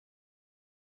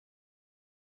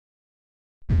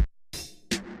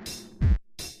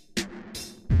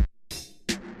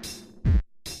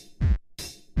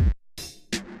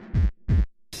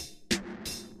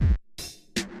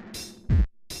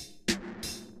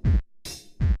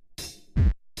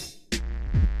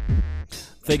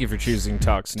Thank you for choosing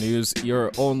Talks News, your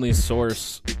only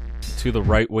source to the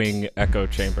right-wing echo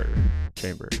chamber.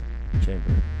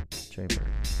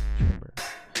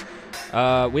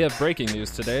 We have breaking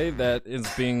news today that is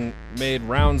being made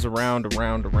rounds around,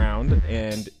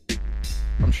 and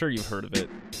I'm sure you've heard of it.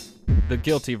 The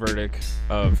guilty verdict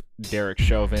of Derek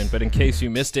Chauvin. But in case you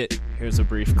missed it, here's a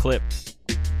brief clip.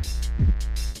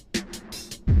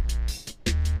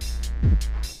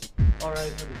 All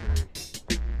right, for the jury.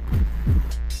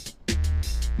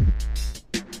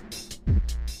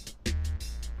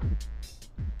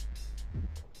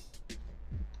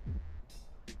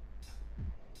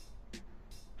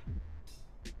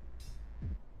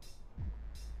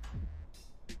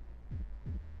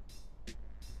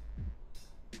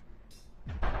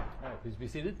 All right, please be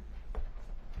seated.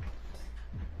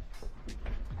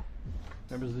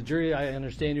 Members of the jury, I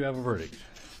understand you have a verdict.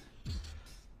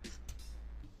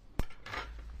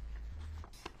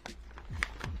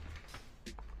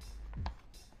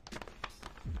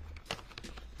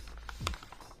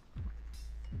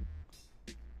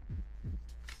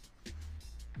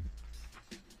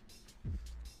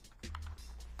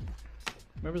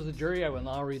 Members of the jury, I will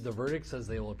now read the verdicts as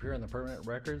they will appear in the permanent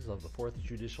records of the 4th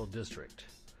Judicial District.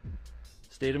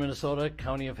 State of Minnesota,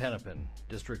 County of Hennepin,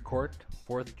 District Court,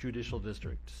 4th Judicial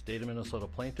District. State of Minnesota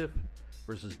Plaintiff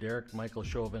versus Derek Michael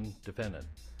Chauvin, Defendant.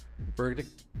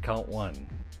 Verdict, Count 1.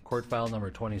 Court File Number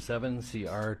 27,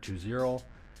 CR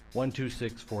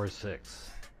 20-12646.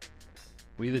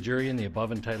 We, the jury, in the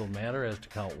above entitled matter as to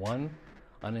Count 1,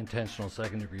 unintentional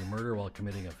second-degree murder while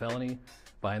committing a felony,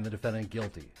 find the defendant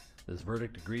guilty. This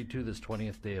verdict agreed to this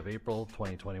 20th day of April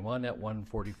 2021 at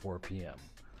 1:44 p.m.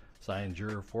 Signed,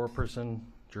 juror foreperson,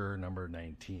 juror number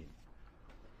 19.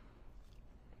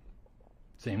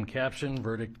 Same caption,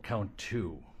 verdict count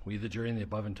 2. We, the jury, in the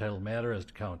above entitled matter as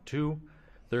to count 2,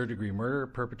 third-degree murder,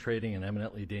 perpetrating an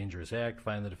eminently dangerous act,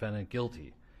 find the defendant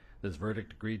guilty. This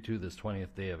verdict agreed to this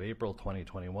 20th day of April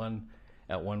 2021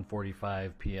 at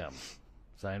 1:45 p.m.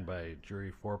 Signed by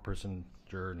jury foreperson,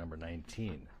 juror number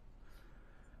 19.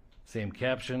 Same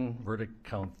caption, verdict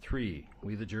count 3.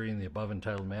 We, the jury, in the above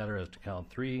entitled matter as to count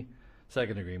 3,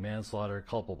 second-degree manslaughter,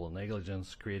 culpable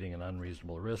negligence, creating an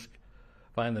unreasonable risk,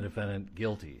 find the defendant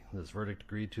guilty. This verdict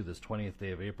agreed to this 20th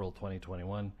day of April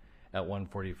 2021 at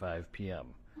 1:45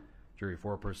 p.m. Jury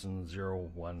foreperson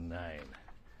 019.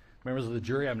 Members of the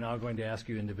jury, I'm now going to ask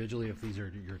you individually if these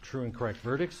are your true and correct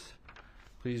verdicts.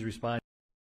 Please respond.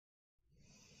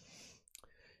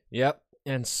 Yep.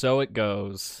 And so it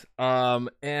goes.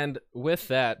 And with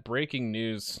that, breaking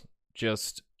news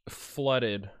just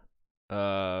flooded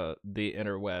the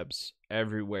interwebs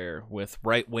everywhere with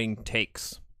right-wing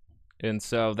takes. And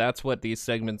so that's what these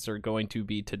segments are going to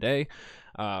be today.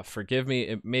 Forgive me,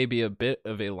 it may be a bit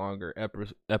of a longer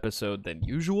episode than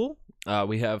usual.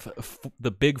 We have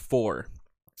the big four.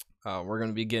 We're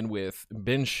going to begin with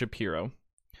Ben Shapiro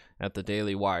at the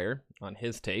Daily Wire on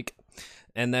his take.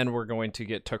 And then we're going to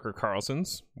get Tucker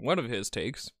Carlson's, one of his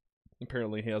takes.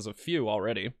 Apparently he has a few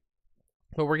already,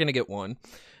 but we're going to get one.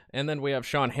 And then we have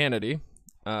Sean Hannity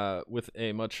with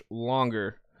a much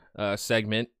longer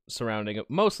segment surrounding it,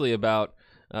 mostly about,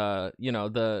 the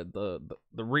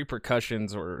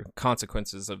repercussions or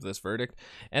consequences of this verdict.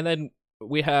 And then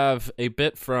we have a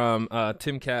bit from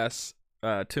Tim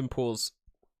Pool's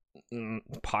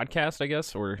podcast, I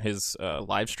guess, or his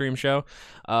live stream show.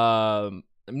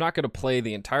 I'm not going to play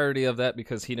the entirety of that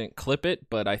because he didn't clip it,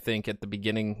 but I think at the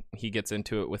beginning he gets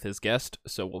into it with his guest,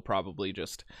 so we'll probably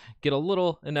just get a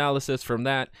little analysis from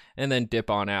that and then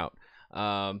dip on out.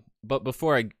 But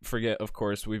before I forget, of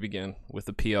course, we begin with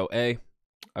the POA.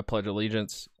 I pledge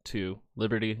allegiance to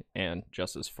liberty and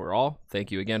justice for all.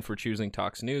 Thank you again for choosing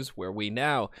Talks News, where we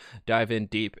now dive in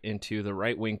deep into the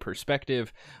right-wing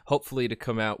perspective, hopefully to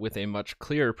come out with a much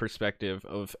clearer perspective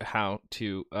of how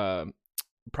to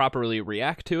properly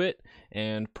react to it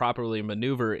and properly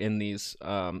maneuver in these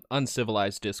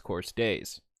uncivilized discourse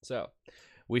days. So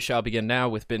we shall begin now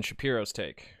with Ben Shapiro's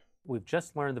take. We've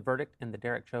just learned the verdict in the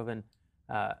Derek Chauvin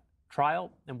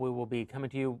trial, and we will be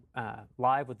coming to you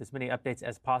live with as many updates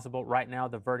as possible. Right now,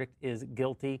 the verdict is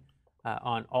guilty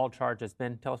on all charges.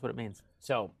 Ben, tell us what it means.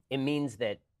 So it means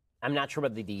that I'm not sure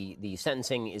whether the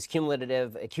sentencing is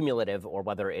cumulative, or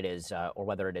whether it is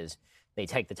they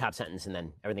take the top sentence and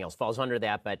then everything else falls under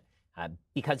that. But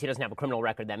because he doesn't have a criminal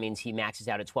record, that means he maxes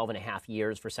out at 12 and a half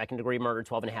years for second-degree murder,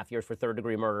 12 and a half years for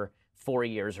third-degree murder, 4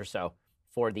 years or so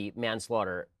for the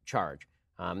manslaughter charge.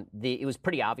 It was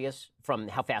pretty obvious from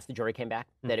how fast the jury came back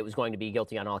that it was going to be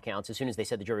guilty on all counts. As soon as they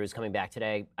said the jury was coming back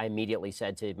today, I immediately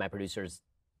said to my producers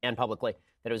and publicly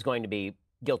that it was going to be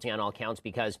guilty on all counts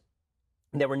because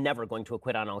they were never going to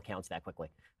acquit on all counts that quickly.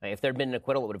 If there had been an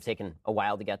acquittal, it would have taken a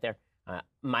while to get there.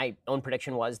 My own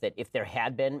prediction was that if there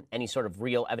had been any sort of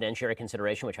real evidentiary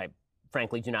consideration, which I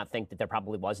frankly do not think that there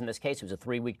probably was in this case, it was a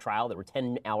 3-week trial. There were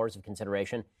 10 hours of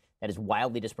consideration. That is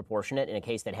wildly disproportionate in a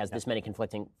case that has this many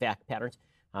conflicting fact patterns.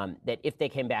 That if they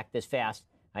came back this fast,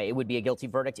 it would be a guilty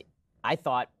verdict. I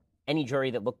thought any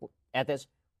jury that looked at this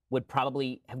would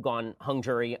probably have gone hung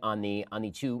jury on the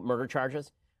 2 murder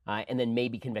charges, and then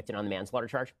maybe convicted on the manslaughter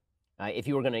charge. If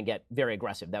you were going to get very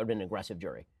aggressive, that would have been an aggressive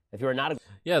jury. If you were not,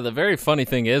 Yeah, the very funny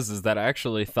thing is that I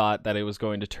actually thought that it was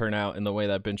going to turn out in the way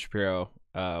that Ben Shapiro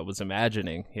was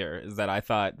imagining here. Is that I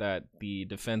thought that the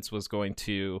defense was going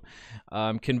to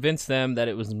convince them that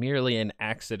it was merely an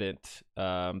accident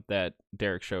that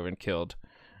Derek Chauvin killed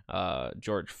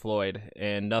George Floyd,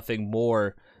 and nothing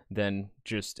more than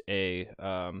just a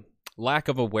lack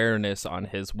of awareness on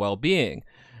his well-being.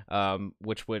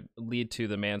 Which would lead to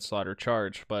the manslaughter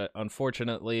charge. But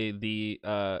unfortunately,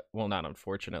 not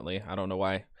unfortunately, I don't know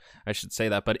why I should say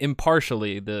that, but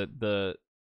impartially, the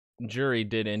jury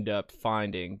did end up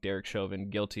finding Derek Chauvin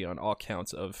guilty on all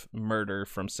counts of murder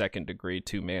from second degree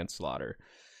to manslaughter.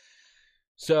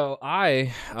 So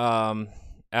I,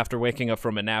 after waking up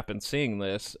from a nap and seeing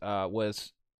this,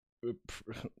 was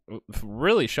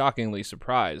really shockingly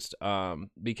surprised,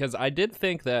 because I did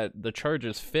think that the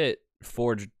charges fit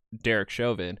for Derek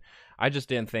Chauvin. I just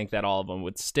didn't think that all of them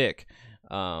would stick.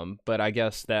 But I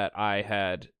guess that I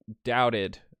had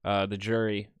doubted the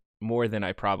jury more than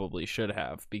I probably should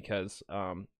have, because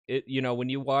when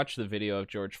you watch the video of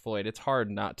George Floyd, it's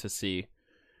hard not to see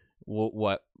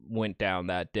what went down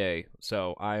that day.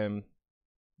 So I am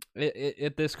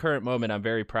at this current moment, I'm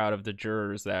very proud of the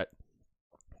jurors that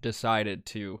decided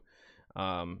to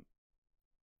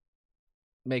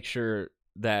make sure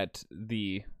that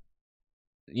they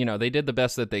did the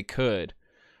best that they could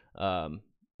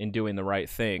in doing the right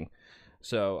thing.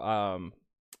 So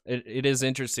it is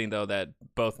interesting, though, that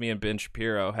both me and Ben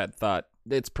Shapiro had thought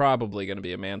it's probably going to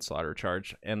be a manslaughter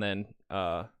charge, and then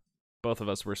both of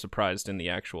us were surprised in the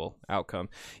actual outcome.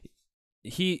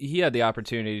 He had the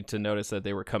opportunity to notice that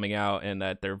they were coming out and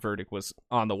that their verdict was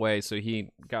on the way, so he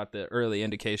got the early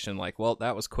indication, like, well,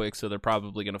 that was quick, so they're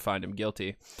probably going to find him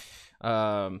guilty.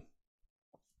 I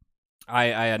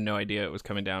had no idea it was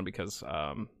coming down because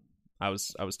I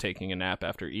was taking a nap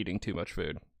after eating too much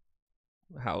food.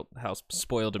 How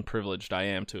spoiled and privileged I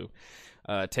am to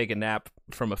take a nap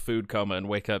from a food coma and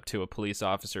wake up to a police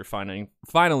officer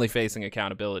finally facing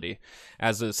accountability.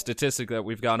 As a statistic that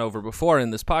we've gone over before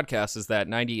in this podcast is that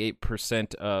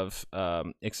 98% of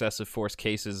excessive force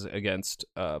cases against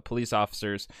police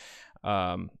officers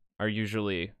are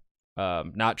usually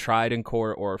not tried in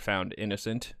court or found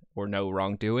innocent or no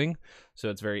wrongdoing. So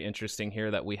it's very interesting here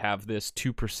that we have this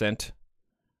 2%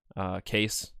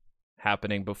 case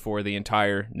happening before the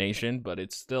entire nation, but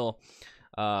it's still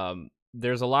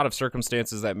there's a lot of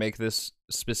circumstances that make this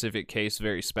specific case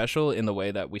very special in the way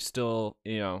that we still,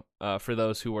 for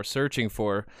those who are searching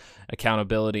for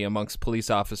accountability amongst police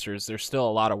officers, there's still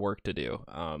a lot of work to do.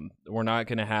 We're not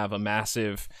going to have a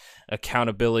massive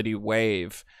accountability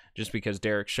wave just because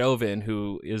Derek Chauvin,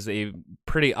 who is a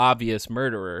pretty obvious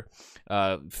murderer,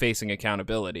 facing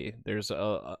accountability. There's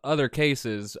other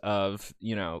cases of,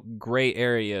 gray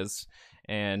areas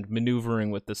and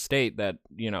maneuvering with the state that,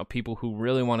 people who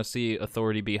really want to see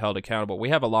authority be held accountable. We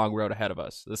have a long road ahead of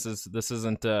us. This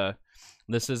isn't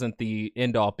the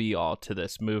end all be all to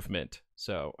this movement.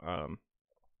 So,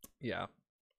 yeah.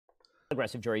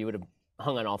 Aggressive jury, you would have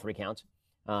hung on all 3 counts.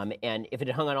 And if it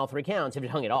had hung on all 3 counts, if it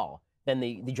hung at all, then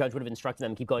the judge would have instructed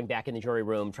them to keep going back in the jury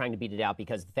room, trying to beat it out,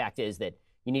 because the fact is that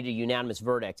you need a unanimous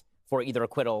verdict for either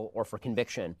acquittal or for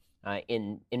conviction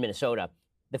in Minnesota.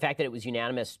 The fact that it was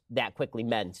unanimous that quickly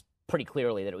meant pretty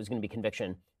clearly that it was going to be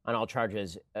conviction on all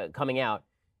charges coming out.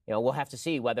 We'll have to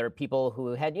see whether people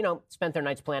who had, spent their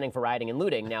nights planning for rioting and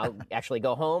looting now actually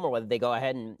go home, or whether they go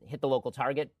ahead and hit the local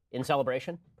Target in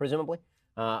celebration, presumably,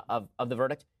 of the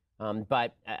verdict.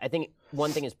 But I think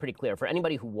one thing is pretty clear for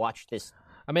anybody who watched this.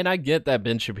 I mean, I get that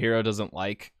Ben Shapiro doesn't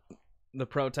like the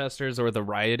protesters or the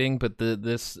rioting, but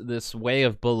this way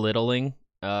of belittling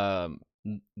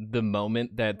the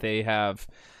moment that they have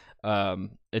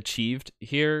achieved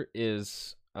here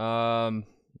is I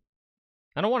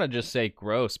don't want to just say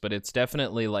gross, but it's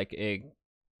definitely like a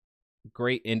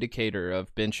great indicator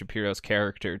of Ben Shapiro's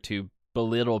character to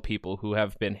belittle people who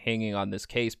have been hanging on this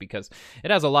case, because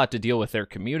it has a lot to deal with their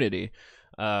community.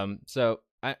 So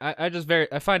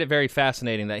I find it very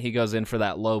fascinating that he goes in for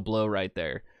that low blow right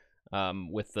there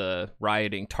with the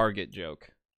rioting Target joke.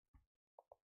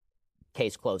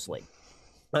 Case closely.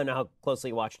 I don't know how closely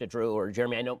you watched it, Drew or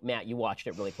Jeremy. I know, Matt, you watched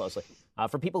it really closely.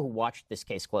 For people who watched this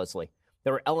case closely,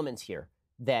 there are elements here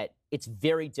that it's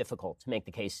very difficult to make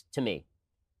the case, to me,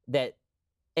 that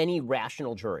any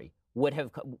rational jury would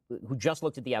have, who just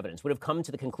looked at the evidence, would have come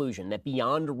to the conclusion that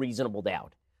beyond a reasonable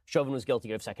doubt, Chauvin was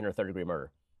guilty of second or third degree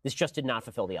murder. This just did not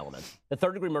fulfill the elements. The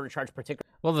third degree murder charge particularly.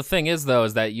 Well, the thing is, though,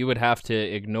 is that you would have to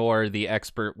ignore the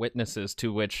expert witnesses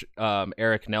to which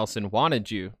Eric Nelson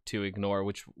wanted you to ignore,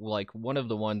 which, like, one of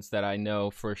the ones that I know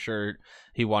for sure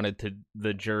he wanted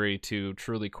the jury to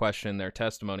truly question their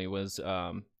testimony was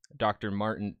Dr.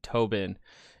 Martin Tobin,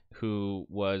 who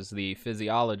was the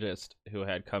physiologist who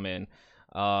had come in.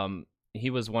 He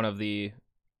was one of the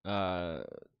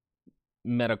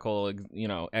medical,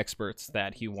 experts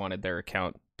that he wanted their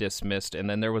account dismissed. And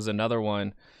then there was another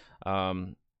one,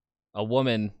 a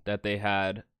woman that they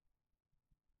had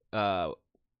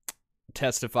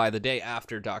testify the day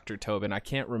after Dr. Tobin. I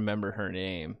can't remember her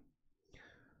name.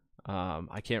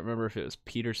 I can't remember if it was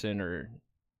Peterson or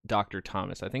Dr.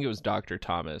 Thomas. I think it was Dr.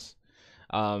 Thomas.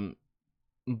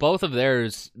 Both of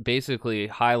theirs basically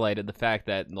highlighted the fact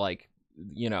that, like,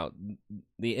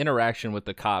 the interaction with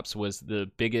the cops was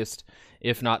the biggest,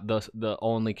 if not the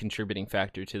only contributing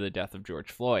factor to the death of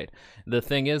George Floyd. The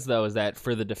thing is, though, is that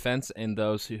for the defense and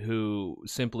those who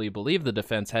simply believe the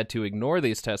defense had to ignore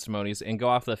these testimonies and go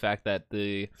off the fact that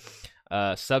the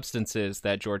substances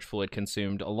that George Floyd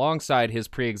consumed alongside his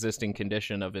pre-existing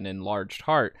condition of an enlarged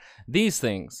heart, these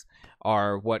things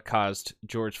are what caused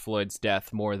George Floyd's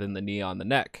death more than the knee on the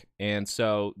neck. And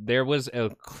so there was a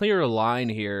clear line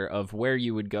here of where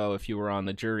you would go if you were on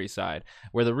the jury side,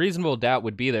 where the reasonable doubt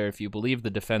would be there if you believe the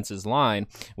defense's line,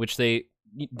 which they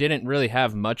didn't really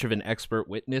have much of an expert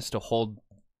witness to hold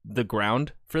the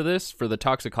ground for this, for the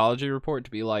toxicology report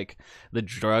to be like the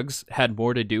drugs had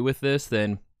more to do with this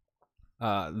than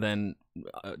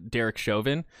Derek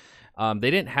Chauvin.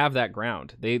 They didn't have that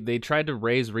ground. They tried to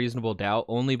raise reasonable doubt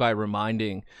only by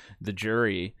reminding the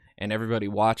jury and everybody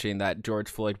watching that George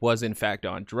Floyd was in fact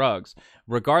on drugs,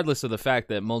 regardless of the fact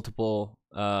that multiple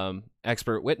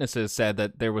expert witnesses said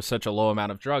that there was such a low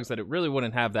amount of drugs that it really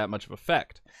wouldn't have that much of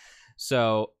effect.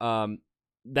 So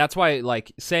that's why,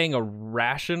 like, saying a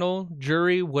rational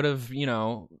jury would have,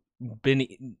 been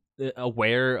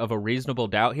aware of a reasonable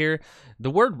doubt here. The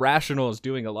word rational is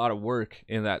doing a lot of work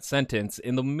in that sentence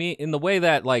in the way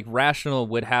that, like, rational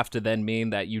would have to then mean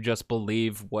that you just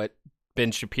believe what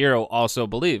Ben Shapiro also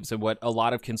believes and what a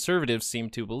lot of conservatives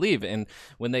seem to believe. And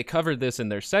when they covered this in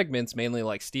their segments, mainly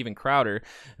like Steven Crowder,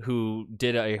 who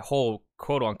did a whole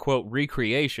quote unquote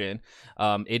recreation,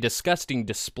 a disgusting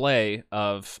display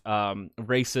of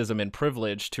racism and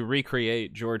privilege to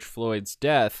recreate George Floyd's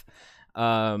death,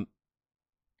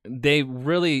 they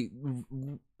really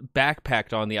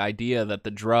backpacked on the idea that the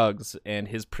drugs and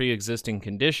his pre-existing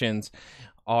conditions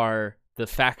are the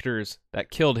factors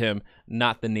that killed him,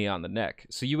 not the knee on the neck.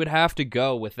 So you would have to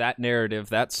go with that narrative,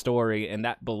 that story, and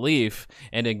that belief,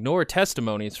 and ignore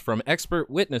testimonies from expert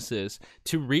witnesses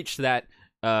to reach that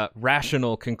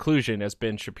rational conclusion, as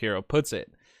Ben Shapiro puts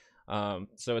it.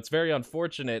 So it's very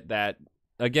unfortunate that,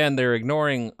 again, they're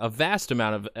ignoring a vast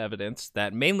amount of evidence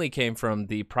that mainly came from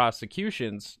the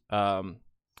prosecution's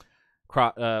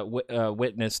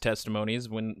witness testimonies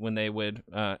when they would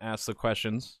ask the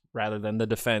questions rather than the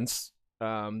defense.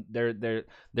 They're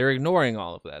ignoring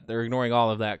all of that. They're ignoring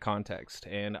all of that context,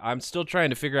 and I'm still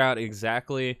trying to figure out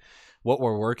exactly what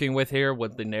we're working with here,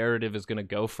 what the narrative is going to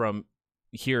go from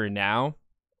here and now.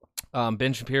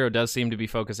 Ben Shapiro does seem to be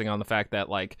focusing on the fact that,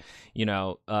 like,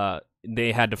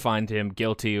 they had to find him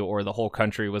guilty or the whole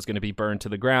country was going to be burned to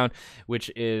the ground,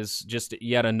 which is just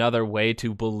yet another way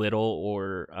to belittle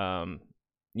or,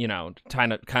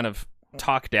 kind of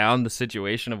talk down the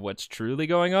situation of what's truly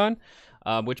going on,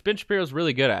 which Ben Shapiro's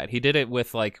really good at. He did it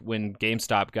with, like, when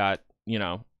GameStop got,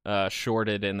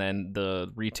 shorted, and then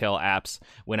the retail apps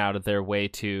went out of their way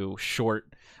to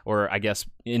short, or I guess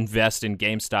invest in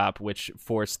GameStop, which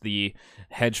forced the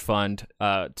hedge fund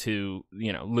to,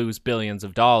 lose billions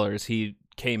of dollars. He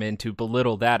came in to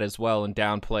belittle that as well and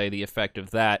downplay the effect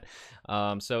of that.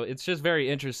 So it's just very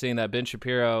interesting that Ben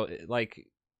Shapiro, like,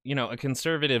 a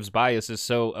conservative's bias is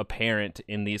so apparent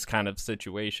in these kind of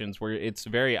situations where it's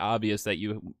very obvious that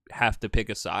you have to pick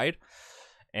a side.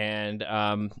 And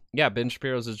Ben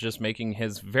Shapiro's is just making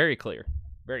his very clear,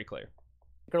 very clear.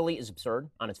 Particularly is absurd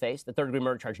on its face. The third-degree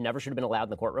murder charge never should have been allowed in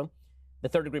the courtroom. The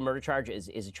third-degree murder charge is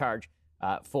a charge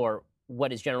for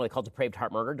what is generally called depraved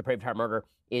heart murder. Depraved heart murder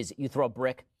is you throw a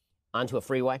brick onto a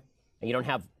freeway, and you don't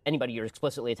have anybody you're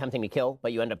explicitly attempting to kill,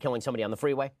 but you end up killing somebody on the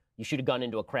freeway. You shoot a gun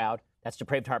into a crowd. That's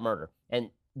depraved heart murder. And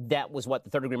that was what the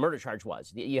third-degree murder charge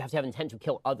was. You have to have intent to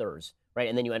kill others, right?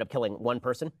 And then you end up killing one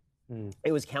person.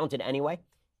 It was counted anyway.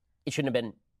 It shouldn't have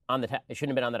been on it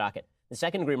shouldn't have been on the docket. The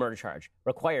second-degree murder charge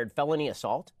required felony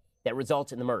assault that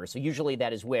results in the murder. So usually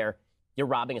that is where you're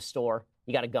robbing a store,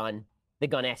 you got a gun, the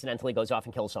gun accidentally goes off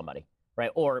and kills somebody,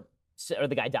 right? Or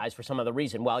the guy dies for some other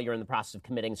reason while you're in the process of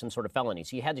committing some sort of felony.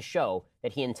 So you had to show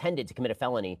that he intended to commit a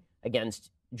felony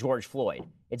against George Floyd.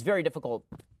 It's very difficult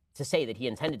to say that he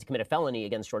intended to commit a felony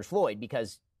against George Floyd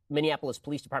because Minneapolis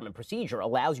Police Department procedure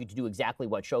allows you to do exactly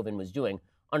what Chauvin was doing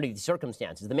under these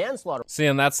circumstances. The manslaughter. See,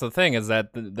 and that's the thing is that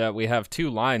that we have two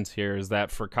lines here. Is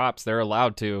that for cops they're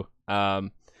allowed to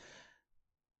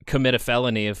commit a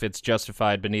felony if it's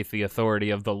justified beneath the authority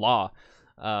of the law.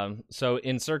 So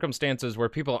in circumstances where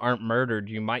people aren't murdered,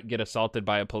 you might get assaulted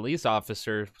by a police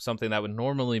officer, something that would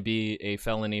normally be a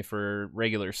felony for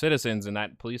regular citizens, and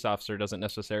that police officer doesn't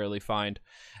necessarily find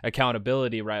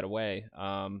accountability right away.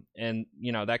 And,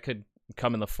 you know, that could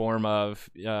come in the form of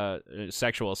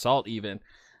sexual assault even.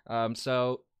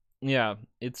 So, yeah,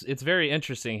 it's very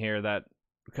interesting here that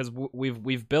because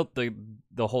we've built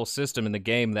the whole system in the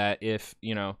game that if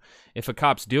a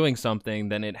cop's doing something,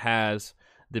 then it has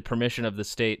the permission of the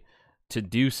state to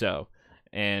do so,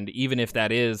 and even if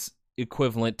that is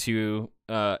equivalent to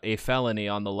a felony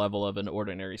on the level of an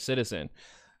ordinary citizen,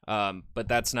 but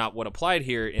that's not what applied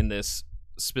here in this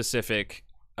specific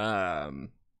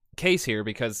case here,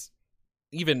 because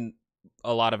even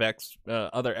a lot of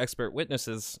other expert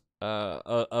witnesses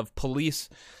of police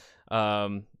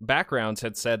backgrounds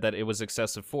had said that it was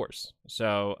excessive force.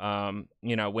 So,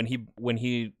 when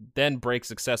he then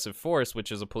breaks excessive force, which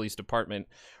is a police department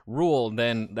rule,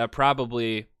 then that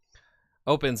probably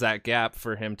opens that gap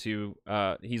for him to,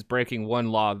 he's breaking one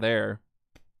law there.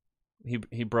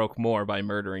 He broke more by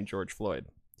murdering George Floyd.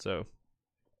 So.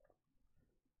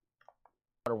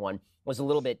 One was a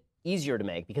little bit easier to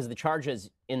make because the charges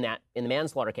in the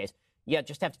manslaughter case,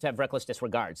 just have to have reckless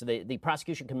disregard. So the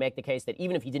prosecution can make the case that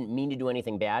even if he didn't mean to do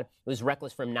anything bad, it was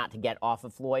reckless for him not to get off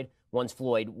of Floyd once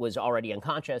Floyd was already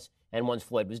unconscious and once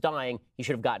Floyd was dying. He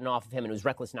should have gotten off of him, and it was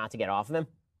reckless not to get off of him.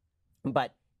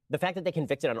 But the fact that they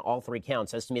convicted on all three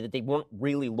counts says to me that they weren't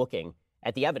really looking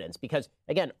at the evidence because,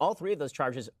 again, all three of those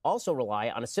charges also rely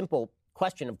on a simple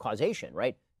question of causation,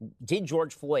 right? Did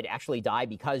George Floyd actually die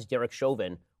because Derek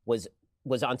Chauvin was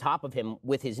on top of him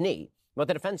with his knee? What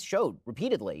the defense showed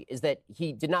repeatedly is that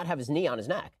he did not have his knee on his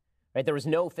neck, right? There was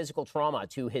no physical trauma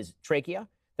to his trachea.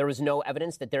 There was no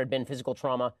evidence that there had been physical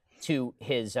trauma to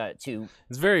his, It's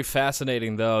very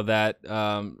fascinating, though, that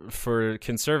for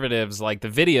conservatives, like the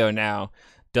video now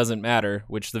doesn't matter,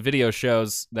 which the video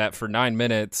shows that for 9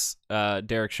 minutes,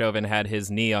 Derek Chauvin had his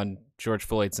knee on George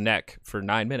Floyd's neck for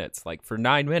 9 minutes. Like, for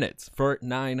 9 minutes. For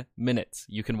 9 minutes.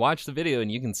 You can watch the video and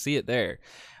you can see it there.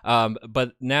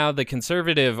 But now the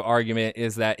conservative argument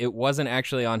is that it wasn't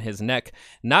actually on his neck,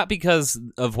 not because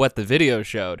of what the video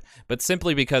showed, but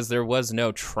simply because there was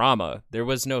no trauma. There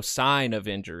was no sign of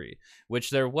injury,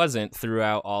 which there wasn't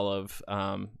throughout all of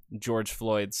George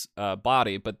Floyd's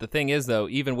body. But the thing is, though,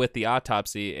 even with the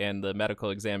autopsy and the medical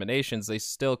examinations, they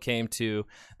still came to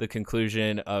the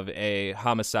conclusion of a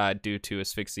homicide due to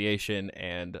asphyxiation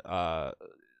and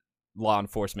law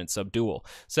enforcement subdual.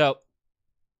 So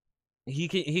he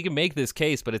can make this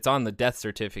case, but it's on the death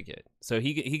certificate. So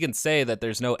he can say that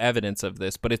there's no evidence of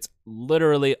this, but it's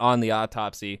literally on the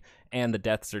autopsy and the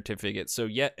death certificate. So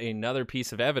yet another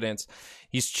piece of evidence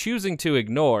he's choosing to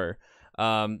ignore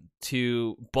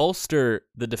to bolster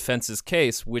the defense's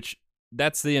case, which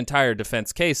that's the entire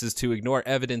defense case, is to ignore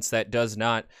evidence that does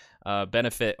not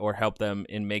benefit or help them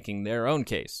in making their own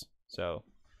case. So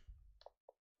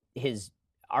his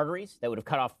arteries that would have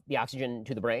cut off the oxygen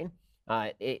to the brain.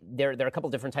 There are a couple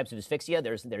different types of asphyxia.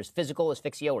 There's physical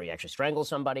asphyxia where you actually strangle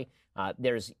somebody.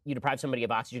 There's you deprive somebody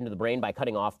of oxygen to the brain by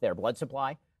cutting off their blood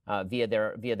supply via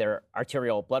their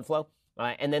arterial blood flow.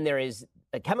 And then there is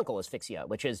a chemical asphyxia,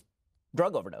 which is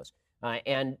drug overdose.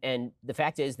 And the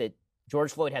fact is that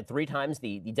George Floyd had 3 times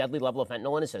the deadly level of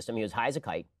fentanyl in his system. He was high as a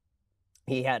kite.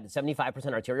 He had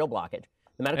 75% arterial blockage.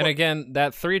 And again,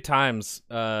 that 3 times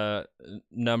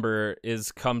number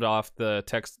is come off the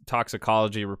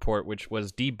toxicology report, which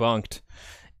was debunked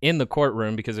in the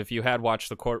courtroom, because if you had watched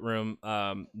the courtroom,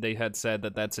 they had said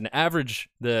that that's an average,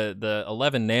 the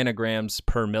 11 nanograms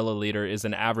per milliliter is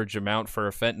an average amount for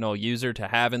a fentanyl user to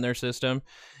have in their system.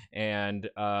 And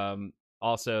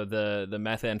also, the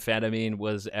methamphetamine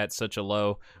was at such a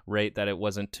low rate that it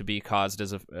wasn't to be caused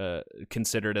as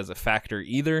considered as a factor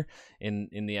either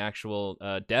in the actual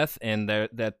death, and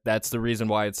that's the reason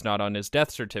why it's not on his death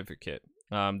certificate.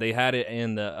 They had it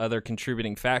in the other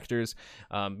contributing factors,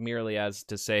 merely as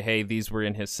to say, hey, these were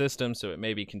in his system, so it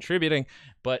may be contributing.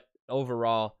 But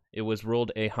overall, it was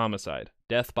ruled a homicide,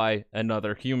 death by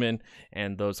another human,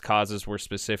 and those causes were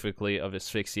specifically of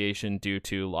asphyxiation due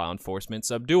to law enforcement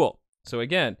subdual. So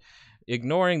again,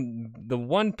 ignoring the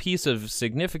one piece of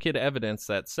significant evidence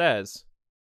that says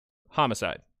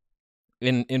homicide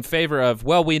in favor of,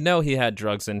 well, we know he had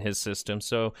drugs in his system,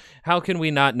 so how can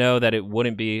we not know that it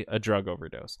wouldn't be a drug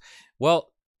overdose?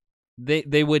 Well,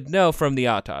 they would know from the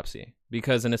autopsy,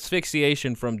 because an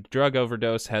asphyxiation from drug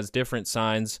overdose has different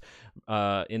signs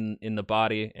in the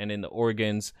body and in the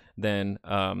organs than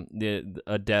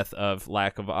a death of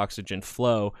lack of oxygen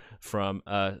flow from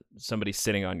somebody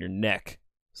sitting on your neck.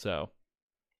 So,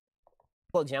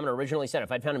 Well, examiner originally said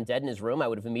if I'd found him dead in his room, I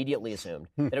would have immediately assumed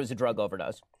that it was a drug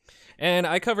overdose. And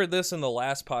I covered this in the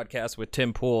last podcast with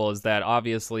Tim Pool, is that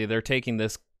obviously they're taking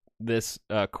this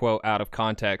quote out of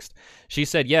context. She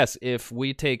said, yes, if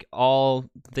we take all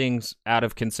things out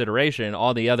of consideration,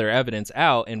 all the other evidence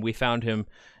out, and we found him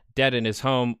dead in his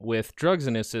home with drugs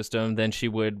in his system, then she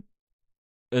would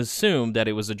assume that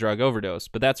it was a drug overdose.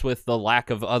 But that's with the lack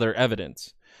of other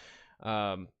evidence.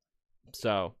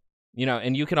 So, you know,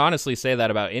 and you can honestly say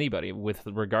that about anybody, with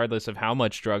regardless of how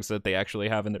much drugs that they actually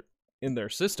have in their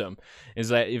system, is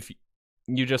that if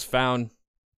you just found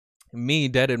me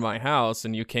dead in my house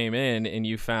and you came in and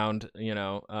you found, you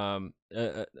know,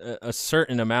 a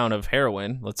certain amount of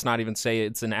heroin, let's not even say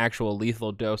it's an actual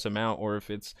lethal dose amount, or if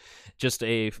it's just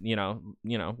a, you know,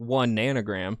 1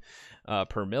 nanogram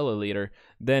per milliliter,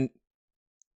 then,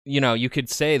 you know, you could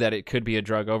say that it could be a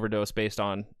drug overdose based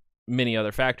on many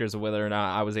other factors of whether or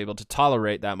not I was able to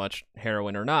tolerate that much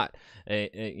heroin or not.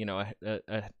 A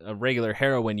regular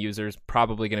heroin user is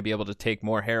probably going to be able to take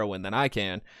more heroin than I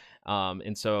can.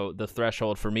 And so the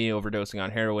threshold for me overdosing on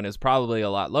heroin is probably a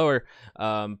lot lower.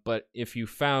 But if you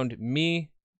found me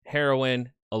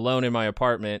heroin alone in my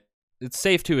apartment, it's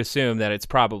safe to assume that it's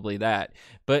probably that.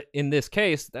 But in this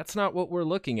case, that's not what we're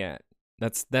looking at.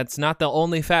 That's not the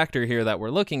only factor here that we're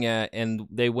looking at, and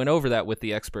they went over that with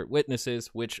the expert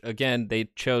witnesses, which, again, they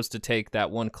chose to take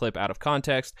that one clip out of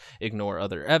context, ignore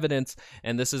other evidence,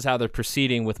 and this is how they're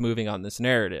proceeding with moving on this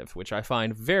narrative, which I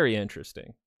find very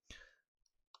interesting.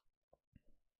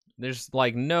 There's,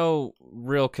 like, no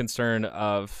real concern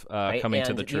of coming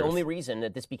to the truth. The only reason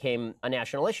that this became a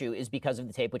national issue is because of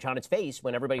the tape, which on its face,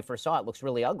 when everybody first saw it, looks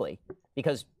really ugly,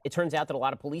 because it turns out that a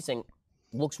lot of policing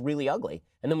looks really ugly.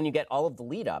 And then when you get all of the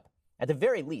lead up, at the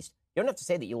very least, you don't have to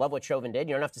say that you love what Chauvin did.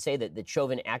 You don't have to say that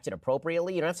Chauvin acted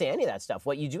appropriately. You don't have to say any of that stuff.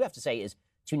 What you do have to say is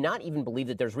to not even believe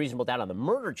that there's reasonable doubt on the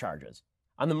murder charges.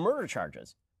 On the murder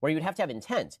charges, where you would have to have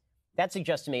intent, that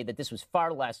suggests to me that this was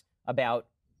far less about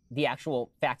the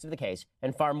actual facts of the case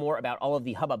and far more about all of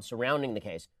the hubbub surrounding the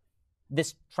case.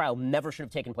 This trial never should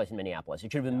have taken place in Minneapolis.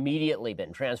 It should have immediately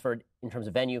been transferred in terms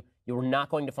of venue. You were not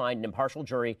going to find an impartial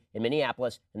jury in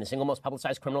Minneapolis in the single most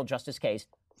publicized criminal justice case.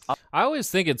 I always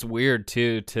think it's weird,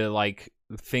 too, to, like,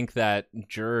 think that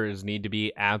jurors need to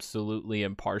be absolutely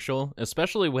impartial,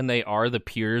 especially when they are the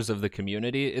peers of the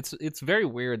community. It's very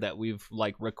weird that we've,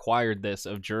 like, required this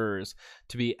of jurors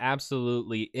to be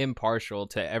absolutely impartial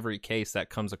to every case that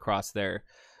comes across there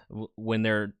when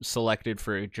they're selected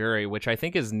for a jury, which I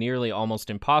think is nearly almost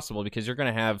impossible, because you're going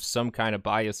to have some kind of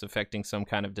bias affecting some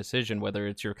kind of decision, whether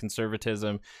it's your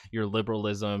conservatism, your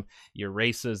liberalism, your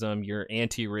racism, your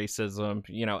anti-racism.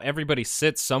 You know, everybody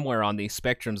sits somewhere on these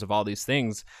spectrums of all these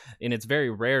things, and it's very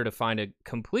rare to find a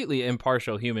completely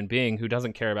impartial human being who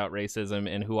doesn't care about racism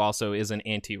and who also isn't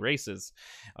anti-racist,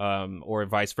 or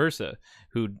vice versa,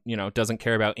 who, you know, doesn't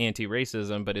care about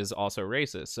anti-racism but is also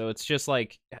racist. So it's just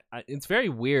like, it's very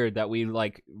weird that we,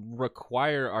 like,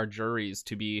 require our juries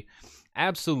to be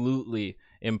absolutely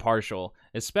impartial,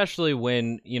 especially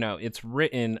when, you know, it's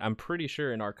written, I'm pretty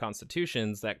sure, in our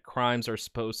constitutions that crimes are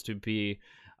supposed to be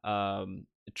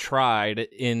tried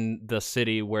in the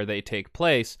city where they take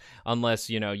place, unless,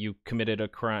 you know, you committed a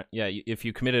crime. Yeah, if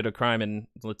you committed a crime in,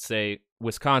 let's say,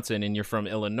 Wisconsin and you're from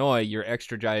Illinois, you're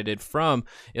extradited from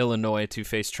Illinois to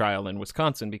face trial in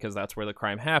Wisconsin, because that's where the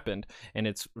crime happened, and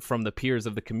it's from the peers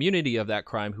of the community of that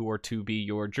crime who are to be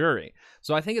your jury.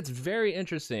 So I think it's very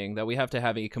interesting that we have to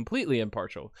have a completely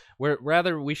impartial, where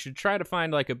rather we should try to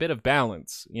find, like, a bit of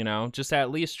balance, you know, just at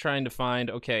least trying to find,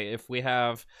 okay, if we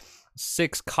have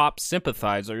 6 cop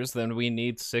sympathizers, then we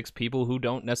need 6 people who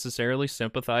don't necessarily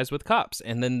sympathize with cops,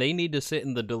 and then they need to sit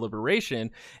in the deliberation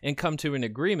and come to an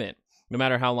agreement. No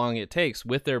matter how long it takes,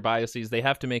 with their biases, they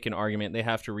have to make an argument. They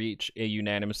have to reach a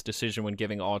unanimous decision when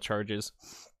giving all charges.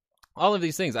 All of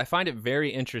these things, I find it very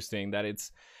interesting that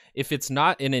if it's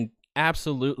not an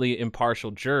absolutely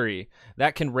impartial jury,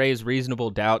 that can raise reasonable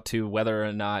doubt to whether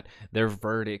or not their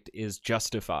verdict is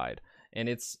justified. And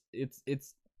it's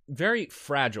very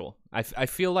fragile. I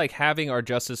feel like having our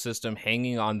justice system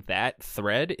hanging on that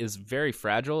thread is very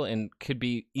fragile and could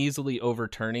be easily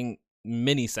overturning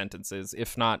many sentences,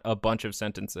 if not a bunch of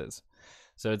sentences.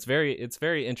 So it's very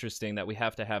interesting that we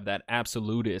have to have that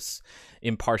absolutist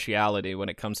impartiality when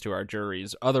it comes to our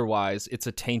juries. Otherwise, it's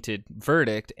a tainted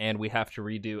verdict, and we have to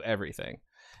redo everything.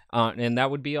 And that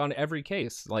would be on every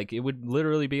case. Like, it would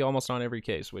literally be almost on every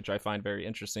case, which I find very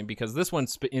interesting, because this one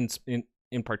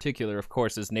in particular, of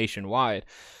course, is nationwide.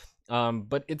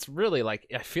 But it's really like,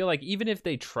 I feel like even if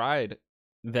they tried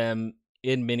them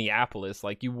in Minneapolis,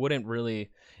 like, you wouldn't really,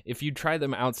 if you try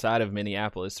them outside of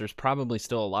Minneapolis, there's probably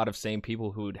still a lot of same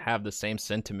people who would have the same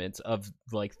sentiments of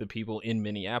like the people in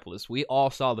Minneapolis. We all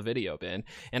saw the video, Ben,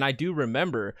 and I do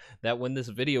remember that when this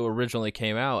video originally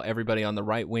came out, everybody on the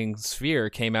right-wing sphere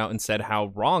came out and said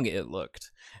how wrong it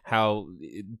looked, how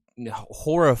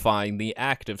horrifying the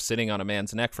act of sitting on a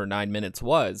man's neck for 9 minutes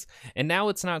was. And now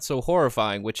it's not so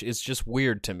horrifying, which is just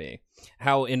weird to me.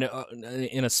 How in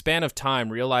a span of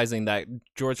time, realizing that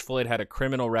George Floyd had a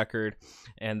criminal record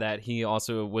and that he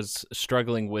also was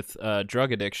struggling with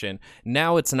drug addiction,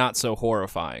 now it's not so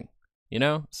horrifying, you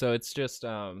know? So it's just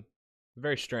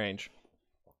very strange.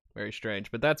 Very strange.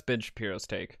 But that's Ben Shapiro's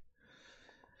take.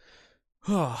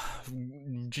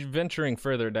 Venturing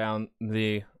further down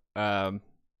the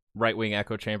right-wing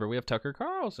echo chamber, we have Tucker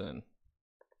Carlson.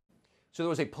 So there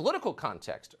was a political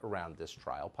context around this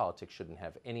trial. Politics shouldn't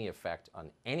have any effect on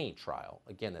any trial.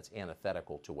 Again, that's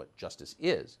antithetical to what justice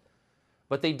is.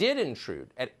 But they did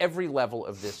intrude at every level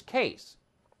of this case.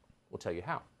 We'll tell you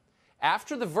how.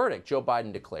 After the verdict, Joe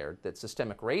Biden declared that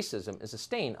systemic racism is a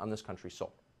stain on this country's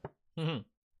soul. Mm-hmm.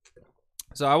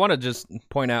 So I want to just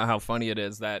point out how funny it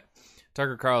is that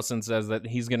Tucker Carlson says that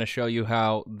he's going to show you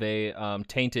how they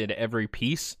tainted every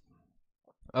piece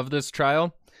of this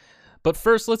trial. But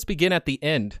first, let's begin at the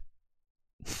end.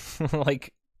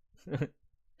 Like,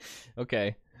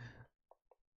 okay.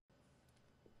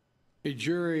 A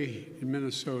jury in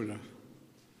Minnesota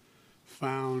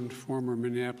found former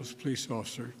Minneapolis police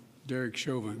officer Derek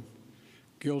Chauvin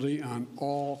guilty on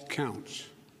all counts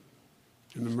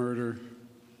in the murder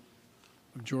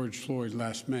of George Floyd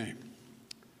last May.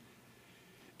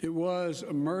 It was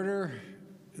a murder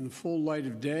in the full light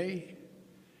of day,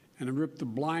 and it ripped the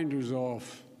blinders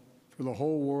off for the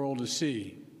whole world to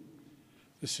see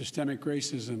the systemic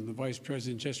racism the Vice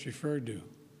President just referred to.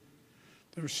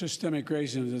 The systemic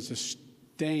racism is a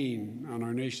stain on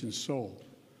our nation's soul.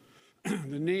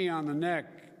 The knee on the neck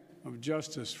of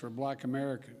justice for Black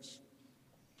Americans.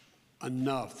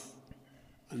 Enough.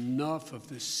 Enough of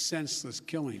this senseless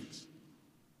killings.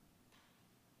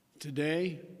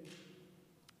 Today's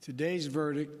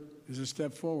verdict is a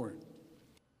step forward.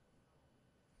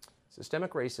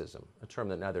 Systemic racism, a term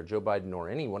that neither Joe Biden nor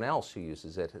anyone else who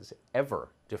uses it has ever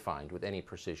defined with any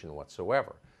precision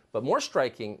whatsoever. But more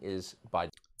striking is Biden.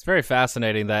 It's very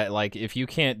fascinating that, like, if you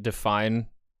can't define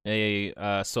a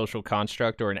social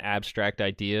construct or an abstract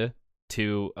idea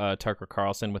to Tucker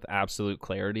Carlson with absolute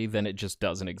clarity, then it just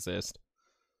doesn't exist.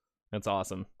 That's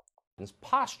awesome. His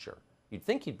posture. You'd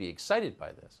think he'd be excited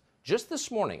by this. Just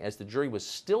this morning, as the jury was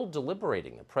still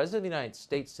deliberating, the President of the United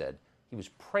States said he was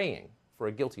praying for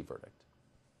a guilty verdict.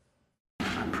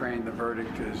 I'm praying the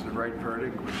verdict is the right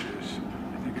verdict, which is,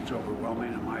 I think it's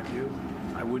overwhelming in my view.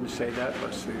 I wouldn't say that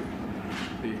unless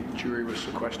the jury was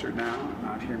sequestered now and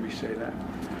not hear me say that.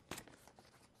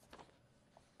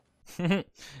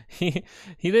 he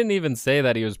didn't even say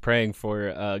that he was praying for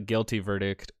a guilty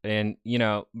verdict. And, you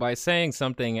know, by saying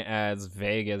something as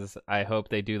vague as I hope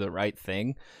they do the right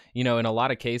thing, you know, in a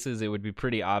lot of cases it would be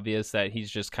pretty obvious that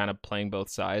he's just kind of playing both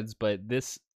sides. But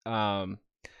this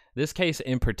case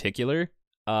in particular,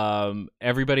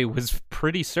 everybody was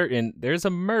pretty certain there's a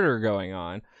murder going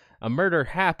on. A murder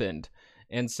happened.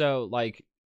 And so, like,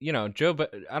 you know,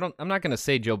 I'm not going to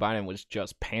say Joe Biden was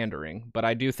just pandering, but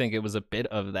I do think it was a bit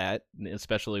of that,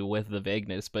 especially with the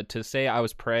vagueness. But to say I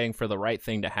was praying for the right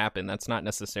thing to happen, that's not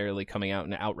necessarily coming out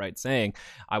and outright saying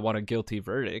I want a guilty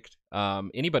verdict.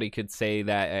 Anybody could say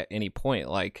that at any point.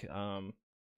 Like,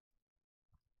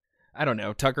 I don't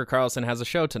know, Tucker Carlson has a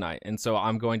show tonight, and so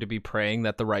I'm going to be praying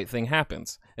that the right thing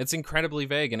happens. It's incredibly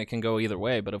vague, and it can go either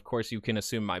way, but of course you can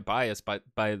assume my bias by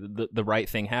the right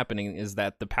thing happening is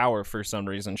that the power, for some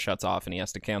reason, shuts off and he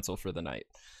has to cancel for the night.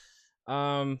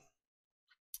 But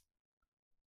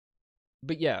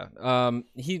yeah,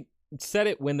 he said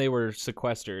it when they were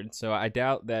sequestered, so I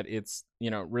doubt that it's,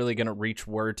 you know, really going to reach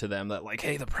word to them that, like,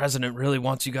 hey, the president really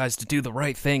wants you guys to do the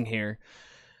right thing here.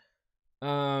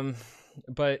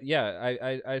 But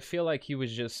yeah, I feel like he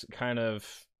was just kind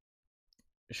of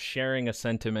sharing a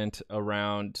sentiment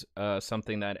around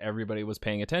something that everybody was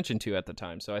paying attention to at the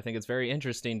time. So I think it's very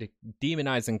interesting to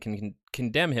demonize and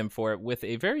condemn him for it with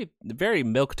a very, very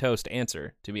milquetoast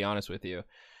answer, to be honest with you.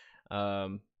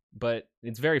 But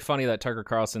it's very funny that Tucker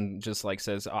Carlson just like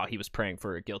says, oh, he was praying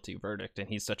for a guilty verdict and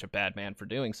he's such a bad man for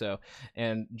doing so.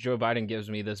 And Joe Biden gives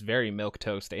me this very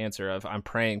milquetoast answer of, I'm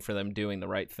praying for them doing the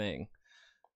right thing.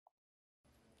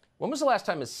 When was the last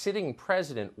time a sitting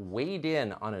president weighed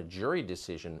in on a jury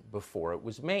decision before it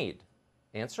was made?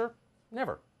 Answer,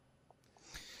 never.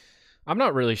 I'm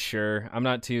not really sure. I'm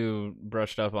not too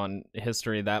brushed up on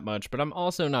history that much, but I'm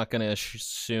also not going to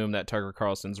assume that Tucker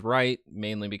Carlson's right,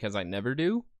 mainly because I never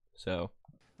do. So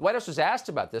the White House was asked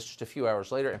about this just a few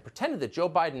hours later and pretended that Joe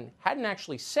Biden hadn't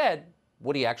actually said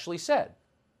what he actually said.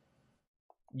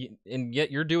 And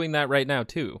yet you're doing that right now,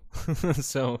 too.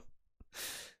 So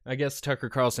I guess Tucker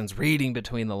Carlson's reading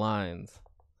between the lines.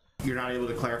 You're not able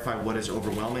to clarify what is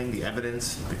overwhelming, the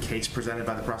evidence, the case presented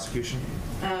by the prosecution?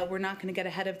 We're not going to get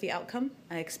ahead of the outcome.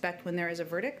 I expect when there is a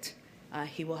verdict,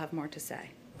 he will have more to say.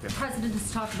 The president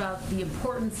has talked about the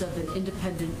importance of an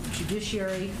independent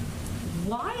judiciary.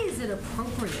 Why is it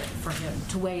appropriate for him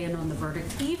to weigh in on the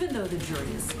verdict, even though the jury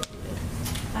is excluded?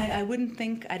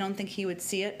 I don't think he would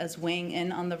see it as weighing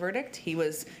in on the verdict. He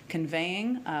was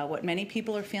conveying what many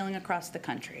people are feeling across the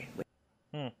country.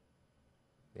 Yeah,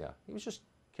 he was just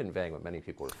conveying what many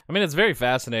people were. I mean, it's very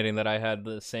fascinating that I had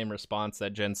the same response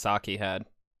that Jen Psaki had.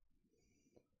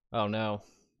 Oh no.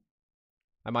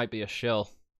 I might be a shill.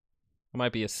 I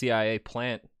might be a CIA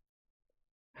plant.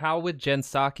 How would Jen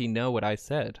Psaki know what I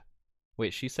said?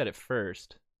 Wait, she said it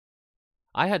first.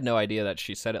 I had no idea that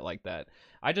she said it like that.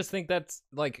 I just think that's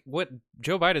like what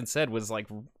Joe Biden said was like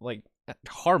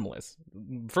harmless,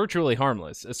 virtually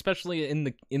harmless, especially in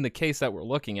the case that we're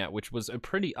looking at, which was a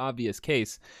pretty obvious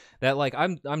case that like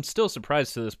I'm still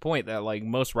surprised to this point that like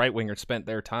most right-wingers spent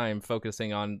their time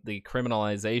focusing on the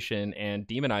criminalization and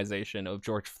demonization of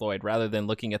George Floyd rather than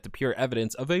looking at the pure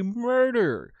evidence of a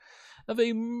murder. But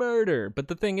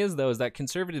the thing is, though, is that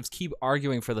conservatives keep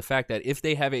arguing for the fact that if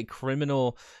they have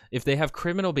criminal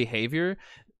behavior,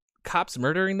 cops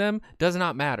murdering them does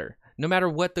not matter, no matter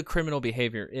what the criminal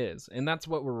behavior is. And that's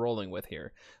what we're rolling with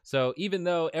here. So even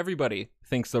though everybody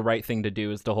thinks the right thing to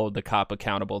do is to hold the cop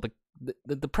accountable,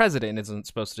 the president isn't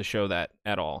supposed to show that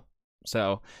at all.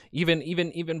 So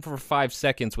even for 5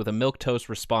 seconds with a milquetoast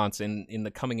response in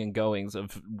the coming and goings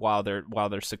of while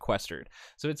they're sequestered.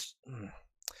 So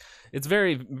it's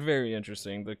very, very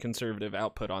interesting, the conservative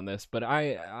output on this, but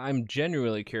I'm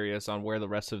genuinely curious on where the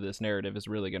rest of this narrative is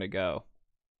really going to go.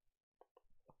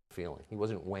 Feeling he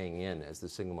wasn't weighing in as the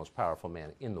single most powerful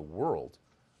man in the world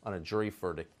on a jury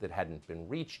verdict that hadn't been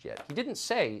reached yet. He didn't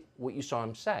say what you saw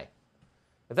him say.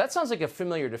 If that sounds like a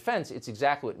familiar defense, it's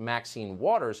exactly what Maxine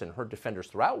Waters and her defenders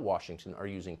throughout Washington are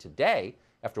using today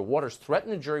after Waters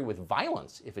threatened the jury with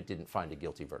violence if it didn't find a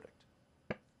guilty verdict.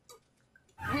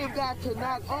 We've got to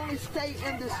not only stay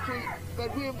in the street,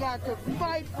 but we've got to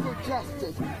fight for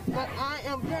justice. But I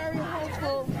am very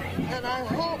hopeful, and I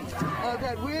hope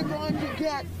that we're going to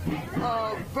get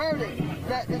a verdict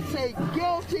that will say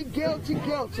guilty, guilty,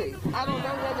 guilty. I don't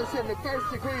know whether it's in the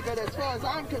first degree, but as far as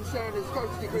I'm concerned, it's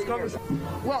first degree murder.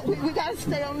 Well, we got to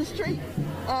stay on the street,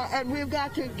 and we've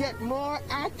got to get more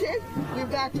active.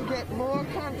 We've got to get more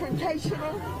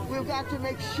confrontational. We've got to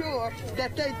make sure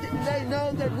that they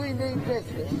know that we mean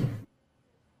business.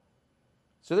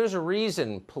 So there's a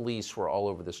reason police were all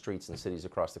over the streets in cities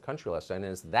across the country last night, and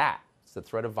it's the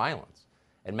threat of violence.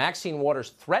 And Maxine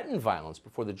Waters threatened violence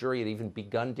before the jury had even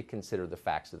begun to consider the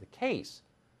facts of the case.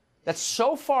 That's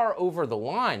so far over the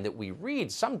line that we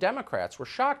read some Democrats were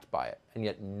shocked by it, and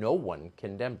yet no one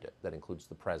condemned it. That includes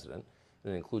the president,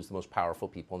 and it includes the most powerful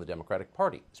people in the Democratic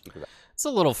Party. It's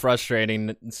a little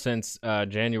frustrating since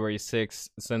January 6th,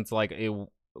 since like a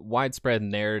widespread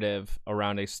narrative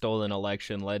around a stolen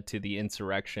election led to the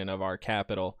insurrection of our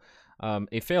capital,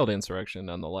 a failed insurrection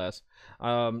nonetheless,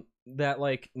 that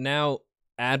like now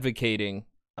advocating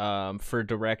for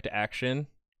direct action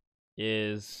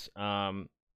is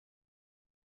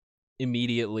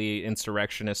immediately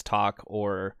insurrectionist talk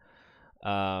or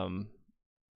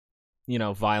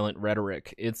violent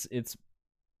rhetoric. It's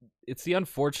the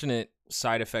unfortunate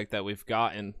side effect that we've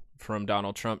gotten from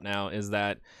Donald Trump now is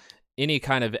that any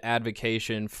kind of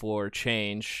advocation for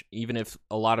change, even if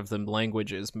a lot of the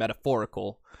language is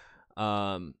metaphorical,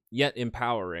 yet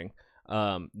empowering,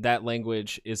 that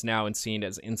language is now seen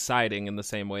as inciting in the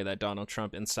same way that Donald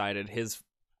Trump incited his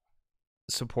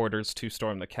supporters to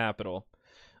storm the Capitol.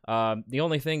 The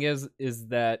only thing is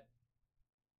that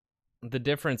the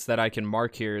difference that I can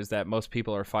mark here is that most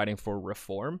people are fighting for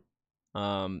reform.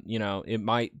 It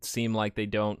might seem like they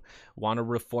don't want to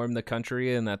reform the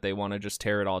country and that they want to just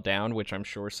tear it all down, which I'm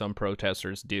sure some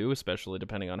protesters do, especially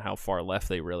depending on how far left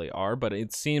they really are. But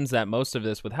it seems that most of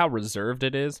this, with how reserved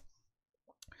it is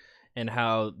and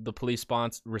how the police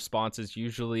response is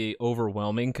usually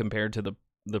overwhelming compared to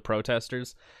the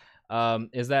protesters,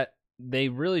 is that they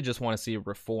really just want to see a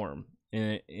reform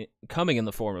coming in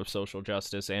the form of social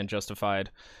justice and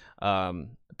justified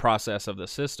process of the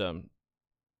system.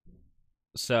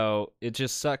 So it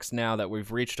just sucks now that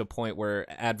we've reached a point where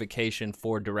advocacy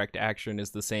for direct action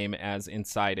is the same as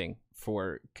inciting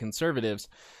for conservatives,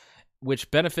 which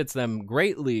benefits them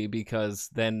greatly because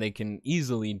then they can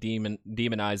easily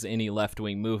demonize any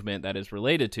left-wing movement that is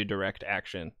related to direct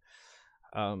action.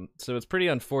 So it's pretty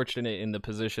unfortunate in the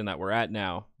position that we're at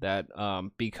now that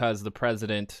because the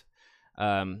president,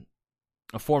 a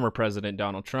former president,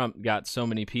 Donald Trump, got so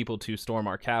many people to storm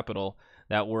our Capitol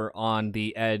that we're on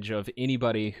the edge of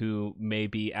anybody who may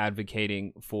be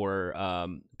advocating for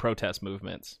protest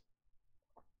movements.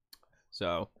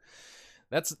 So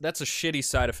that's a shitty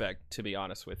side effect, to be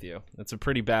honest with you. It's a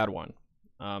pretty bad one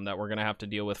that we're going to have to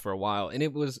deal with for a while. And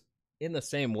it was in the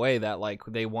same way that like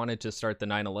they wanted to start the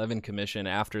 9/11 Commission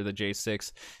after the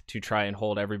J6 to try and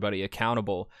hold everybody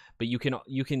accountable, but you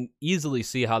can easily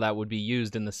see how that would be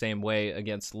used in the same way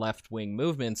against left-wing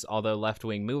movements, although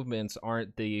left-wing movements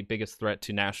aren't the biggest threat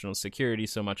to national security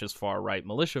so much as far-right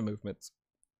militia movements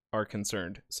are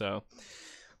concerned. So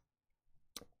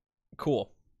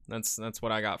cool. That's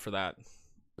what I got for that.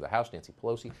 The House, Nancy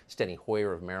Pelosi, Steny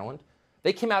Hoyer of Maryland,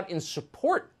 they came out in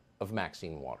support of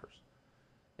Maxine Waters.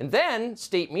 And then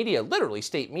state media, literally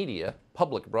state media,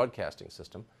 public broadcasting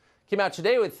system, came out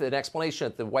today with an explanation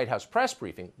at the White House press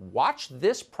briefing. Watch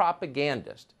this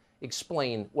propagandist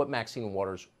explain what Maxine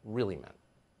Waters really meant.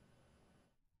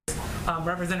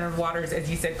 Representative Waters, as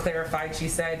you said, clarified. She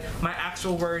said, my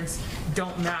actual words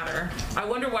don't matter. I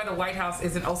wonder why the White House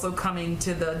isn't also coming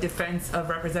to the defense of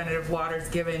Representative Waters,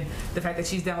 given the fact that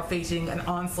she's now facing an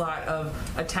onslaught of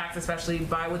attacks, especially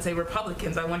by, I would say,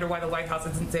 Republicans. I wonder why the White House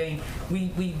isn't saying,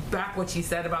 we back what she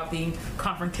said about being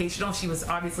confrontational. She was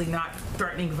obviously not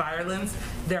threatening violence.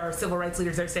 There are civil rights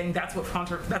leaders that are saying that's what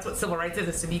civil rights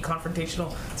is to be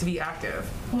confrontational, to be active.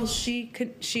 Well,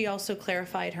 she also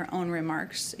clarified her own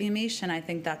remarks, Amish, and I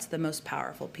think that's the most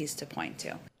powerful piece to point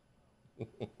to.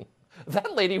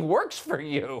 That lady works for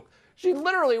you. She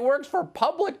literally works for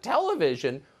public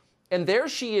television, and there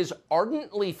she is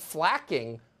ardently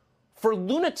flacking for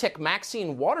lunatic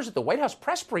Maxine Waters at the White House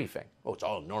press briefing. Oh, it's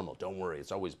all normal. Don't worry.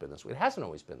 It's always been this way. It hasn't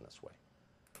always been this way.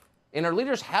 And our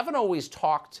leaders haven't always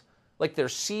talked like they're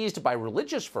seized by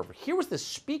religious fervor. Here was the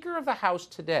Speaker of the House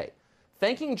today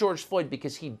thanking George Floyd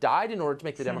because he died in order to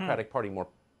make the Democratic Party more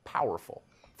powerful.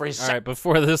 All right,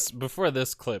 before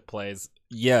this clip plays,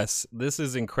 yes, this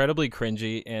is incredibly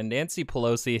cringy, and Nancy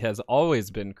Pelosi has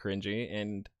always been cringy,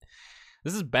 and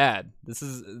this is bad. This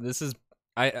is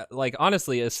I like,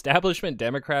 honestly, establishment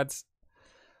Democrats,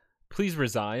 please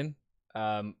resign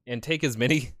and take as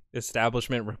many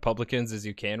establishment Republicans as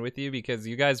you can with you, because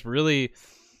you guys really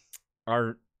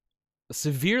are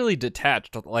severely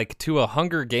detached, like to a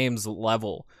Hunger Games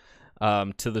level,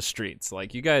 to the streets.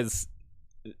 Like, you guys,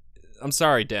 I'm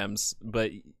sorry, Dems,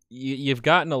 but you've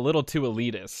gotten a little too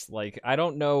elitist. Like, I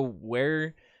don't know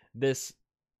where this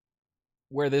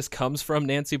comes from,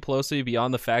 Nancy Pelosi,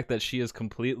 beyond the fact that she is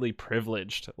completely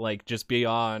privileged, like just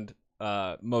beyond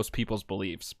most people's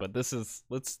beliefs. But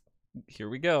here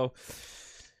we go.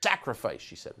 Sacrifice,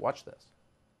 she said. Watch this.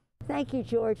 Thank you,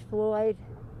 George Floyd,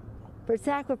 for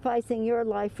sacrificing your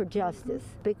life for justice.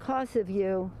 Because of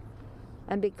you,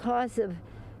 and because of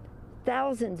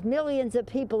thousands, millions of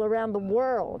people around the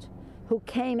world who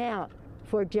came out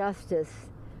for justice,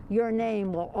 your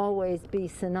name will always be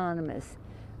synonymous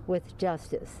with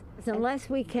justice. Unless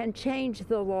we can change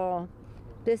the law,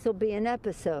 this will be an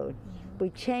episode. We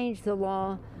change the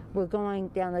law, we're going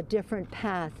down a different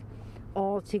path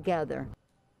altogether.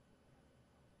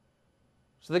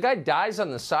 So the guy dies on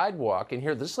the sidewalk, and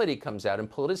here this lady comes out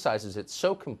and politicizes it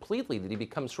so completely that he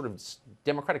becomes sort of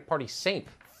Democratic Party saint.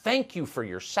 Thank you for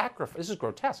your sacrifice. This is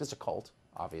grotesque. It's a cult,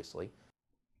 obviously.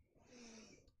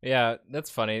 Yeah, that's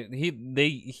funny.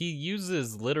 He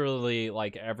uses literally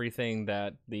like everything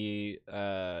that the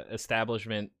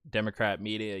establishment Democrat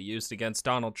media used against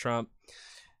Donald Trump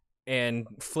and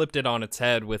flipped it on its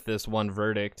head with this one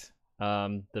verdict.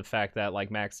 The fact that like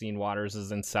Maxine Waters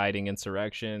is inciting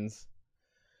insurrections.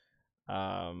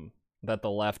 that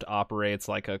the left operates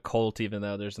like a cult, even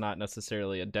though there's not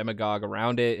necessarily a demagogue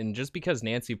around it. And just because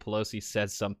Nancy Pelosi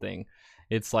says something,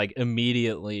 it's like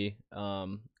immediately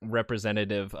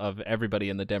representative of everybody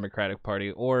in the Democratic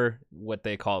Party, or what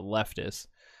they call leftists.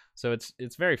 So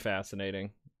it's very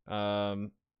fascinating.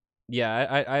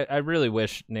 Yeah, I really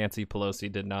wish Nancy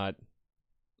Pelosi did not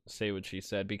say what she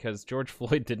said, because George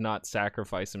Floyd did not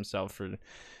sacrifice himself for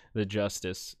the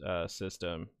justice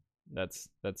system. That's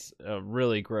a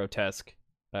really grotesque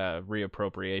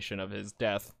reappropriation of his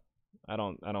death. I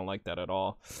don't like that at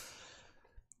all.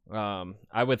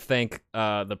 I would thank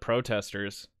the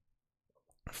protesters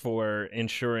for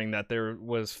ensuring that there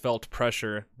was felt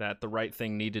pressure that the right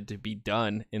thing needed to be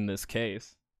done in this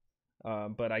case.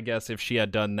 But I guess if she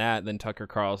had done that, then Tucker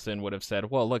Carlson would have said,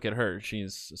 well, look at her.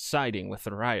 She's siding with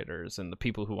the rioters and the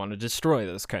people who want to destroy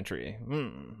this country.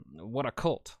 What a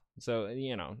cult. So,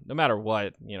 no matter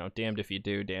what, damned if you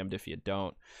do, damned if you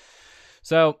don't.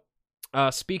 So,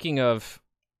 speaking of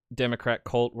Democrat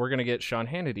cult, we're going to get Sean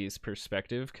Hannity's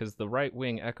perspective, because the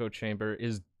right-wing echo chamber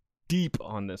is deep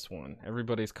on this one.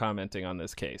 Everybody's commenting on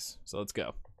this case. So let's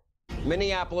go.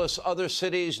 Minneapolis, other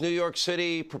cities, New York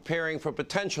City, preparing for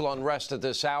potential unrest at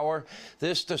this hour.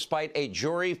 This despite a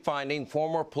jury finding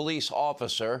former police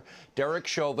officer Derek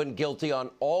Chauvin guilty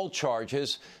on all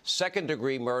charges: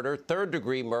 second-degree murder,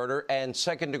 third-degree murder, and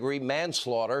second-degree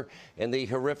manslaughter in the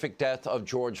horrific death of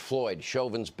George Floyd.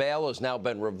 Chauvin's bail has now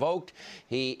been revoked.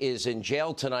 He is in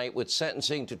jail tonight, with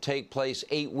sentencing to take place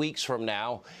 8 weeks from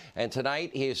now. And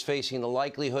tonight he is facing the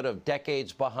likelihood of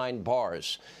decades behind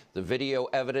bars. The video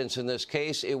evidence in this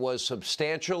case, it was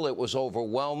substantial, it was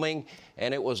overwhelming,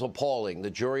 and it was appalling. The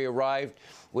jury arrived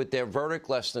with their verdict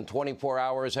less than 24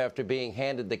 hours after being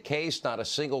handed the case. Not a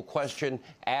single question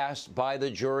asked by the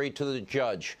jury to the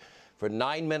judge. For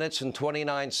 9 minutes and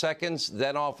 29 seconds,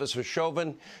 then Officer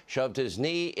Chauvin shoved his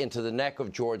knee into the neck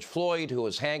of George Floyd, who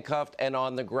was handcuffed and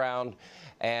on the ground.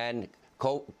 And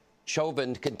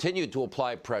Chauvin continued to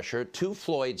apply pressure to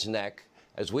Floyd's neck.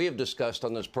 As we have discussed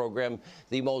on this program,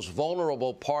 the most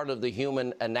vulnerable part of the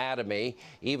human anatomy,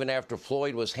 even after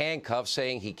Floyd was handcuffed,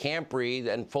 saying he can't breathe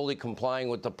and fully complying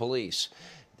with the police.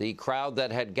 The crowd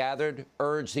that had gathered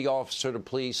urged the officer to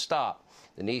please stop.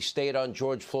 The knee stayed on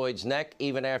George Floyd's neck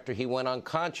even after he went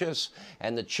unconscious,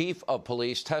 and the chief of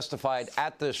police testified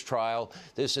at this trial,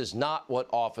 this is not what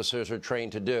officers are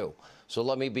trained to do. So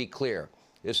let me be clear.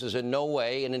 This is in no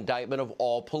way an indictment of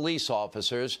all police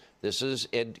officers. This is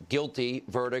a guilty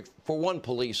verdict for one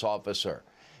police officer.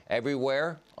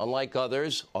 Everywhere, unlike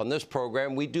others, on this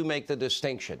program, we do make the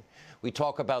distinction. We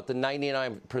talk about the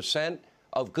 99%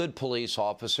 of good police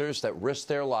officers that risk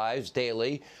their lives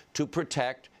daily to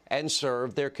protect and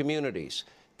serve their communities.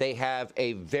 They have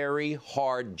a very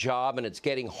hard job, and it's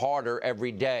getting harder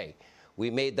every day. We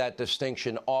made that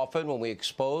distinction often when we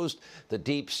exposed the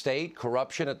deep state,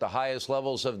 corruption at the highest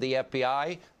levels of the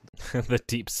FBI. The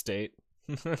deep state.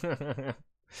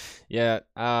 Yeah,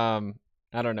 I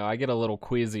don't know. I get a little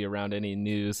queasy around any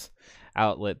news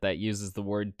outlet that uses the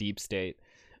word deep state.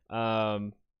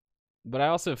 But I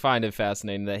also find it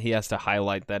fascinating that he has to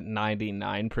highlight that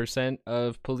 99%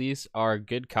 of police are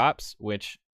good cops,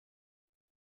 which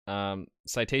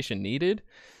citation needed.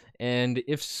 And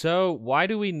if so, why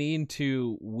do we need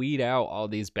to weed out all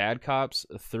these bad cops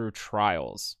through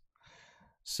trials?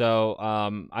 So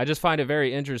I just find it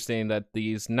very interesting that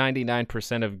these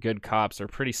 99% of good cops are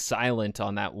pretty silent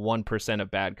on that 1%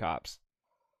 of bad cops.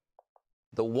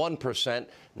 The 1%,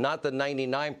 not the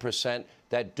 99%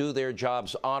 that do their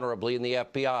jobs honorably in the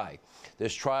FBI.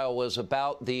 This trial was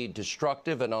about the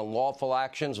destructive and unlawful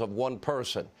actions of one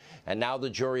person. And now the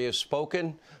jury has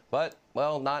spoken, but,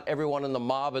 well, not everyone in the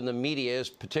mob and the media is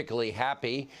particularly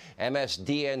happy.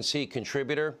 MSDNC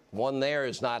contributor, one there,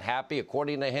 is not happy.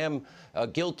 According to him, a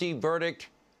guilty verdict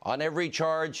on every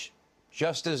charge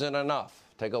just isn't enough.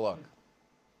 Take a look.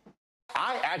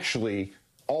 I actually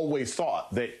always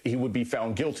thought that he would be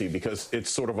found guilty because it's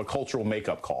sort of a cultural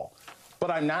makeup call. But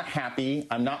I'm not happy.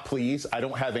 I'm not pleased. I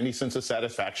don't have any sense of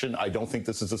satisfaction. I don't think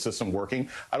this is a system working.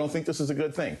 I don't think this is a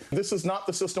good thing. This is not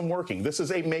the system working. This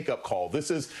is a makeup call.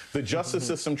 This is the justice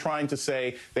system trying to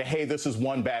say that, hey, this is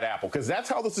one bad apple, because that's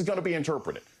how this is going to be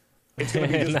interpreted. It's going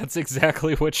to be and that's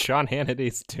exactly what Sean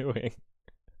Hannity's doing.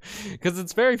 Because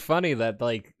it's very funny that,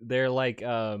 like, they're like,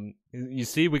 you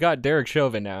see, we got Derek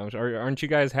Chauvin now. Aren't you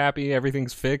guys happy?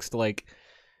 Everything's fixed. Like,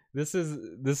 this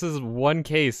is one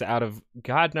case out of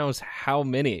God knows how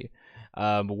many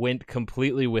went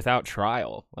completely without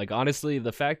trial. Like, honestly,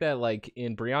 the fact that, like,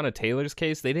 in Breonna Taylor's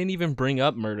case, they didn't even bring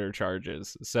up murder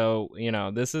charges. So, you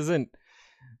know, this isn't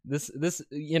this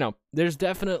there's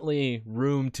definitely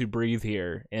room to breathe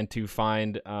here and to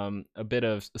find a bit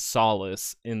of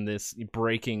solace in this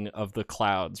breaking of the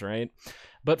clouds, right?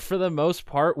 But for the most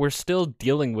part, we're still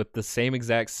dealing with the same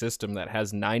exact system that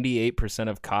has 98%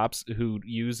 of cops who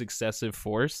use excessive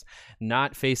force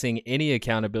not facing any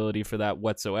accountability for that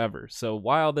whatsoever. So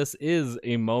while this is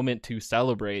a moment to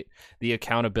celebrate the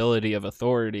accountability of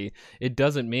authority, it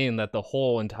doesn't mean that the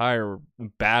whole entire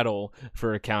battle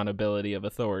for accountability of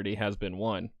authority has been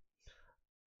won.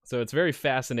 So it's very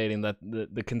fascinating that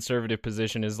the conservative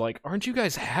position is like, aren't you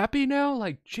guys happy now?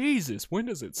 Like, Jesus, when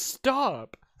does it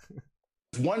stop?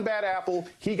 One bad apple,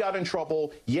 he got in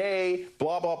trouble, yay,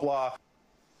 blah, blah, blah.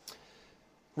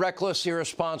 Reckless,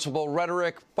 irresponsible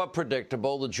rhetoric, but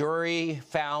predictable. The jury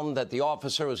found that the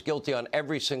officer was guilty on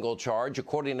every single charge.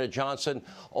 According to Johnson,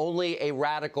 only a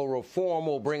radical reform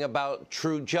will bring about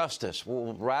true justice.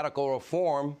 Will radical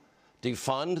reform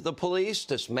defund the police,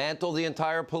 dismantle the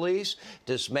entire police,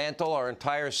 dismantle our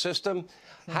entire system?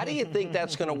 How do you think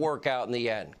that's going to work out in the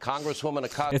end? Congresswoman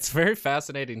Ocasio. It's very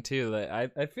fascinating, too,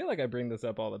 that I feel like I bring this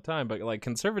up all the time, but like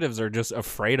conservatives are just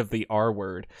afraid of the R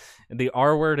word and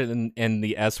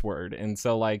the S word. And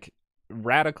so like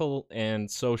radical and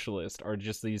socialist are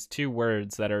just these two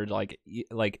words that are like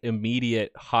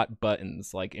immediate hot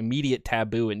buttons, like immediate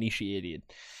taboo initiated.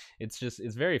 It's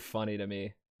very funny to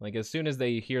me. Like as soon as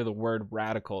they hear the word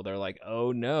radical, they're like,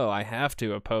 oh no, I have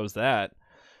to oppose that.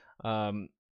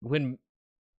 When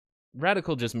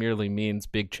radical just merely means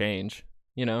big change,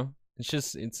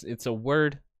 it's a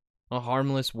word, a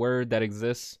harmless word that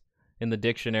exists in the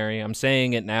dictionary. I'm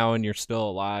saying it now and you're still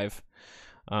alive.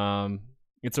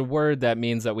 It's a word that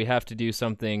means that we have to do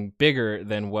something bigger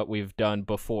than what we've done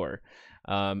before.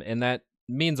 And that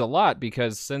means a lot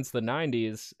because since the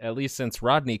 90s, at least since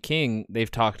Rodney King,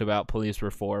 they've talked about police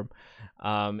reform.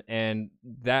 And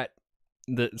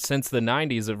since the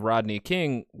 90s of Rodney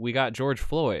King, we got George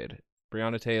Floyd,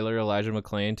 Breonna Taylor, Elijah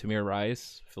McClain, Tamir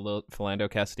Rice, Philando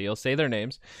Castile, say their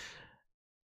names.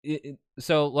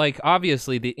 So, like,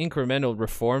 obviously, the incremental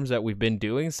reforms that we've been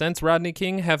doing since Rodney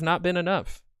King have not been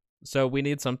enough. So we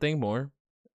need something more,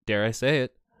 dare I say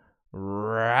it,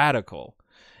 radical.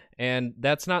 And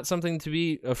that's not something to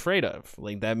be afraid of.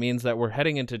 Like, that means that we're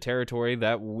heading into territory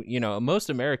that, most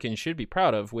Americans should be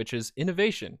proud of, which is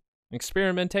innovation.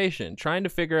 Experimentation, trying to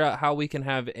figure out how we can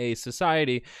have a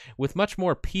society with much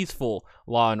more peaceful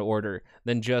law and order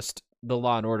than just the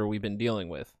law and order we've been dealing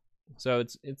with. So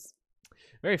it's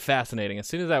very fascinating. As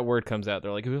soon as that word comes out,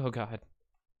 they're like, oh God.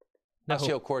 No,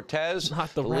 Ocasio-Cortez,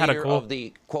 not the leader radical of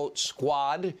the, quote,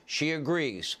 squad, she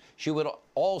agrees. She would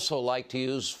also like to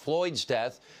use Floyd's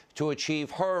death to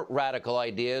achieve her radical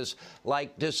ideas,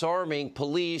 like disarming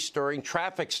police during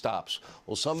traffic stops.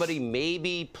 Will somebody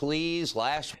maybe please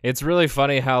It's really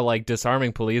funny how, like,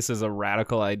 disarming police is a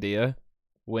radical idea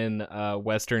when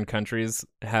Western countries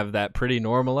have that pretty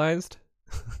normalized.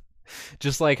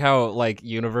 Just like how, like,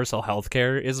 universal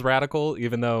healthcare is radical,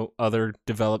 even though other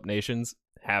developed nations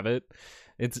have it.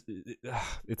 It's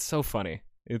so funny.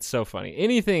 It's so funny.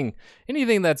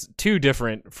 Anything that's too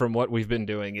different from what we've been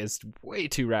doing is way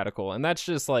too radical. And that's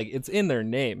just like, it's in their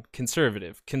name.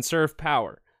 Conservative. Conserve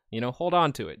power. Hold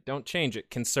on to it. Don't change it.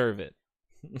 Conserve it.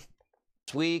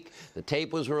 This week, the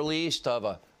tape was released of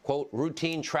a, quote,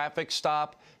 routine traffic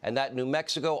stop, and that New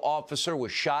Mexico officer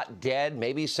was shot dead.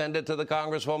 Maybe send it to the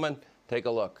Congresswoman. Take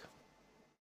a look.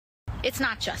 It's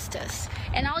not justice.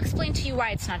 And I'll explain to you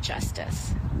why it's not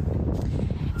justice.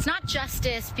 It's not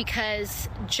justice because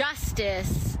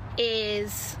justice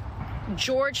is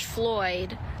George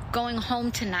Floyd going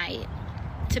home tonight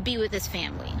to be with his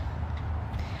family.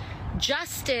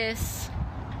 Justice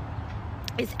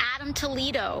is Adam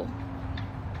Toledo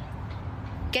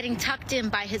getting tucked in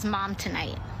by his mom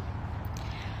tonight.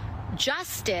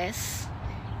 Justice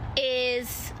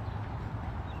is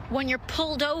when you're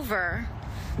pulled over,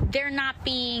 there not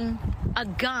being a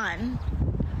gun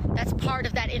that's part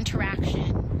of that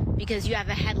interaction because you have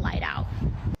a headlight out.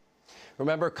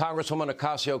 Remember Congresswoman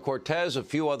Ocasio-Cortez, a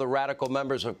few other radical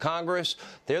members of Congress?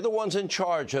 They're the ones in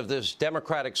charge of this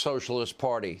Democratic Socialist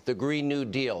Party, the Green New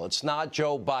Deal. It's not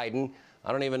Joe Biden.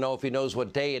 I don't even know if he knows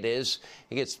what day it is.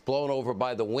 He gets blown over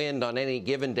by the wind on any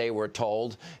given day, we're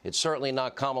told. It's certainly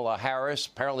not Kamala Harris,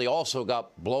 apparently also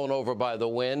got blown over by the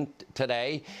wind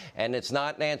today. And it's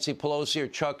not Nancy Pelosi or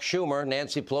Chuck Schumer.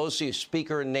 Nancy Pelosi is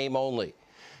Speaker in name only.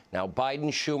 Now, Biden,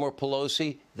 Schumer,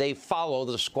 Pelosi, they follow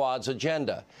the squad's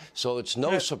agenda. So it's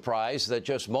no surprise that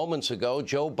just moments ago,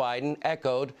 Joe Biden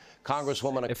echoed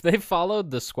Congresswoman. If they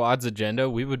followed the squad's agenda,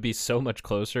 we would be so much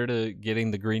closer to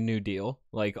getting the Green New Deal,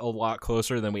 like a lot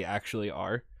closer than we actually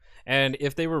are. And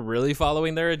if they were really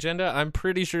following their agenda, I'm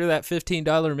pretty sure that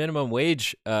 $15 minimum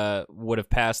wage would have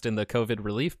passed in the COVID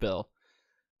relief bill.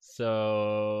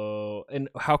 So, and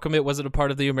how come it wasn't a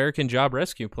part of the American Job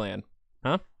Rescue Plan?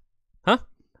 Huh?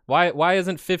 Why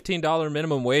isn't $15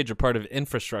 minimum wage a part of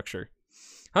infrastructure?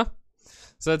 Huh?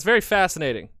 So it's very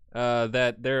fascinating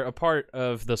that they're a part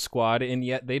of the squad, and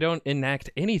yet they don't enact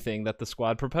anything that the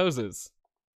squad proposes.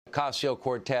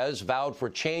 Ocasio-Cortez vowed for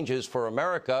changes for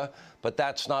America, but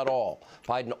that's not all.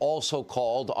 Biden also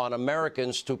called on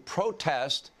Americans to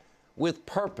protest with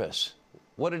purpose.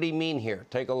 What did he mean here?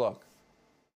 Take a look.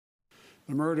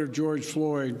 The murder of George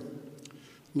Floyd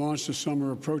launched a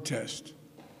summer of protest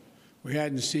we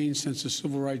hadn't seen since the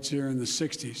civil rights era in the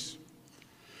 60s.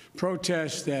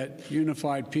 Protests that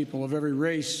unified people of every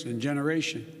race and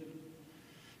generation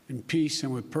in peace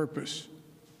and with purpose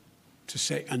to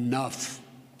say enough,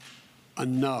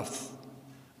 enough,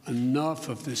 enough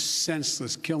of this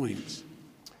senseless killings.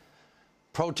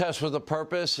 Protest with a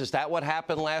purpose. Is that what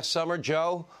happened last summer,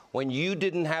 Joe? When you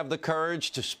didn't have the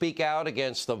courage to speak out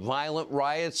against the violent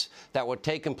riots that were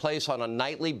taking place on a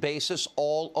nightly basis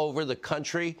all over the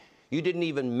country? You didn't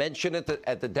even mention it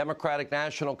at the Democratic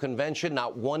National Convention,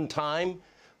 not one time.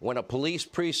 When a police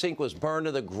precinct was burned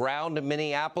to the ground in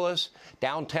Minneapolis,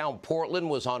 downtown Portland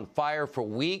was on fire for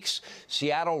weeks.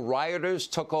 Seattle rioters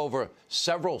took over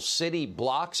several city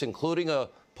blocks, including a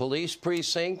police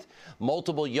precinct.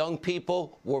 Multiple young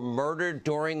people were murdered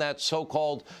during that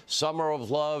so-called Summer of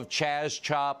Love, Chaz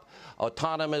Chop,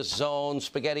 Autonomous Zone,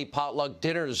 Spaghetti Potluck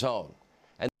Dinner Zone.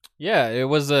 And yeah, it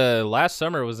was last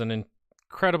summer was an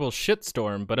incredible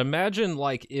shitstorm, but imagine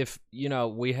like if, you know,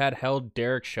 we had held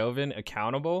Derek Chauvin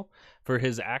accountable for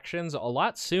his actions a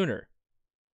lot sooner.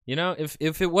 You know,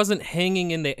 if it wasn't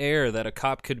hanging in the air that a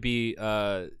cop could be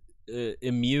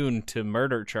immune to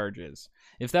murder charges,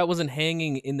 if that wasn't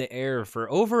hanging in the air for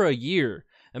over a year,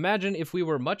 imagine if we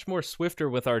were much more swifter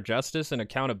with our justice and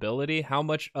accountability, how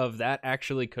much of that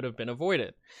actually could have been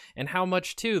avoided. And how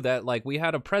much, too, that, like, we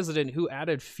had a president who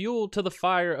added fuel to the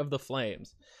fire of the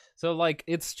flames. So, like,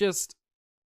 it's just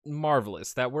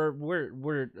marvelous that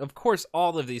we're of course,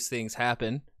 all of these things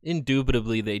happen.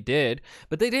 Indubitably they did,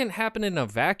 but they didn't happen in a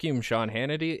vacuum, Sean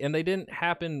Hannity, and they didn't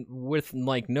happen with,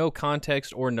 like, no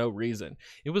context or no reason.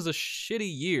 It was a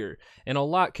shitty year, and a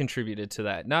lot contributed to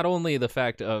that. Not only the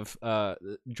fact of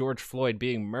George Floyd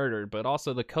being murdered, but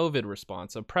also the COVID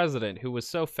response, a president who was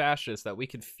so fascist that we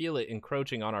could feel it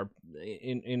encroaching on our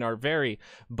in our very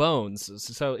bones.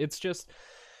 So it's just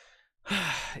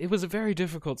it was a very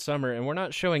difficult summer, and we're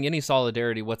not showing any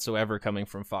solidarity whatsoever coming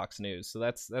from Fox News. So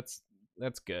that's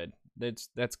good.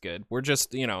 That's good. We're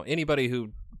just, you know, anybody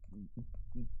who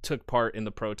took part in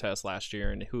the protest last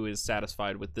year and who is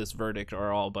satisfied with this verdict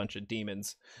are all a bunch of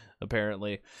demons,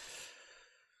 apparently.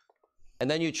 And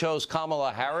then you chose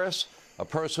Kamala Harris, a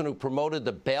person who promoted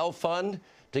the bail fund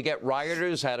to get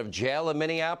rioters out of jail in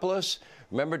Minneapolis.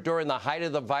 Remember, during the height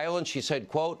of the violence, she said,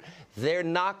 quote, "They're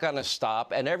not going to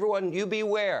stop." And everyone, you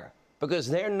beware, because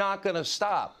they're not going to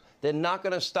stop. They're not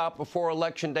going to stop before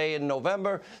Election Day in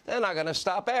November. They're not going to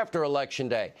stop after Election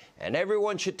Day. And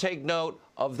everyone should take note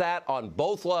of that on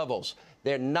both levels.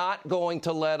 They're not going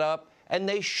to let up, and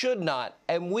they should not,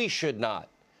 and we should not.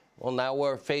 Well, now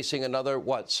we're facing another,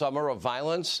 summer of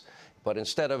violence? But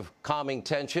instead of calming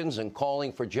tensions and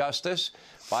calling for justice,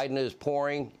 Biden is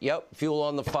pouring, fuel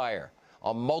on the fire.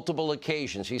 On multiple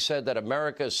occasions, he said that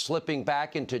America is slipping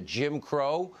back into Jim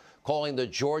Crow, calling the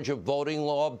Georgia voting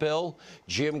law bill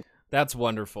Jim. That's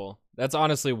wonderful. That's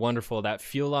honestly wonderful. That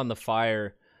fuel on the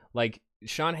fire. Like,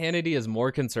 Sean Hannity is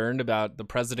more concerned about the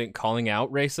president calling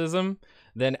out racism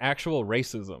than actual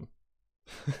racism.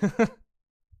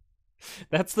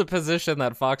 That's the position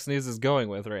that Fox News is going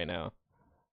with right now.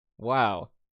 Wow,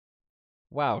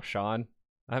 Sean.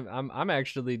 I'm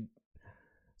actually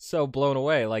so blown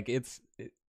away. Like, it's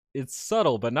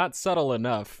subtle, but not subtle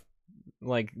enough.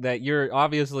 Like, that you're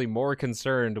obviously more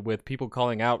concerned with people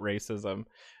calling out racism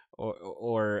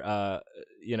or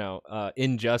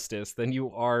injustice than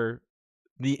you are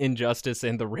the injustice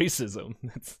and the racism.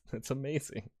 That's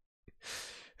amazing.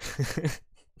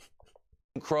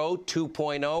 Jim Crow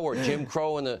 2.0, or Jim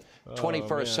Crow in the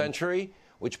 21st century,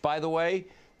 which, by the way,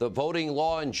 the voting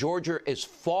law in Georgia is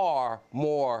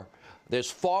there's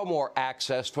far more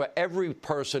access for every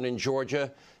person in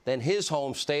Georgia than his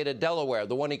home state of Delaware,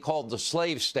 the one he called the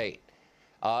slave state.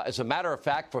 As a matter of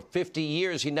fact, for 50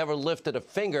 years, he never lifted a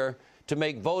finger to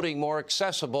make voting more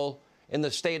accessible in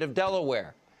the state of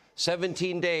Delaware.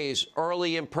 17 days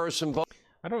early in-person voting.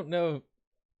 I don't know.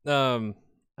 I'm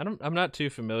not too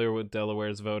familiar with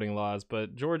Delaware's voting laws,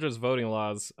 but Georgia's voting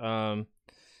laws,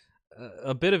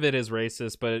 a bit of it is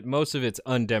racist, but most of it's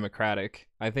undemocratic.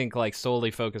 I think like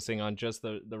solely focusing on just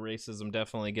the racism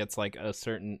definitely gets like a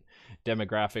certain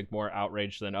demographic more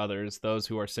outraged than others. Those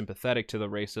who are sympathetic to the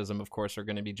racism, of course, are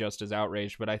going to be just as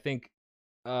outraged. But I think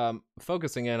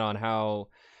focusing in on how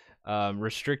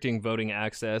restricting voting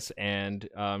access and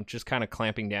just kind of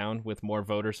clamping down with more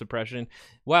voter suppression,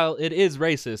 while it is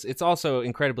racist, it's also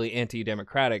incredibly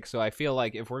anti-democratic. So I feel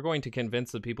like if we're going to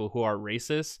convince the people who are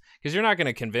racist, because you're not going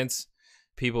to convince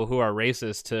people who are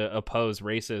racist to oppose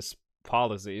racist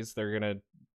policies, they're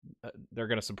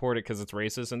gonna support it because it's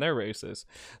racist and they're racist.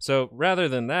 So rather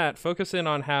than that, focus in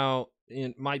on how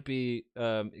it might be,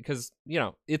 because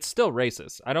it's still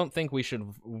racist. I don't think we should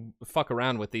fuck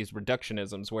around with these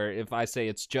reductionisms where if I say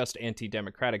it's just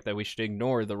anti-democratic that we should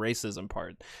ignore the racism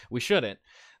part. We shouldn't.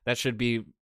 That should be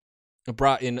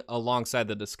brought in alongside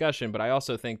the discussion. But I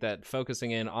also think that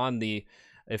focusing in on the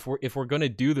if we're going to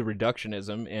do the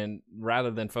reductionism, and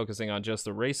rather than focusing on just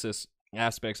the racist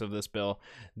aspects of this bill,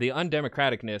 the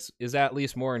undemocraticness is at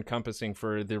least more encompassing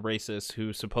for the racists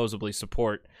who supposedly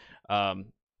support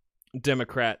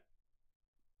Democrat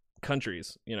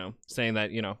countries, saying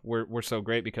that, we're so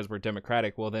great because we're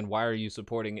democratic. Well, then why are you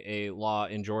supporting a law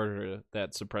in Georgia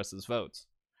that suppresses votes?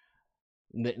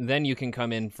 Then you can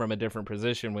come in from a different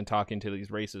position when talking to these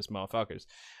racist motherfuckers.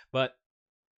 But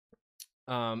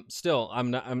still,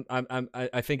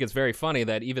 I think it's very funny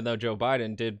that even though Joe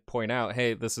Biden did point out,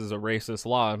 hey, this is a racist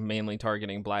law mainly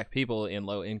targeting black people in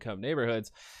low income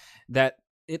neighborhoods,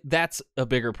 that's a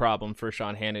bigger problem for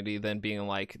Sean Hannity than being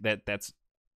like that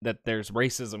there's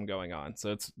racism going on.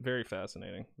 So it's very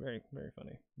fascinating. Very, very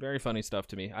funny. Very funny stuff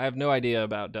to me. I have no idea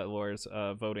about Delaware's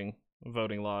voting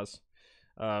laws.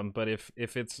 But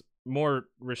if it's more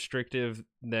restrictive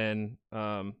than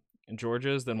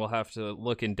Georgia's, then we'll have to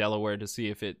look in Delaware to see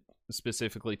if it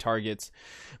specifically targets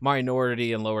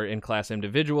minority and lower in-class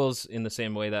individuals in the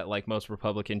same way that like most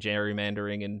Republican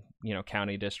gerrymandering in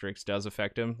county districts does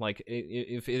affect them. Like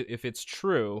if it's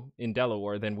true in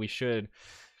Delaware, then we should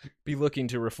be looking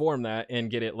to reform that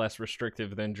and get it less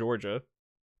restrictive than Georgia.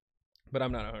 But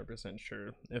I'm not 100%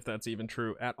 sure if that's even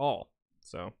true at all.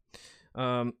 So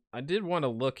I did want to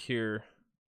look here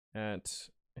at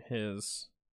his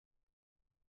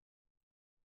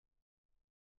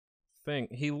thing.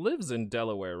 He lives in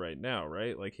Delaware right now,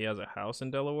 right? Like he has a house in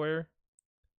Delaware.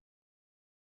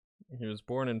 He was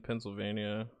born in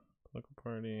Pennsylvania. Political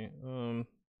party. Let's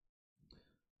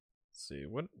see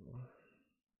what.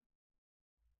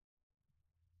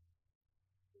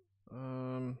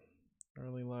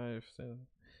 Early life.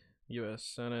 U.S.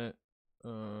 Senate.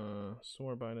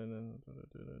 Swore Biden and.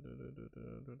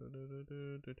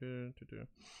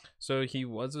 So he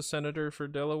was a senator for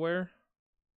Delaware.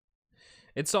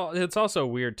 It's also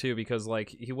weird too because like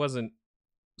he wasn't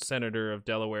senator of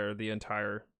Delaware the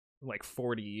entire like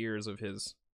 40 years of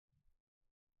his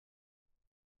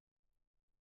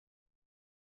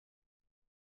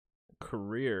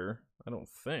career, I don't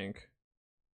think.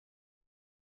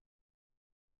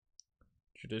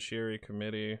 Judiciary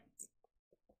Committee.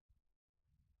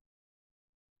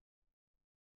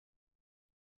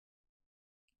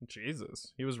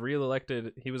 Jesus. He was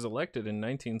reelected. He was elected in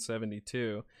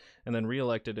 1972 and then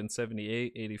reelected in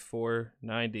 78, 84,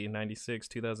 90, 96,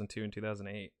 2002, and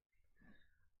 2008.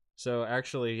 So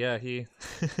actually, yeah, he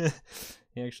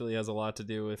he actually has a lot to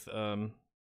do with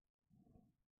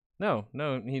No,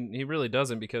 he really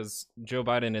doesn't, because Joe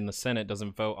Biden in the Senate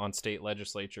doesn't vote on state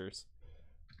legislatures.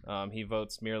 He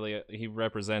votes merely, he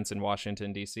represents in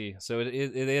Washington, D.C. So it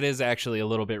is actually a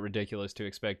little bit ridiculous to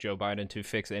expect Joe Biden to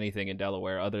fix anything in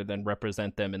Delaware other than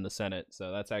represent them in the Senate.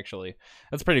 So that's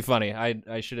pretty funny.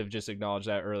 I should have just acknowledged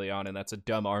that early on, and that's a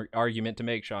dumb argument to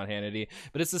make, Sean Hannity.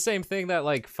 But it's the same thing that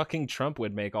like fucking Trump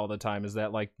would make all the time, is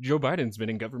that like Joe Biden's been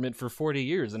in government for 40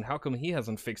 years, and how come he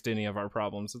hasn't fixed any of our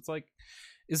problems? It's like,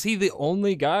 is he the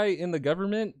only guy in the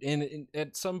government? And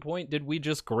at some point, did we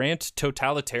just grant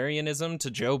totalitarianism to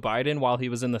Joe Biden while he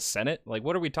was in the Senate? Like,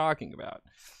 what are we talking about?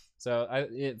 So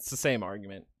it's the same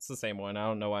argument. It's the same one. I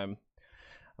don't know why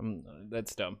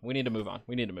that's dumb. We need to move on.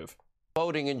 We need to move.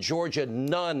 Voting in Georgia,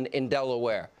 none in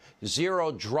Delaware.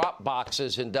 0 drop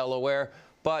boxes in Delaware.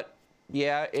 But,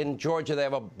 yeah, in Georgia, they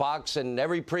have a box in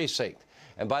every precinct.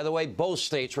 And by the way, both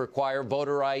states require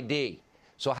voter ID.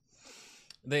 So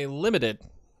they limited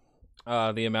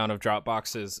the amount of drop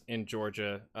boxes in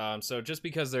Georgia. So just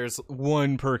because there's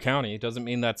one per county doesn't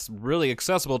mean that's really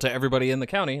accessible to everybody in the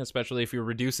county, especially if you're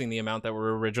reducing the amount that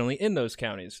were originally in those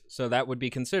counties. So that would be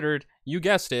considered, you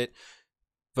guessed it,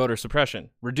 voter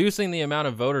suppression. Reducing the amount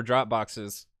of voter drop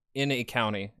boxes in a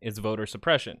county is voter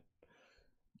suppression.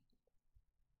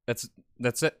 That's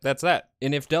That's it. That's that.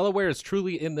 And if Delaware is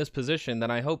truly in this position,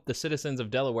 then I hope the citizens of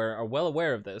Delaware are well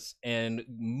aware of this and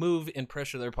move and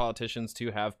pressure their politicians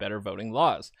to have better voting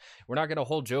laws. We're not going to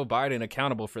hold Joe Biden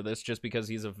accountable for this just because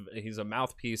he's a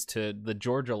mouthpiece to the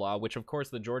Georgia law, which of course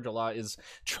the Georgia law is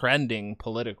trending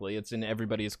politically. It's in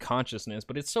everybody's consciousness,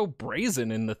 but it's so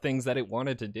brazen in the things that it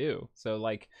wanted to do. So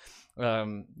like,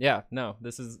 yeah, no,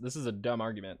 this is a dumb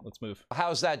argument. Let's move.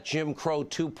 How's that Jim Crow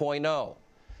 2.0?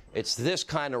 It's this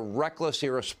kind of reckless,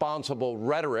 irresponsible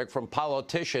rhetoric from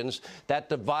politicians that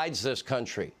divides this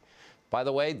country. By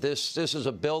the way, this is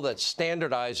a bill that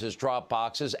standardizes drop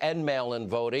boxes and mail-in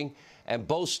voting, and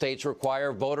both states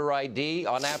require voter ID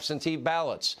on absentee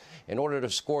ballots. In order to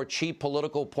score cheap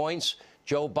political points,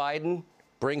 Joe Biden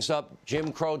brings up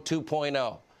Jim Crow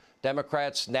 2.0.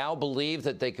 Democrats now believe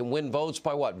that they can win votes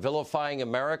by what? Vilifying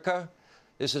America?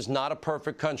 This is not a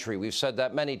perfect country. We've said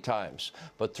that many times.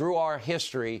 But through our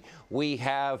history, we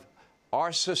have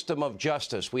our system of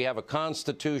justice. We have a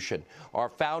constitution. Our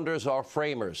founders, our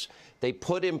framers, they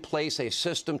put in place a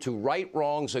system to right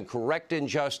wrongs and correct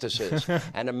injustices.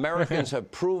 And Americans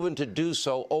have proven to do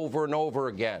so over and over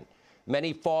again.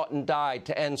 Many fought and died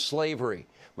to end slavery.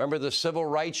 Remember the Civil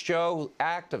Rights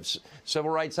Act of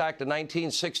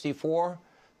 1964,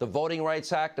 the Voting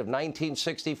Rights Act of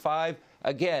 1965.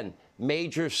 Again,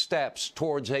 major steps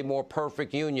towards a more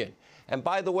perfect union. And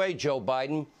by the way, Joe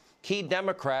Biden, key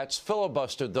Democrats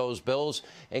filibustered those bills,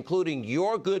 including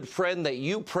your good friend that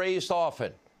you praised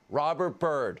often, Robert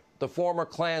Byrd, the former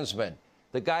Klansman,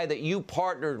 the guy that you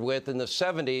partnered with in the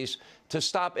 70s to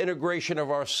stop integration of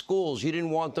our schools. You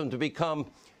didn't want them to become,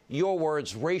 your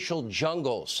words, racial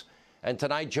jungles. And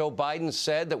tonight, Joe Biden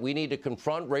said that we need to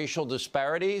confront racial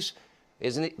disparities.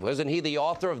 Wasn't he the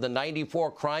author of the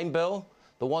 '94 crime bill?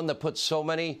 The one that put so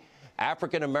many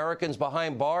African Americans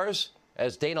behind bars?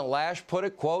 As Dana Lash put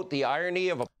it, quote, the irony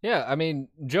of a... Yeah, I mean,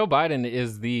 Joe Biden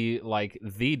is the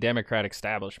Democratic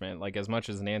establishment. Like, as much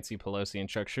as Nancy Pelosi and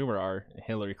Chuck Schumer are,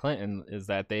 Hillary Clinton is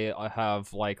that they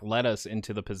have, led us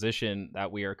into the position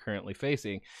that we are currently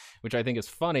facing, which I think is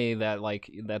funny that,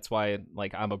 that's why,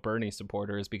 I'm a Bernie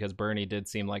supporter, is because Bernie did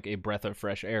seem like a breath of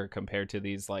fresh air compared to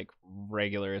these,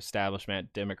 regular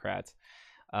establishment Democrats.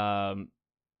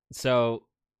 So...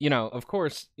 of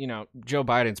course, Joe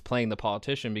Biden's playing the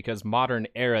politician because modern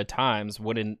era times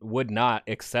would not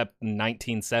accept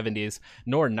 1970s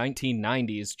nor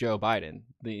 1990s Joe Biden.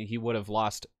 He would have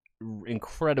lost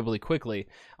incredibly quickly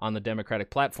on the Democratic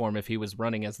platform if he was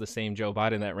running as the same Joe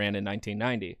Biden that ran in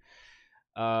 1990.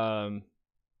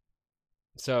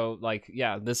 So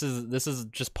yeah, this is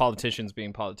just politicians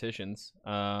being politicians.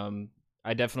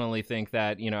 I definitely think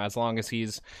that, as long as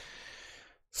he's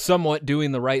somewhat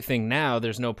doing the right thing now,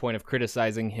 there's no point of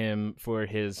criticizing him for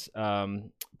his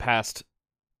past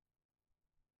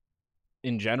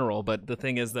in general. But the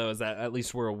thing is, though, is that at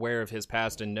least we're aware of his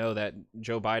past and know that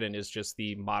Joe Biden is just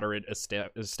the moderate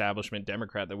establishment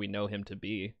Democrat that we know him to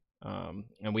be.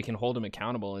 And we can hold him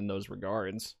accountable in those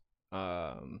regards.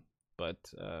 But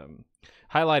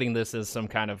highlighting this as some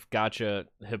kind of gotcha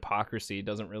hypocrisy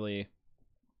doesn't really...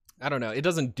 I don't know. It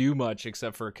doesn't do much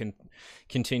except for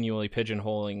continually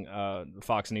pigeonholing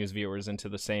Fox News viewers into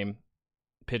the same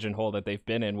pigeonhole that they've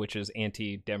been in, which is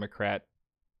anti-Democrat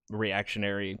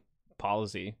reactionary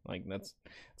policy. That's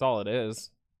all it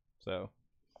is. So,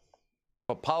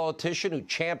 a politician who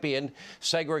championed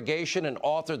segregation and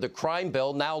authored the crime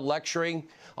bill now lecturing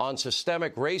on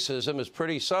systemic racism is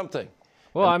pretty something.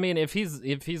 Well, I mean, if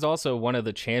he's also one of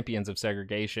the champions of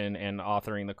segregation and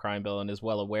authoring the crime bill and is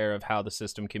well aware of how the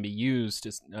system can be used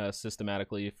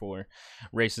systematically for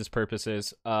racist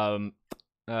purposes, Joe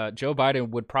Biden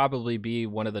would probably be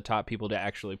one of the top people to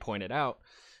actually point it out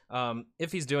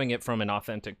if he's doing it from an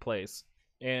authentic place.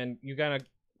 And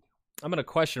I'm going to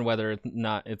question whether or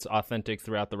not it's authentic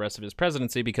throughout the rest of his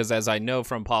presidency, because as I know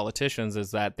from politicians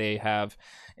is that they have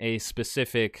a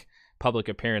specific public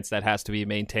appearance that has to be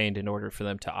maintained in order for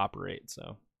them to operate.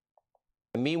 So,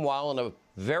 meanwhile, in a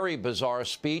very bizarre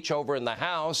speech over in the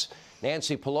House,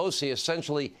 Nancy Pelosi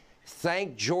essentially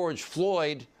thanked George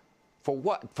Floyd for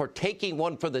what? For taking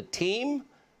one for the team?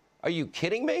 Are you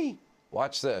kidding me?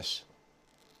 Watch this.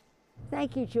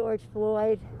 Thank you, George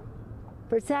Floyd,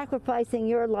 for sacrificing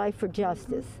your life for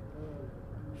justice,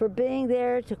 for being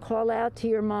there to call out to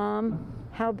your mom.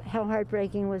 How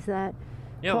heartbreaking was that?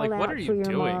 Yeah, call what out are you for your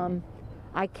doing? Mom.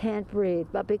 I can't breathe.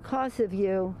 But because of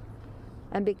you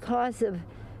and because of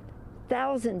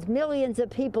thousands, millions of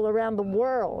people around the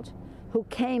world who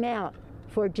came out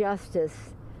for justice,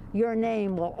 your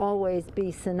name will always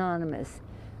be synonymous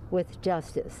with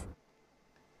justice.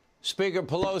 Speaker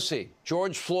Pelosi,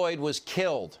 George Floyd was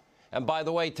killed, And by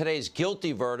the way, today's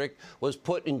guilty verdict was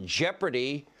put in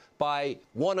jeopardy by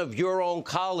one of your own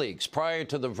colleagues. Prior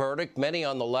to the verdict, many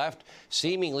on the left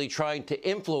seemingly trying to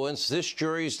influence this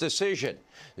jury's decision.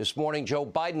 This morning, Joe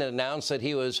Biden announced that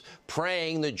he was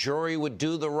praying the jury would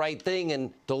do the right thing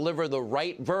and deliver the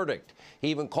right verdict. He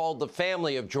even called the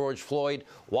family of George Floyd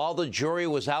while the jury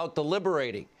was out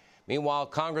deliberating. Meanwhile,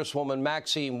 Congresswoman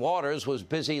Maxine Waters was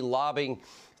busy lobbing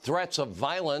threats of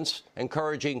violence,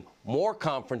 encouraging more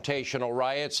confrontational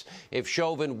riots if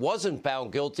Chauvin wasn't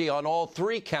found guilty on all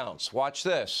 3 counts. Watch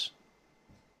this.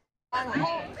 I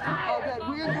hope that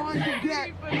we're going to get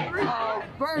a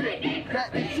verdict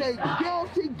that say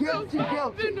guilty, guilty,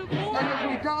 guilty. And if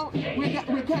we don't,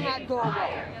 we cannot go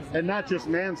away. And not just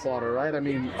manslaughter, right? I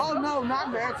mean... Oh, no,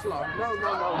 not manslaughter. No.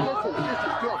 This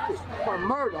is guilty for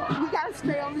murder. We got to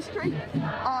stay on the street.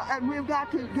 And we've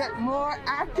got to get more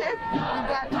active. We've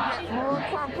got to get more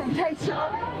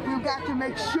confrontational. We've got to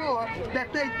make sure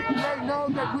that they know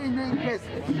that we mean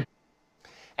business.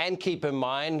 And keep in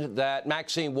mind that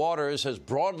Maxine Waters has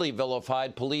broadly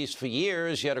vilified police for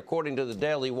years, yet according to the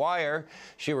Daily Wire,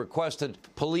 she requested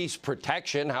police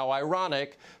protection, how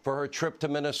ironic, for her trip to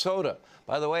Minnesota.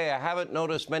 By the way, I haven't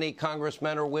noticed many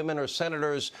congressmen or women or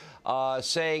senators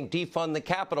saying defund the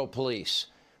Capitol Police.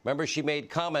 Remember, she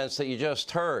made comments that you just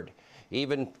heard.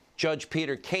 Even Judge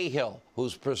Peter Cahill,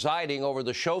 who's presiding over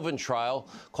the Chauvin trial,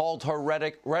 called her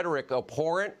rhetoric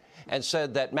abhorrent and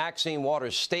said that Maxine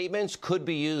Waters' statements could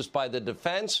be used by the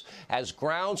defense as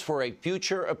grounds for a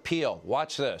future appeal.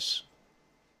 Watch this.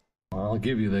 I'll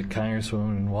give you that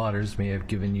Congresswoman Waters may have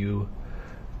given you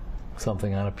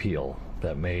something on appeal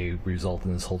that may result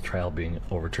in this whole trial being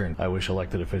overturned. I wish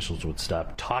elected officials would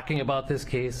stop talking about this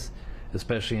case,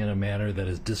 especially in a manner that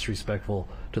is disrespectful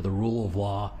to the rule of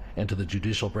law and to the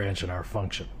judicial branch and our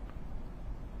function.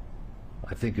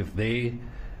 I think if they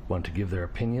want to give their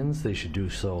opinions, they should do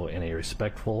so in a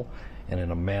respectful and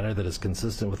in a manner that is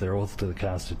consistent with their oath to the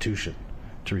Constitution,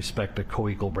 to respect a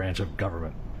co-equal branch of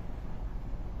government.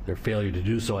 Their failure to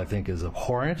do so, I think, is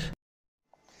abhorrent.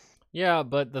 Yeah,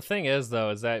 but the thing is,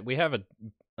 though, is that we have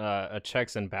a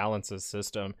checks and balances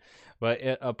system, but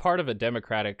a part of a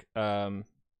democratic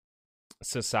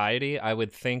society, I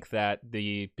would think that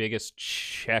the biggest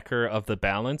checker of the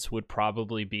balance would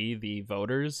probably be the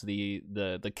voters,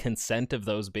 the consent of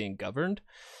those being governed.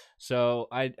 So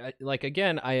I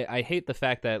hate the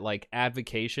fact that like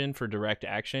advocation for direct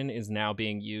action is now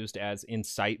being used as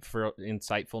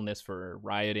insightfulness for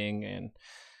rioting and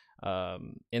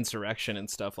insurrection and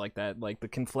stuff like that. Like the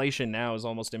conflation now is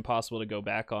almost impossible to go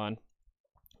back on.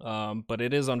 But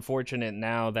it is unfortunate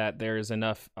now that there is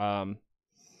enough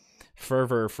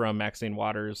fervor from Maxine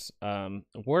Waters'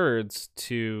 words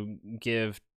to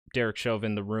give Derek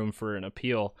Chauvin the room for an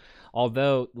appeal.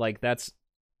 Although, like, that's,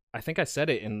 I think I said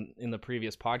it in the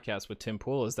previous podcast with Tim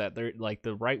Pool, is that they're like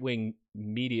the right-wing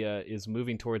media is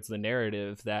moving towards the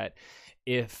narrative that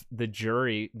if the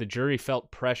jury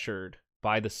felt pressured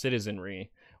by the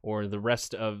citizenry or the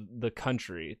rest of the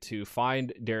country to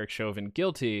find Derek Chauvin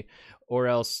guilty, or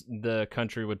else the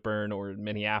country would burn or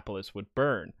Minneapolis would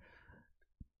burn.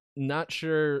 Not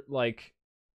sure, like,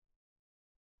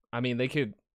 I mean, they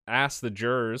could ask the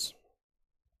jurors,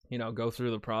 you know, go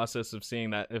through the process of seeing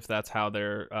that if that's how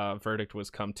their verdict was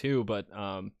come to, but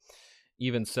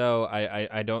even so,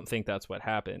 I don't think that's what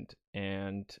happened,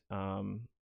 and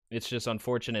it's just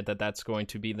unfortunate that that's going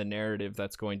to be the narrative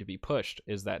that's going to be pushed,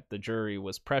 is that the jury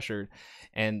was pressured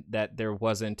and that there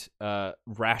wasn't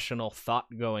rational thought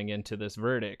going into this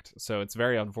verdict. So it's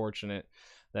very unfortunate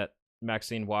that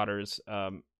Maxine Waters,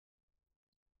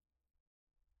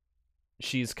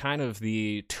 she's kind of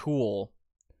the tool,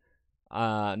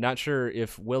 not sure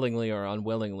if willingly or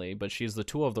unwillingly, but she's the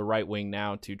tool of the right wing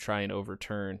now to try and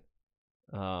overturn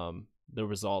the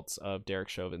results of Derek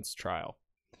Chauvin's trial.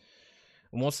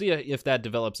 And we'll see if that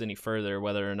develops any further,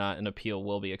 whether or not an appeal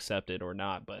will be accepted or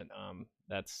not, but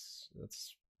that's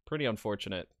pretty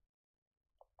unfortunate.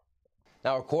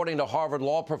 Now, according to Harvard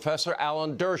law professor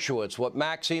Alan Dershowitz, what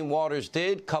Maxine Waters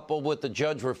did, coupled with the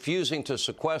judge refusing to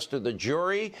sequester the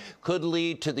jury, could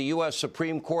lead to the U.S.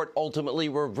 Supreme Court ultimately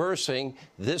reversing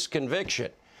this conviction.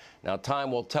 Now,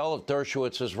 time will tell if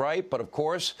Dershowitz is right, but of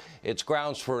course, it's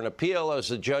grounds for an appeal, as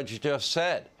the judge just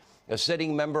said. A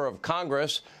sitting member of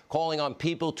Congress calling on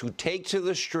people to take to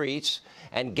the streets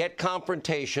and get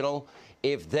confrontational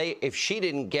if she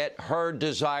didn't get her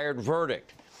desired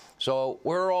verdict. So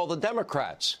where are all the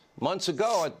Democrats? Months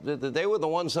ago, they were the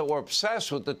ones that were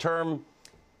obsessed with the term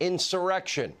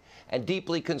insurrection and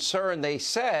deeply concerned, they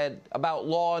said, about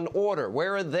law and order.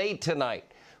 Where are they tonight?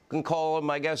 We can call them,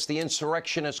 I guess, the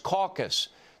Insurrectionist Caucus.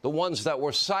 the ones that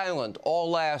were silent all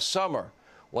last summer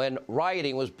when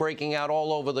rioting was breaking out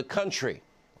all over the country.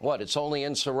 What, it's only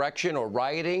insurrection or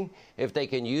rioting if they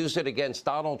can use it against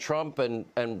Donald Trump and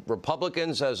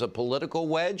Republicans as a political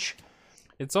wedge?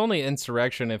 It's only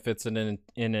insurrection if it's in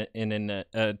an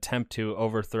attempt to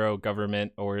overthrow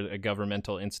government or a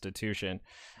governmental institution,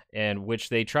 and which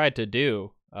they tried to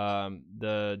do.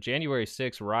 The January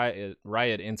 6th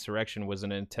riot insurrection was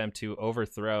an attempt to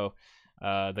overthrow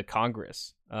the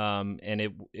Congress, and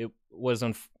it was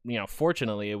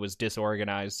fortunately it was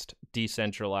disorganized,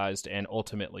 decentralized, and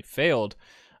ultimately failed.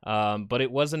 But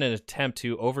it wasn't an attempt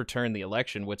to overturn the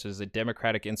election, which is a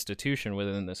democratic institution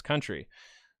within this country.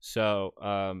 So,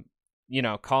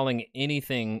 calling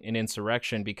anything an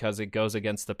insurrection because it goes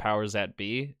against the powers that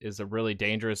be is a really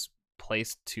dangerous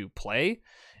place to play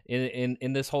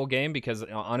in this whole game, because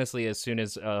honestly, as soon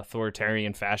as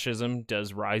authoritarian fascism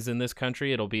does rise in this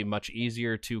country, it'll be much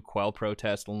easier to quell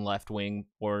protest and left-wing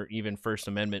or even First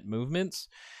Amendment movements,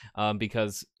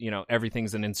 because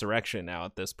everything's an insurrection now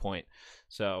at this point.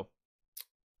 So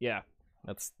yeah,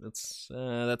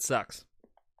 that sucks.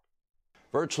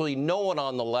 Virtually no one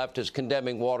on the left is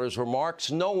condemning Waters'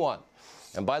 remarks. No one.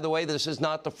 And by the way, this is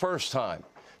not the first time.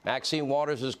 Maxine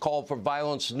Waters has called for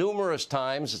violence numerous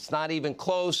times. It's not even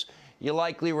close. You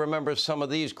likely remember some of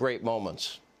these great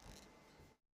moments.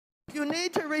 You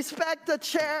need to respect the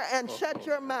chair and shut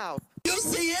your mouth. You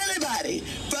see anybody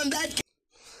from that...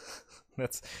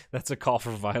 That's a call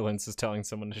for violence, is telling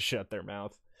someone to shut their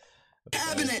mouth.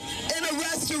 Cabinet, in a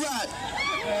restaurant,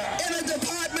 in a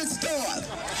department store,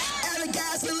 at a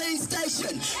gasoline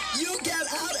station. You get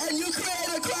out and you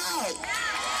create a crowd.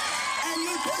 And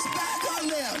you push back on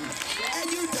them.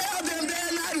 And you tell them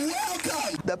they're not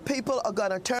welcome. The people are going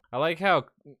to turn. I like how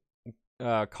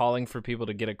calling for people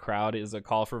to get a crowd is a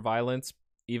call for violence,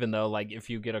 even though, like, if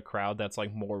you get a crowd that's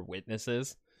like more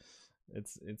witnesses,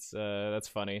 that's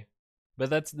funny.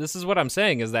 But this is what I'm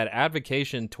saying, is that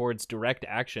advocation towards direct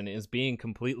action is being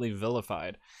completely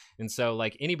vilified. And so,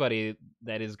 like, anybody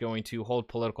that is going to hold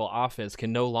political office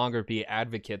can no longer be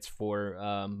advocates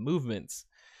for movements.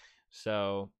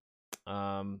 So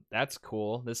that's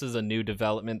cool. This is a new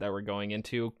development that we're going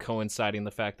into, coinciding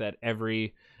the fact that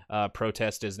every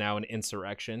protest is now an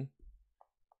insurrection.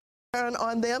 Turn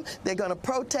on them. They're going to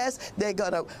protest. They're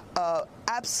going to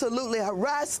absolutely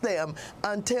harass them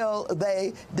until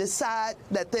they decide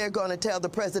that they're going to tell the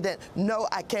president, no,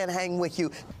 I can't hang with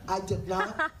you. I did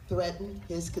not threaten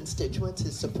his constituents,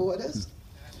 his supporters.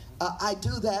 I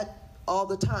do that all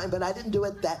the time, but I didn't do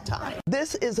it that time.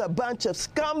 This is a bunch of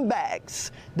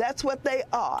scumbags. That's what they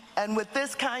are. And with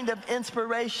this kind of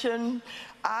inspiration,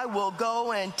 I will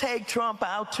go and take Trump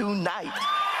out tonight.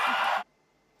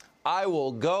 I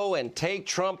will go and take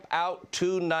Trump out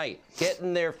tonight. Get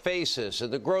in their faces at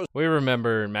the grocery. We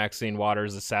remember Maxine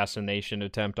Waters' assassination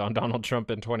attempt on Donald Trump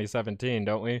in 2017,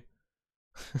 don't we?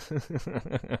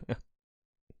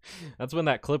 That's when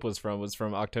that clip was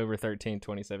from October 13,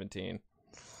 2017.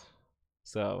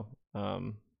 So,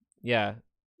 yeah.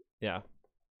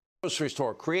 Grocery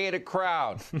store, create a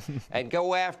crowd and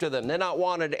go after them. They're not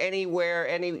wanted anywhere,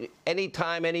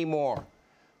 anytime anymore.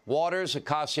 Waters,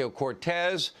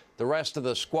 Ocasio-Cortez, the rest of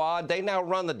the squad, they now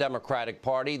run the Democratic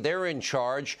Party. They're in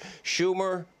charge.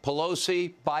 Schumer,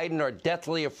 Pelosi, Biden are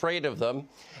deathly afraid of them.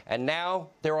 And now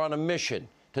they're on a mission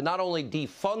to not only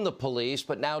defund the police,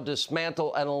 but now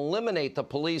dismantle and eliminate the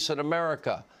police in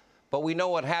America. But we know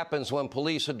what happens when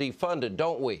police are defunded,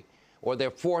 don't we? Or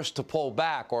they're forced to pull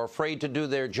back or afraid to do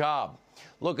their job.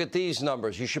 Look at these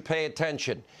numbers. You should pay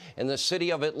attention. In the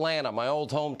city of Atlanta, my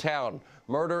old hometown,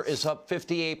 murder is up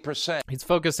 58%. He's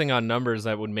focusing on numbers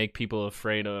that would make people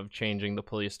afraid of changing the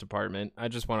police department. I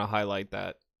just want to highlight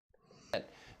that.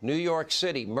 New York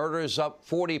City, murder is up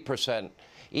 40%.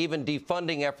 Even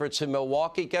defunding efforts in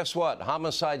Milwaukee, guess what?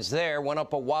 Homicides there went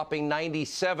up a whopping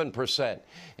 97%.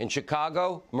 In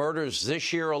Chicago, murders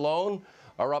this year alone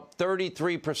are up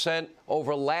 33%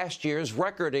 over last year's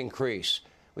record increase.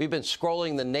 We've been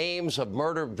scrolling the names of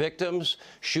murder victims,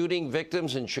 shooting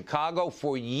victims in Chicago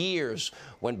for years.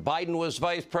 When Biden was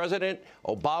vice president,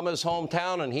 Obama's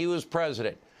hometown, and he was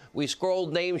president. We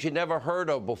scrolled names you never heard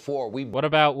of before. What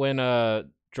about when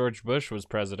George Bush was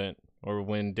president, or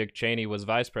when Dick Cheney was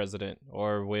vice president,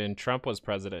 or when Trump was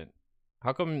president?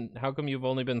 How come you've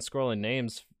only been scrolling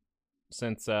names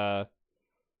since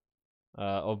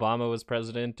Obama was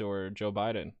president or Joe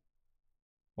Biden?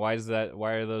 Why is that?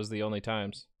 Why are those the only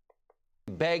times?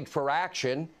 Begged for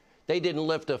action. They didn't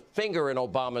lift a finger in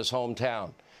Obama's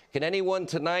hometown. Can anyone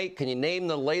tonight, can you name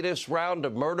the latest round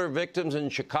of murder victims in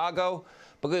Chicago?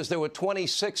 Because there were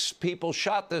 26 people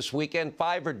shot this weekend,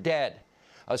 5 are dead.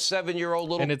 a 7-year-old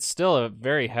little... And it's still a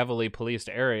very heavily policed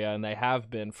area, and they have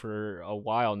been for a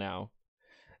while now.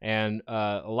 And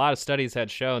a lot of studies had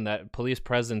shown that police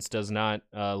presence does not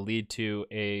lead to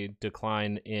a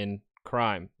decline in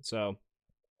crime. So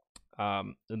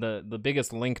the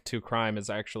biggest link to crime is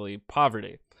actually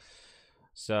poverty.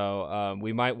 So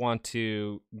we might want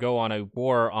to go on a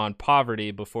war on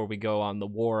poverty before we go on the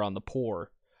war on the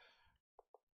poor.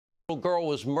 Little girl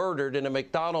was murdered in a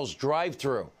McDonald's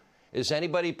drive-thru. Is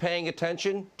anybody paying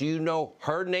attention? Do you know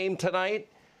her name tonight?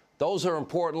 Those are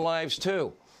important lives,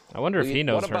 too. I wonder if he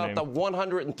knows her name. What about the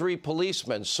 103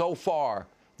 policemen so far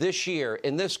this year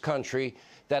in this country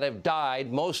that have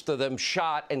died, most of them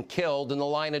shot and killed in the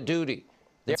line of duty?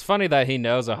 It's funny that he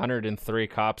knows 103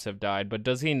 cops have died, but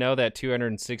does he know that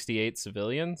 268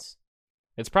 civilians?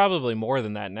 It's probably more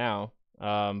than that now.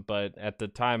 But at the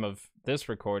time of this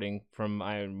recording, from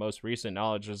my most recent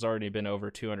knowledge, there's already been over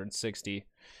 260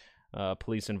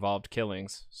 police-involved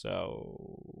killings.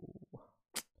 So,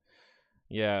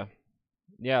 yeah,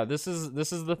 this is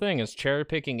the thing, is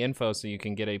cherry-picking info so you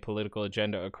can get a political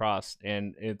agenda across,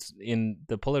 and it's in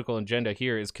the political agenda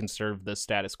here is conserve the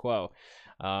status quo.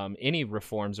 Any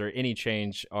reforms or any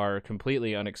change are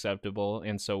completely unacceptable,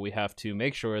 and so we have to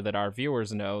make sure that our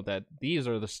viewers know that these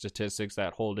are the statistics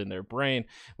that hold in their brain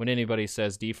when anybody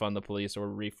says defund the police or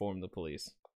reform the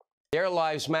police. Their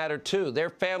lives matter too. Their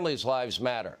families' lives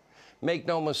matter. Make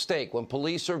no mistake, when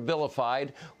police are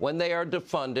vilified, when they are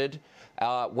defunded,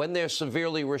 when they're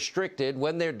severely restricted,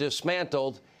 when they're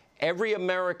dismantled, every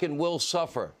American will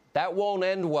suffer. That won't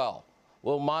end well.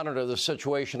 We'll monitor the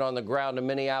situation on the ground in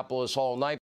Minneapolis all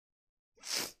night.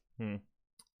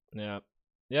 Yep.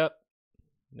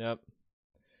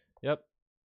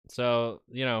 So,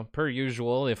 per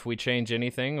usual, if we change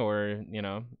anything or,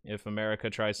 if America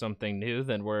tries something new,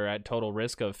 then we're at total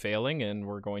risk of failing and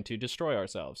we're going to destroy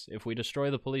ourselves. If we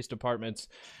destroy the police departments,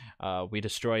 we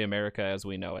destroy America as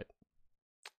we know it.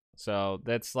 So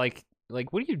that's like,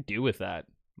 what do you do with that?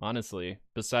 Honestly,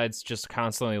 besides just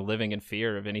constantly living in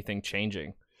fear of anything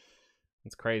changing.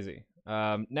 It's crazy.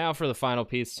 Now for the final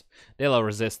piece, de la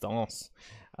Resistance.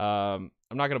 I'm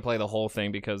not going to play the whole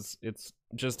thing because it's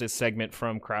just a segment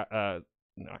from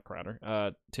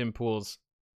Tim Pool's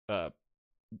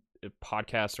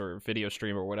podcast or video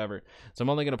stream or whatever. So I'm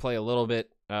only going to play a little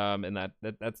bit, and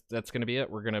that's going to be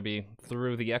it. We're going to be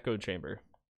through the echo chamber.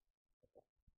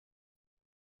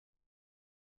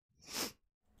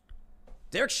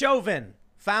 Derek Chauvin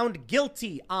found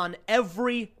guilty on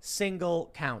every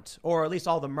single count, or at least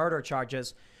all the murder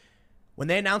charges. When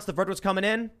they announced the verdict was coming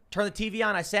in, turned the TV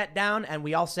on, I sat down, and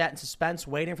we all sat in suspense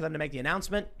waiting for them to make the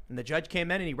announcement. And the judge came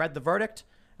in and he read the verdict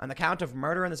on the count of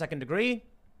murder in the second degree,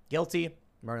 guilty,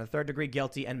 murder in the third degree,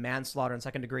 guilty, and manslaughter in the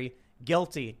second degree,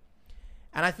 guilty.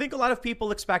 And I think a lot of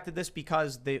people expected this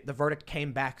because the verdict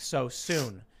came back so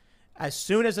soon. As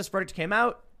soon as this verdict came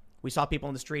out, we saw people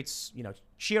in the streets,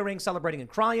 cheering, celebrating, and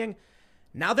crying.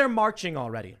 Now they're marching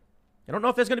already. I don't know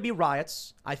if there's going to be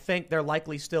riots. I think there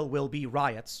likely still will be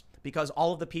riots because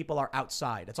all of the people are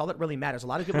outside. That's all that really matters. A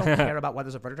lot of people don't care about whether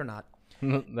there's a verdict or not.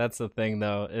 That's the thing,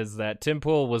 though, is that Tim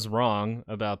Pool was wrong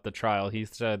about the trial. He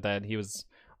said that he was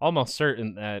almost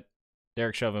certain that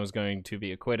Derek Chauvin was going to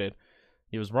be acquitted.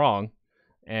 He was wrong.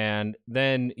 And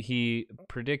then he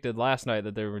predicted last night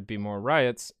that there would be more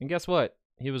riots. And guess what?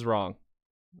 He was wrong.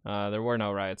 There were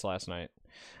no riots last night.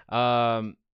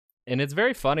 And it's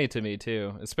very funny to me,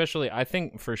 too, especially, I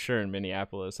think, for sure in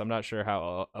Minneapolis. I'm not sure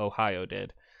how Ohio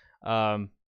did.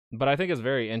 But I think it's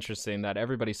very interesting that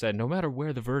everybody said, no matter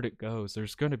where the verdict goes,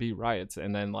 there's going to be riots.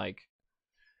 And then,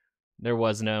 there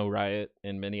was no riot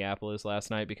in Minneapolis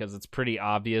last night because it's pretty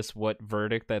obvious what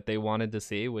verdict that they wanted to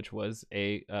see, which was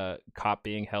a cop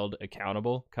being held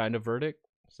accountable kind of verdict.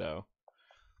 So...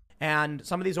 And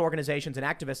some of these organizations and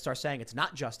activists are saying it's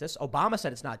not justice. Obama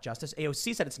said it's not justice.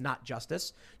 AOC said it's not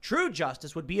justice. True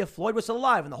justice would be if Floyd was still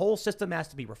alive and the whole system has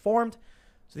to be reformed.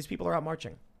 So these people are out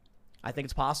marching. I think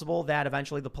it's possible that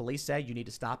eventually the police say you need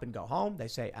to stop and go home. They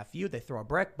say F you. They throw a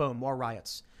brick. Boom, more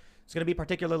riots. It's going to be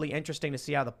particularly interesting to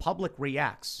see how the public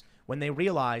reacts when they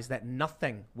realize that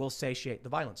nothing will satiate the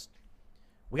violence.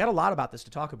 We got a lot about this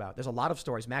to talk about. There's a lot of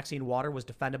stories. Maxine Water was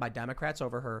defended by Democrats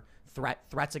over her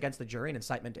threats against the jury and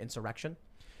incitement to insurrection.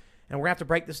 And we're going to have to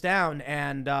break this down.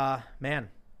 And, man,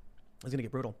 it's going to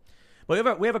get brutal.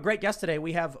 But we have a great guest today.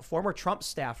 We have former Trump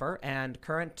staffer and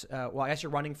current, I guess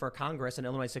you're running for Congress in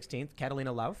Illinois 16th,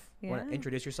 Catalina Lauf. Yeah. Want to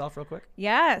introduce yourself real quick?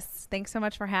 Yes. Thanks so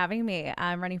much for having me.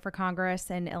 I'm running for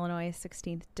Congress in Illinois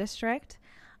 16th District,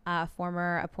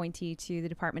 former appointee to the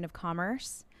Department of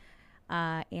Commerce.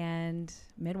 And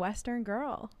Midwestern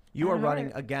girl. You are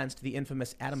running against the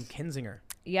infamous Adam Kinzinger.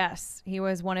 Yes, he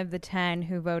was one of the 10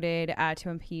 who voted to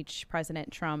impeach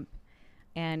President Trump,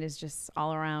 and is just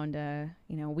all around a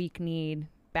weak-kneed,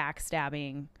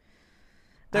 backstabbing.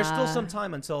 There's still some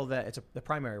time until the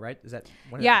primary, right? Is that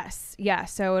when yes,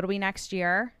 so it'll be next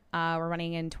year. We're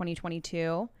running in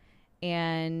 2022,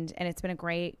 and it's been a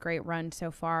great run so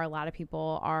far. A lot of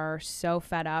people are so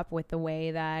fed up with the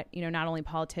way that not only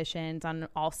politicians on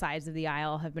all sides of the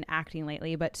aisle have been acting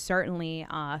lately, but certainly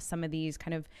some of these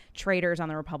kind of traitors on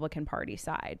the Republican Party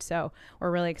side. So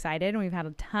we're really excited, and we've had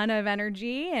a ton of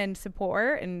energy and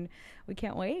support, and we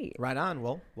can't wait. Right on.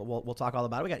 We'll talk all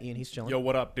about it. We got Ian. He's chilling. Yo,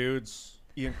 what up, dudes?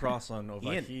 Ian Crossan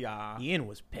over Ian, here. Ian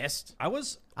was pissed. I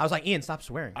was like, Ian, stop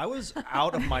swearing. I was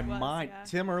out of my mind. Yeah.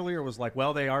 Tim earlier was like,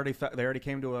 well, they already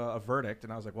came to a verdict,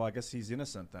 and I was like, well, I guess he's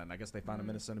innocent then. I guess they found him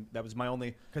innocent. That was my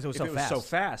only, because it was so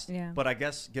fast. Yeah. But I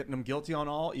guess getting him guilty on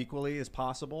all equally is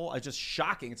possible. It's just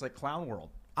shocking. It's like Clown World.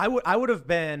 I would have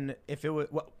been if it was.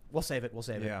 Well, we'll save it.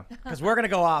 Yeah. Because we're gonna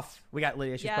go off. We got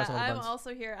Lydia. She's pressing all the I'm buttons.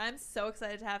 also here. I'm so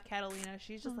excited to have Catalina.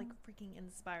 She's just like freaking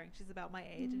inspiring. She's about my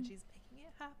age and she's making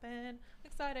it happen. I'm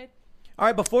excited. All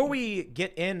right, before we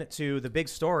get into the big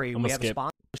story, we have a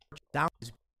sponsor down.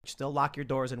 Still lock your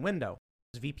doors and windows.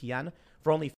 VPN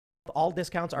for only all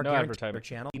discounts are guaranteed on your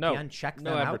channel. VPN, check them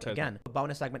out. Again, a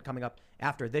bonus segment coming up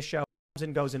after this show. Comes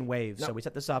and goes in waves. So we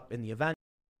set this up in the event.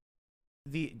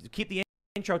 Keep the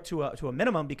intro to a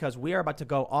minimum because we are about to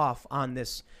go off on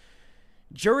this.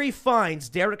 Jury finds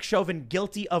Derek Chauvin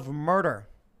guilty of murder.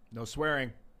 No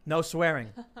swearing. No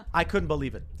swearing. I couldn't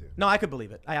believe it. Dude. No, I could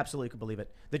believe it. I absolutely could believe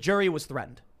it. The jury was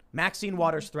threatened. Maxine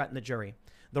Waters threatened the jury.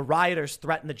 The rioters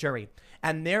threatened the jury.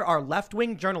 And there are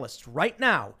left-wing journalists right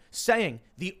now saying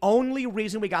the only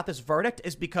reason we got this verdict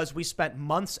is because we spent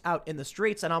months out in the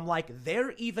streets. And I'm like,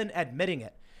 they're even admitting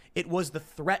it. It was the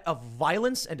threat of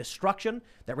violence and destruction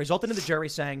that resulted in the jury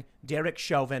saying Derek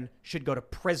Chauvin should go to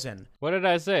prison. What did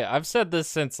I say? I've said this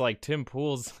since Tim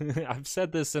Pool's. I've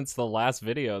said this since the last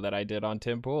video that I did on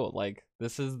Tim Pool.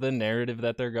 This is the narrative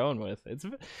that they're going with.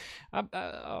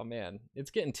 Oh man,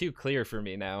 it's getting too clear for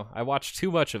me now. I watched too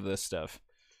much of this stuff.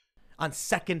 On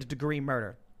second-degree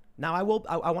murder. Now I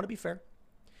want to be fair.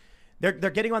 They're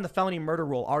getting on the felony murder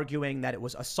rule, arguing that it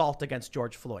was assault against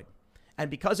George Floyd. And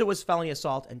because it was felony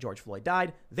assault and George Floyd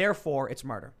died, therefore it's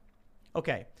murder.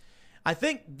 Okay. I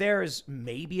think there's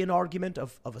maybe an argument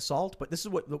of assault, but this is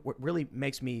what really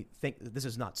makes me think that this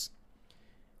is nuts.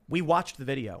 We watched the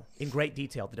video in great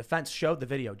detail. The defense showed the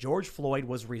video. George Floyd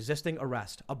was resisting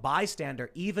arrest. A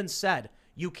bystander even said,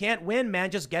 "You can't win,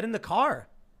 man. Just get in the car."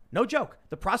 No joke.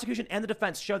 The prosecution and the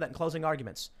defense showed that in closing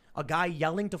arguments. A guy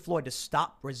yelling to Floyd to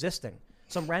stop resisting.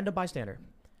 Some random bystander.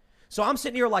 So I'm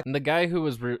sitting here like... And the guy who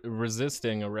was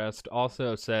resisting arrest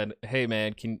also said, hey,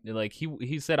 man,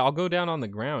 he said, I'll go down on the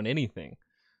ground, anything.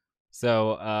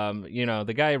 So,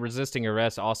 the guy resisting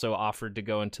arrest also offered to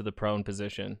go into the prone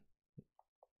position.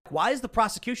 Why is the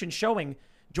prosecution showing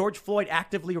George Floyd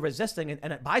actively resisting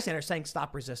and a bystander saying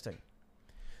stop resisting?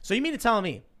 So you mean to tell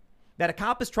me that a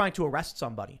cop is trying to arrest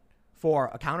somebody for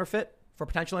a counterfeit, for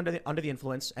potential under the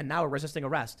influence, and now a resisting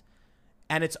arrest,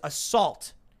 and it's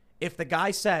assault if the guy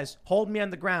says, hold me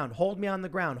on the ground, hold me on the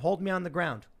ground, hold me on the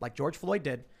ground, like George Floyd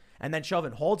did, and then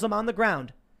Chauvin holds him on the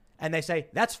ground, and they say,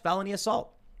 that's felony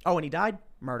assault. Oh, and he died?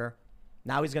 Murder.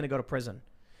 Now he's going to go to prison.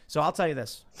 So I'll tell you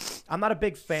this. I'm not a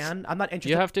big fan. I'm not interested.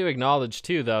 You have to acknowledge,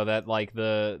 too, though, that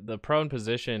the prone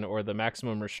position or the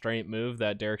maximum restraint move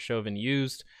that Derek Chauvin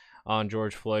used on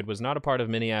George Floyd was not a part of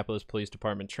Minneapolis Police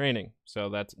Department training. So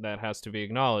that has to be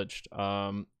acknowledged.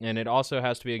 And it also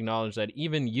has to be acknowledged that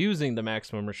even using the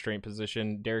maximum restraint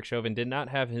position, Derek Chauvin did not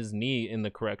have his knee in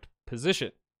the correct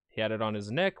position. He had it on his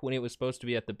neck when it was supposed to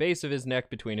be at the base of his neck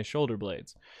between his shoulder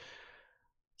blades.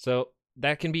 So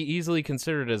that can be easily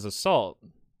considered as assault.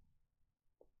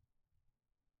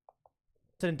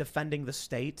 In defending the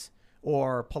state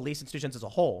or police institutions as a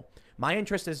whole. My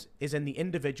interest is in the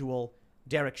individual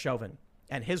Derek Chauvin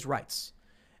and his rights.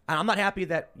 And I'm not happy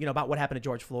that, about what happened to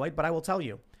George Floyd, but I will tell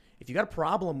you, if you got a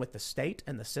problem with the state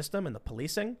and the system and the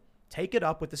policing, take it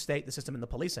up with the state, the system, and the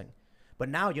policing. But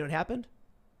now, you know what happened?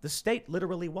 The state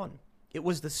literally won. It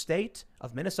was the state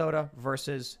of Minnesota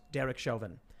versus Derek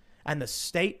Chauvin. And the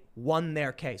state won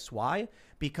their case. Why?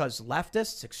 Because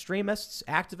leftists, extremists,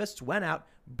 activists went out,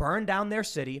 burned down their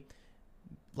city.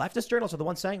 Leftist journalists are the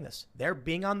ones saying this. They're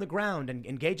being on the ground and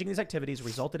engaging in these activities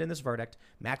resulted in this verdict.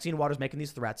 Maxine Waters making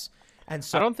these threats. And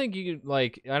so I don't think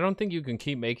you can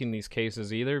keep making these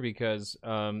cases either, because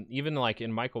even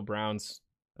in Michael Brown's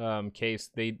case,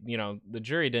 the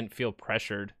jury didn't feel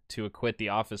pressured to acquit the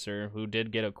officer who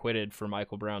did get acquitted for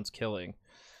Michael Brown's killing.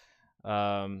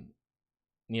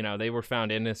 They were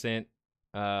found innocent.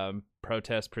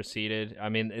 protest proceeded. I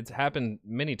mean, it's happened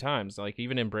many times, like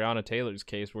even in Breonna Taylor's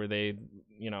case, where they,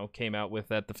 came out with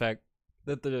the fact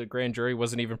that the grand jury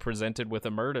wasn't even presented with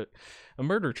a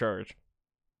murder charge.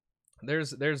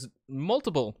 There's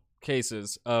multiple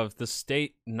cases of the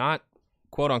state not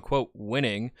quote unquote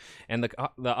winning and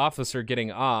the officer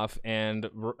getting off and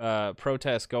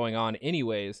protests going on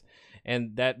anyways,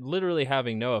 and that literally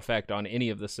having no effect on any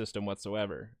of the system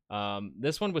whatsoever.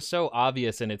 This one was so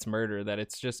obvious in its murder that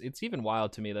it's even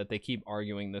wild to me that they keep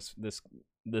arguing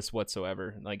this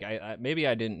whatsoever. Like maybe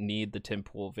I didn't need the Tim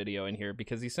Pool video in here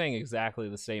because he's saying exactly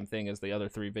the same thing as the other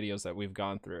 3 videos that we've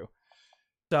gone through.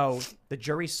 So the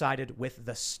jury sided with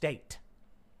the state.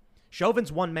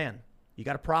 Chauvin's one man. You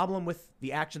got a problem with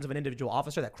the actions of an individual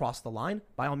officer that crossed the line?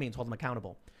 By all means, hold them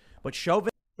accountable. But Chauvin...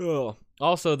 Ugh.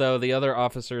 Also, though, the other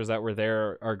officers that were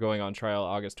there are going on trial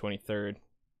August 23rd.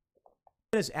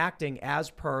 ...is acting as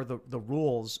per the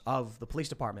rules of the police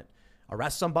department.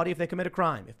 Arrest somebody if they commit a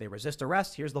crime. If they resist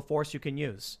arrest, here's the force you can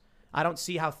use. I don't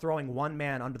see how throwing one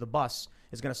man under the bus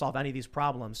is going to solve any of these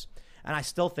problems. And I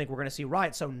still think we're going to see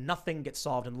riots, so nothing gets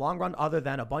solved in the long run other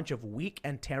than a bunch of weak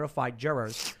and terrified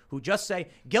jurors who just say,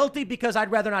 guilty because I'd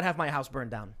rather not have my house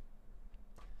burned down.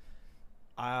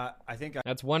 I think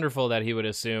that's wonderful that he would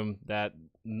assume that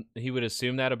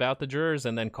about the jurors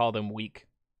and then call them weak.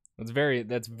 That's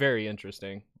very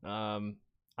interesting.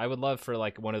 I would love for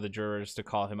one of the jurors to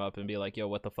call him up and be like, yo,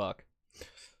 what the fuck?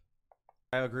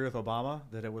 I agree with Obama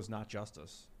that it was not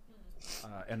justice.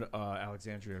 And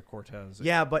Alexandria Cortez.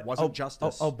 Yeah, but wasn't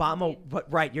justice. Obama,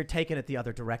 but right, you're taking it the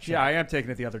other direction. Yeah, I am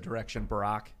taking it the other direction,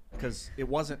 Barack, because it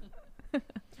wasn't.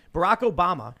 Barack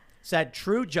Obama said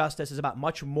true justice is about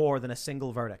much more than a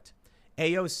single verdict.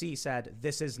 AOC said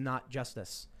this is not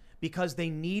justice because they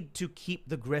need to keep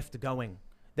the grift going.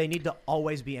 They need to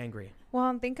always be angry.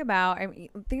 Well, think about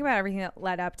everything that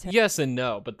led up to. Yes and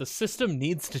no, but the system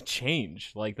needs to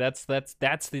change. That's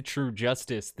the true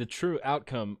justice. The true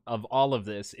outcome of all of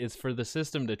this is for the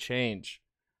system to change,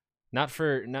 not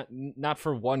for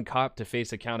one cop to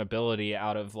face accountability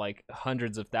out of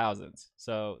hundreds of thousands.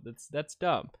 So that's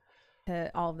dumb.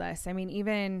 To all of this, I mean,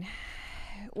 even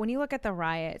when you look at the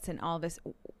riots and all this,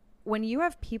 when you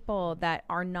have people that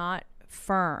are not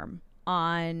firm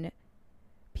on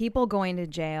people going to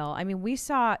jail. I mean, we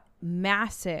saw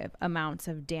massive amounts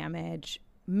of damage,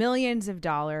 millions of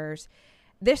dollars.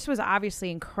 This was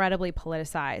obviously incredibly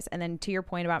politicized. And then to your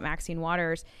point about Maxine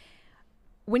Waters,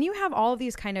 when you have all of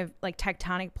these kind of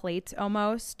tectonic plates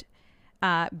almost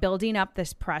building up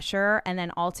this pressure and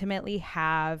then ultimately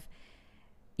have,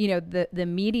 the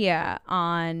media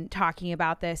on talking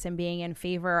about this and being in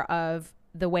favor of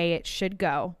the way it should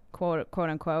go, quote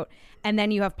unquote. And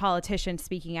then you have politicians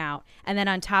speaking out. And then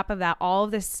on top of that, all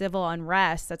of this civil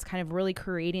unrest that's kind of really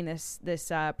creating this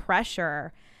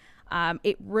pressure.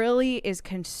 It really is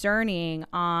concerning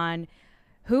on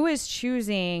who is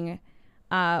choosing,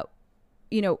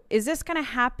 is this going to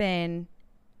happen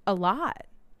a lot?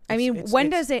 I mean, when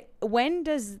does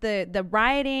the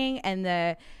rioting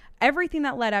and everything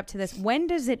that led up to this, when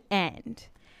does it end?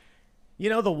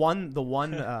 The one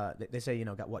they say,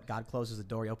 God closes the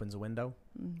door, he opens a window.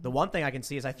 Mm-hmm. The one thing I can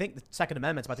see is I think the Second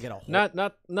Amendment's about to get a whole...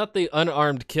 Not the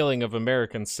unarmed killing of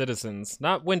American citizens.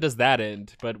 Not when does that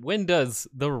end, but when does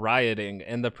the rioting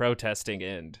and the protesting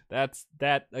end? That's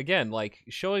again,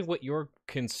 showing what you're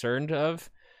concerned of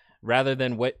rather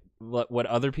than what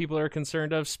other people are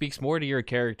concerned of speaks more to your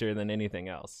character than anything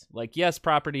else. Yes,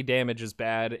 property damage is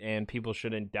bad and people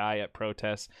shouldn't die at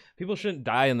protests. People shouldn't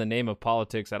die in the name of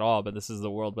politics at all, but this is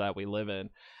the world that we live in.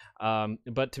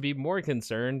 But to be more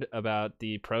concerned about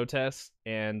the protests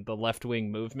and the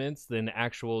left-wing movements than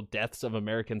actual deaths of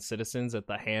American citizens at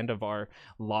the hand of our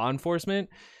law enforcement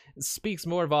speaks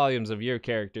more volumes of your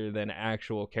character than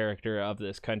actual character of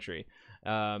this country.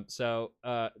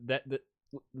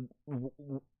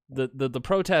 The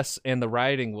protests and the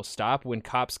rioting will stop when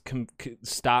cops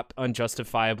stop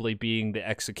unjustifiably being the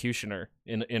executioner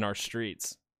in our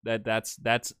streets. That's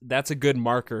a good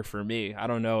marker for me. I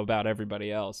don't know about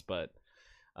everybody else, but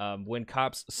when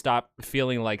cops stop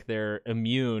feeling like they're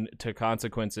immune to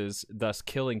consequences, thus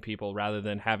killing people rather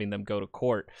than having them go to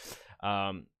court,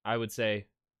 I would say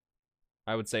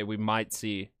we might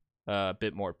see a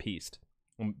bit more peace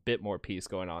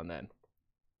going on then.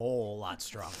 Whole lot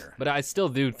stronger. But I still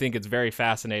do think it's very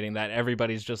fascinating that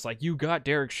everybody's just like, you got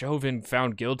Derek Chauvin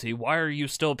found guilty. Why are you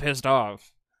still pissed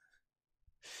off?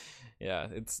 Yeah,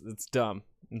 it's dumb.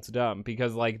 It's dumb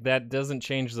because that doesn't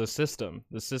change the system.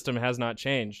 The system has not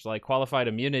changed. Qualified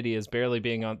immunity is barely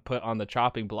being put on the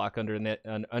chopping block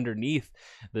underneath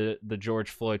the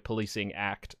George Floyd Policing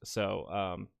Act.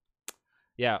 So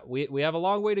yeah, we have a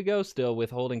long way to go still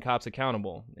with holding cops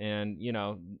accountable. And, you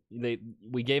know,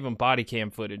 we gave them body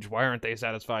cam footage. Why aren't they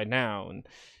satisfied now? And,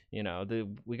 you know,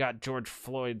 we got George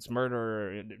Floyd's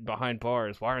murderer behind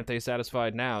bars. Why aren't they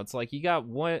satisfied now? It's like, you got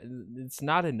one. It's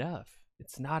not enough.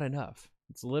 It's not enough.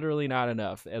 It's literally not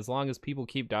enough. As long as people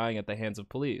keep dying at the hands of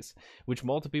police, which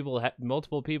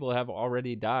multiple people have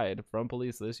already died from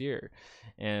police this year,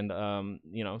 and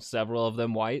you know, several of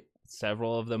them white,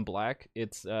 several of them black.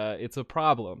 It's a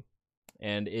problem,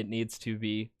 and it needs to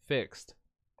be fixed.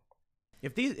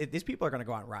 If these people are going to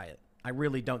go out and riot, I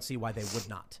really don't see why they would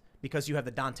not, because you have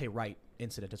the Dante Wright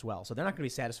incident as well. So they're not going to be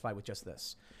satisfied with just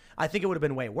this. I think it would have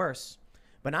been way worse,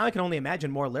 but now I can only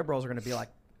imagine more liberals are going to be like,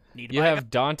 you have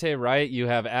Dante Wright, you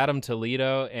have Adam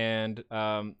Toledo, and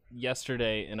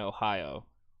yesterday in Ohio.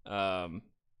 And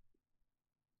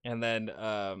then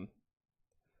I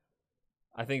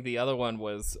think the other one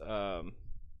was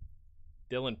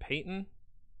Dylan Payton,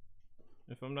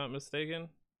 if I'm not mistaken.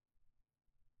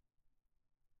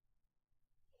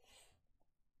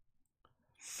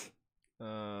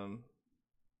 No,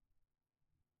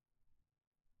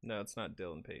 it's not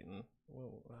Dylan Payton.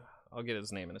 Whoa. I'll get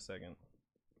his name in a second.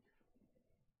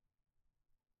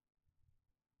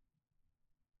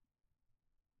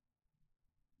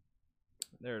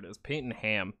 There it is. Peyton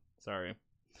Ham. Sorry.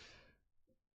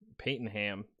 Peyton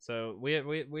Ham. So we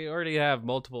already have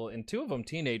multiple, and two of them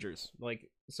teenagers.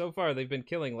 Like, so far they've been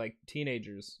killing like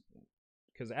teenagers,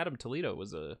 because Adam Toledo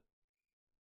was a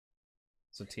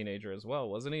teenager as well,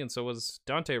 wasn't he? And so was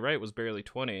Dante Wright, was barely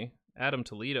 20. Adam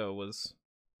Toledo was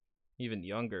even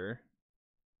younger.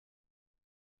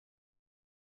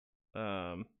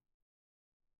 Adam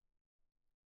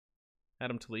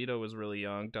Toledo was really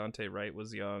young. Dante Wright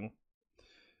was young.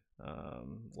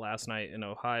 Last night in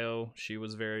Ohio, she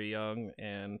was very young,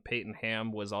 and Peyton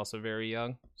Ham was also very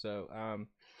young. So,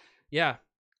 yeah,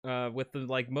 with the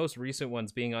like most recent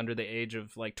ones being under the age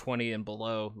of like 20 and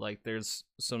below, like there's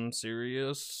some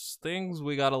serious things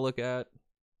we got to look at.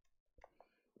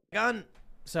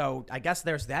 So I guess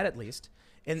there's that at least.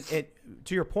 And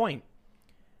to your point,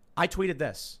 I tweeted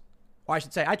this, or I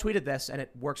should say I tweeted this, and it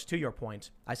works to your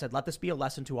point. I said, let this be a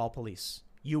lesson to all police.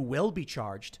 You will be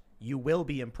charged. You will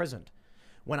be imprisoned.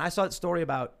 When I saw that story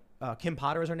about Kim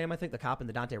Potter is her name, I think, the cop in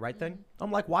the Dante Wright thing,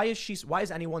 I'm like, why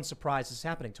is anyone surprised this is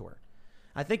happening to her?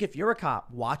 I think if you're a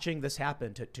cop watching this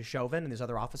happen to Chauvin and these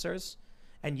other officers,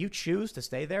 and you choose to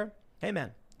stay there, hey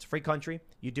man, it's a free country.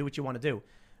 You do what you want to do.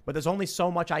 But there's only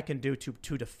so much I can do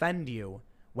to defend you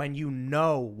when you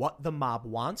know what the mob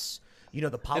wants. You know,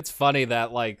 it's funny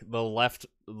that like the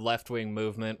left-wing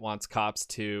movement wants cops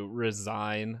to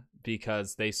resign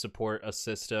because they support a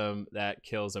system that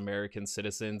kills American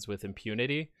citizens with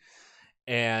impunity,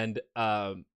 and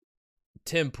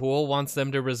Tim Pool wants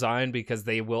them to resign because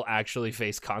they will actually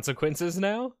face consequences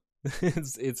now.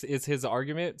 it's his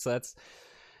argument. So that's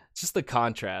just the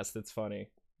contrast. It's funny.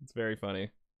 It's very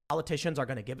funny. Politicians are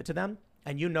going to give it to them,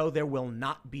 and you know there will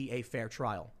not be a fair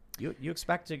trial. You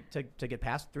expect to get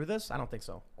passed through this? I don't think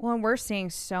so. Well, and we're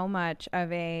seeing so much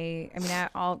of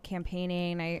at all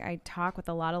campaigning, I talk with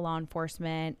a lot of law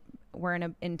enforcement. We're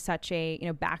in such a,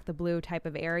 back the blue type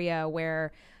of area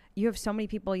where you have so many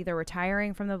people either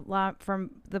retiring from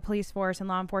the police force and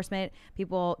law enforcement.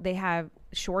 People, they have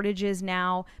shortages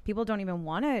now. People don't even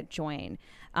want to join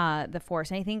the force.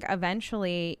 And I think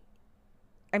eventually,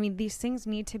 these things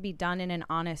need to be done in an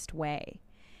honest way.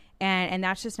 And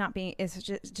that's just not it's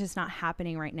just not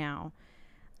happening right now.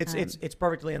 It's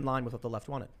perfectly in line with what the left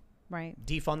wanted. Right.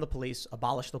 Defund the police,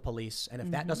 abolish the police, and if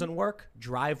that doesn't work,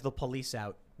 drive the police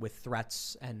out with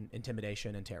threats and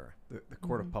intimidation and terror. The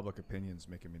court of public opinion is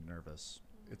making me nervous.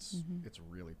 It's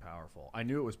really powerful. I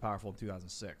knew it was powerful in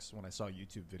 2006 when I saw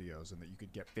YouTube videos and that you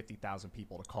could get 50,000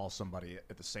 people to call somebody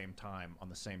at the same time on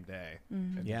the same day.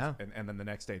 And then the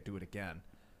next day do it again.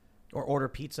 Or order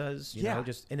pizzas, you know,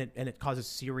 and it causes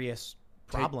serious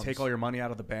problems. Take all your money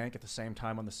out of the bank at the same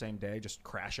time on the same day. Just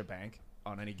crash a bank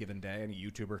on any given day. Any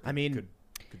YouTuber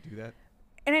could do that.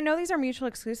 And I know these are mutually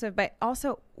exclusive, but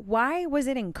also, why was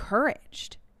it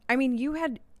encouraged? You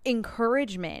had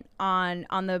encouragement on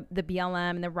the BLM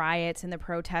and the riots and the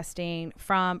protesting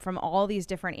from all these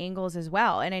different angles as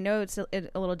well. And I know it's a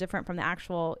little different from the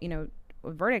actual,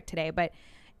 verdict today, but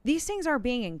these things are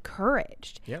being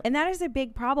encouraged. Yep. And that is a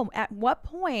big problem. At what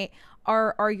point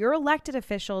are your elected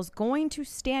officials going to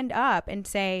stand up and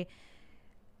say,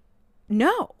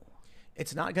 no?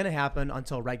 It's not going to happen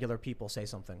until regular people say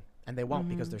something. And they won't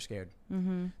because they're scared.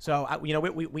 Mm-hmm. So, we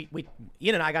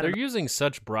Ian and I got. They're using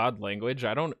such broad language.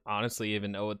 I don't honestly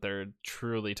even know what they're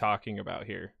truly talking about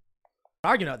here.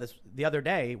 Arguing about this the other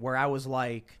day where I was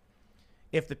like,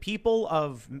 If the people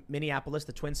of Minneapolis,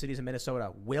 the Twin Cities, and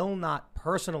Minnesota will not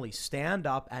personally stand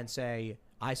up and say,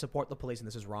 I support the police and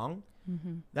this is wrong,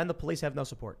 then the police have no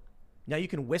support. Now you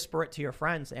can whisper it to your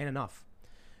friends, ain't enough.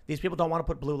 These people don't want to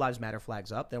put Blue Lives Matter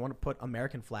flags up. They want to put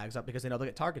American flags up because they know they'll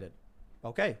get targeted.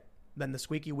 Okay, then the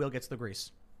squeaky wheel gets the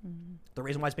grease. The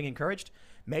reason why it's being encouraged,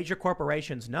 major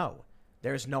corporations know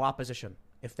there's no opposition.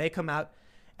 If they come out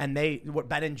and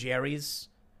Ben & Jerry's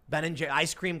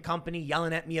ice cream company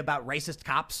yelling at me about racist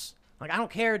cops. Like, I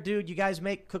don't care, dude. You guys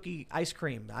make cookie ice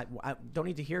cream. I don't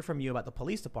need to hear from you about the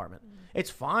police department. It's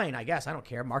fine, I guess. I don't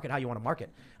care. Market how you want to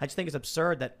market. I just think it's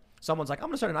absurd that someone's like, I'm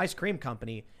going to start an ice cream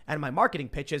company, and my marketing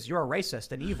pitch is you're a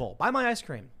racist and evil. Buy my ice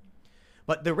cream.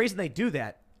 But the reason they do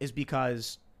that is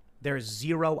because there's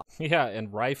zero. Yeah,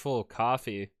 and Rifle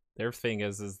Coffee, their thing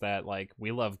is that, like,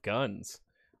 we love guns.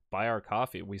 Buy our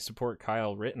coffee. We support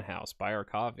Kyle Rittenhouse. Buy our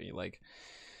coffee. Like,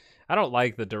 I don't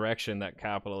like the direction that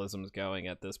capitalism is going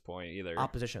at this point either.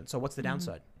 Opposition. So what's the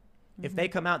downside? If they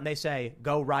come out and they say,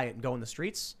 go riot and go in the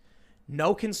streets,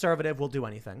 no conservative will do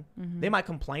anything. They might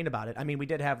complain about it. I mean, we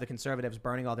did have the conservatives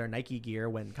burning all their Nike gear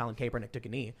when Colin Kaepernick took a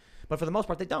knee. But for the most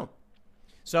part, they don't.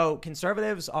 So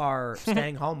conservatives are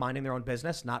staying home, minding their own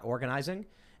business, not organizing.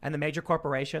 And the major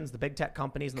corporations, the big tech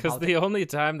companies. Because the only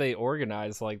time they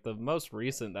organize, like the most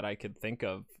recent that I could think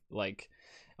of, like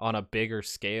on a bigger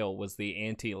scale, was the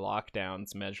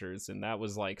anti-lockdowns measures. And that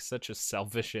was like such a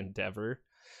selfish endeavor.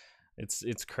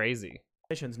 It's crazy.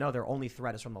 No, their only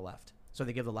threat is from the left. So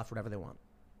they give the left whatever they want.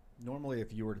 Normally,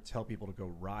 if you were to tell people to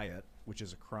go riot, which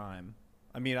is a crime,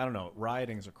 I mean, I don't know,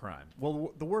 rioting is a crime.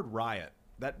 Well, the word riot,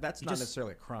 that's not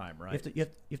necessarily a crime, right? You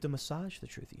have to massage the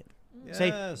truth again. Yes.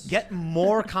 Say, get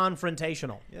more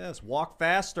confrontational. Yes, walk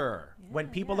faster. When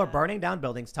people are burning down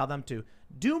buildings, tell them to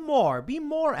do more, be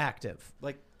more active.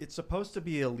 Like, it's supposed to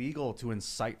be illegal to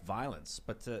incite violence,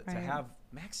 but to have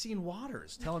Maxine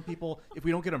Waters telling people if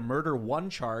we don't get a murder one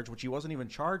charge, which he wasn't even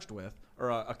charged with, or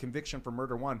a conviction for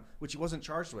murder one, which he wasn't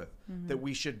charged with, that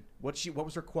we should, what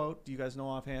was her quote? Do you guys know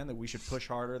offhand? That we should push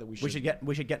harder, that we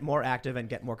should get more active and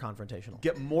get more confrontational.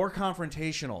 Get more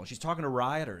confrontational. She's talking to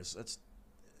rioters.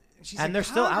 And they're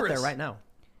still out there right now.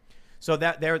 So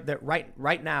that they're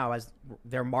right now as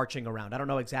they're marching around. I don't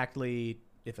know exactly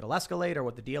if it'll escalate or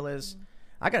what the deal is.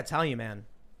 I gotta tell you, man.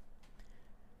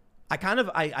 I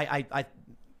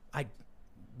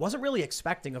wasn't really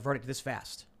expecting a verdict this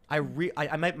fast.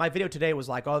 My video today was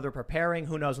like, oh, they're preparing.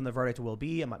 Who knows when the verdict will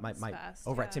be? And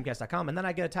over at timcast.com, and then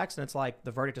I get a text and it's like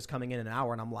the verdict is coming in an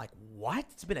hour, and I'm like, what?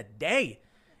 It's been a day.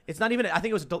 It's not even. I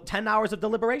think it was 10 hours of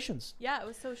deliberations. Yeah, it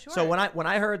was so short. So when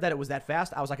I heard that it was that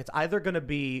fast, I was like, it's either going to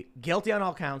be guilty on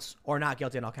all counts or not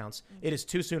guilty on all counts. It is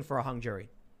too soon for a hung jury.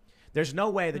 There's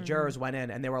no way the jurors went in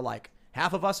and they were like,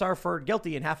 half of us are for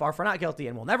guilty and half are for not guilty,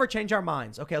 and we'll never change our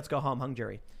minds. Okay, let's go home, hung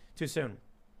jury. Too soon.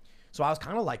 So I was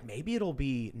kind of like, maybe it'll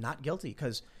be not guilty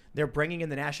because they're bringing in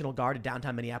the National Guard to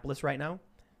downtown Minneapolis right now.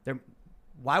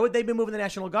 Why would they be moving the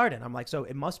National Guard in? I'm like, so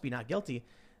it must be not guilty.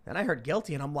 Then I heard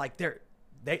guilty, and I'm like,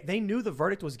 they knew the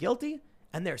verdict was guilty,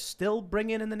 and they're still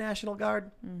bringing in the National Guard.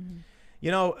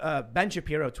 You know, Ben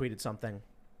Shapiro tweeted something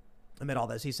amid all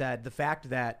this. He said,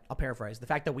 I'll paraphrase, the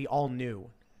fact that we all knew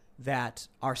that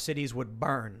our cities would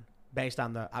burn based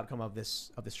on the outcome of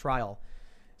this trial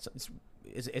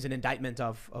is an indictment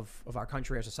of our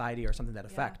country or society or something to that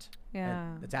effect.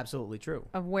 Yeah. And it's absolutely true.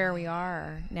 Of where we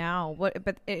are now.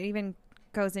 But it even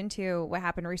goes into what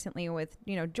happened recently with,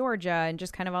 Georgia and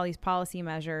just kind of all these policy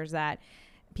measures that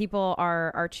people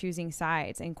are choosing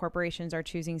sides and corporations are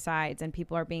choosing sides and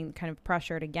people are being kind of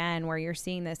pressured again, where you're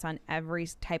seeing this on every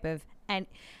type of, and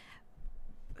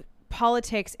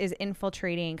politics is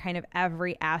infiltrating kind of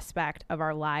every aspect of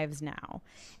our lives now.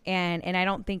 And I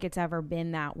don't think it's ever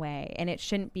been that way, and it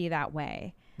shouldn't be that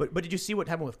way. But did you see what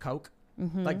happened with Coke?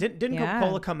 Like, didn't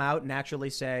Coca-Cola come out and actually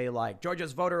say, like,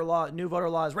 Georgia's new voter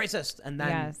law is racist? And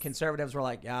then conservatives were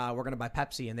like, yeah, we're going to buy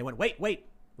Pepsi. And they went, wait,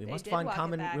 we must find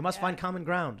common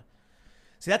ground.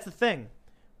 See, that's the thing.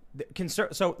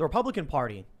 So the Republican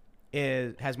Party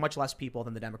has much less people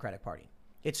than the Democratic Party.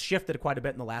 It's shifted quite a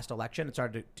bit in the last election. It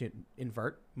started to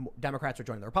invert. Democrats are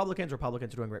joining the Republicans.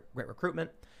 Republicans are doing great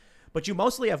recruitment. But you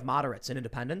mostly have moderates and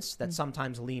independents that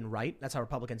sometimes lean right. That's how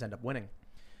Republicans end up winning.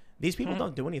 These people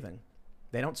don't do anything.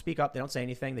 They don't speak up. They don't say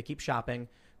anything. They keep shopping.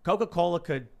 Coca-Cola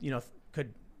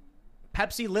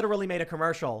Pepsi literally made a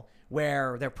commercial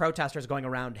where their protesters going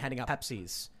around handing out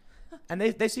Pepsis. And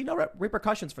they see no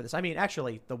repercussions for this. I mean,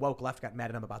 actually, the woke left got mad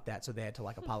at them about that, so they had to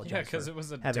apologize. Yeah, because it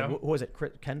was who was it?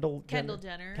 Kendall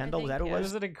Jenner. Kendall, is that who it was? It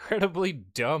was an incredibly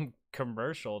dumb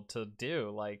commercial to do.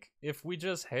 Like, if we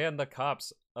just hand the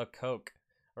cops a Coke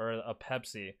or a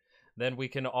Pepsi, then we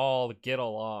can all get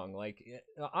along. Like,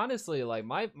 honestly, like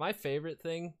my favorite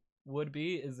thing would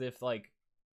be is if like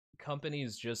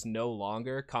companies just no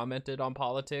longer commented on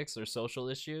politics or social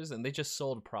issues and they just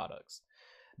sold products.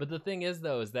 But the thing is,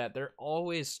 though, is that they're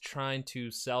always trying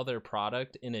to sell their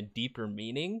product in a deeper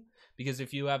meaning, because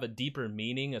if you have a deeper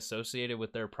meaning associated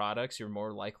with their products, you're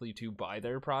more likely to buy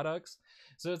their products.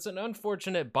 So it's an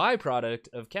unfortunate byproduct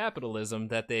of capitalism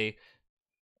that they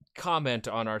comment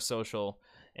on our social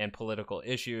and political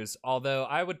issues, although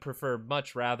I would prefer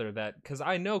much rather that, because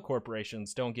I know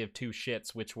corporations don't give two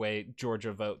shits which way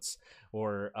Georgia votes,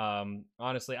 or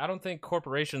honestly, I don't think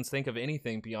corporations think of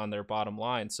anything beyond their bottom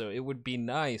line, so it would be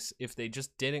nice if they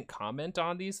just didn't comment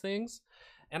on these things.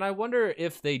 And I wonder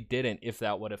if they didn't, if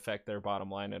that would affect their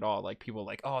bottom line at all. Like, people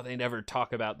like, oh, they never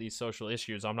talk about these social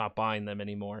issues, I'm not buying them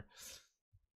anymore.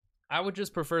 I would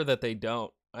just prefer that they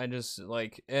don't. I just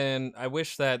like, and I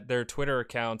wish that their Twitter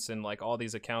accounts and like all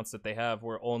these accounts that they have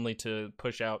were only to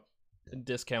push out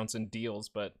discounts and deals.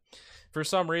 But for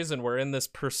some reason, we're in this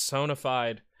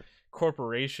personified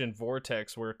corporation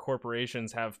vortex where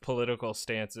corporations have political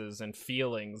stances and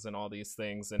feelings and all these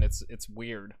things. And it's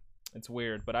weird. It's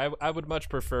weird. But I would much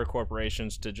prefer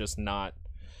corporations to just not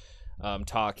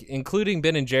talk, including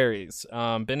Ben and Jerry's.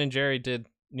 Ben and Jerry did,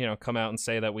 come out and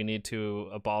say that we need to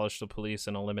abolish the police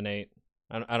and eliminate,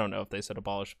 I don't know if they said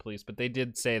abolish the police, but they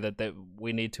did say that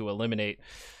we need to eliminate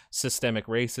systemic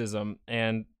racism.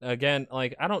 And again,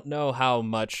 like, I don't know how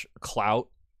much clout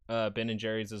Ben and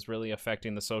Jerry's is really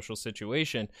affecting the social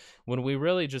situation when we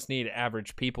really just need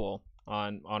average people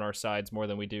on our sides more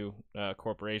than we do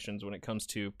corporations when it comes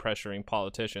to pressuring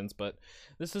politicians. But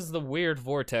this is the weird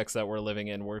vortex that we're living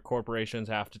in, where corporations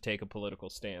have to take a political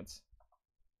stance.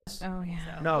 Oh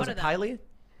yeah. No, is it Kylie?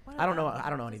 I don't know. I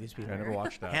don't know any of these people. I never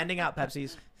watched that. Handing out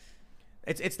Pepsis.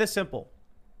 It's this simple.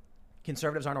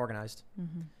 Conservatives aren't organized.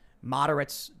 Mm-hmm.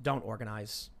 Moderates don't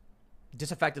organize.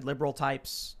 Disaffected liberal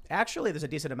types. Actually, there's a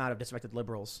decent amount of disaffected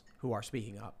liberals who are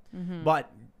speaking up. Mhm.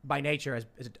 But by nature, as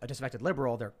a disaffected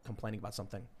liberal, they're complaining about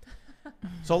something.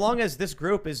 So long as this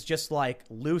group is just like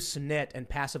loose knit and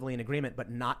passively in agreement,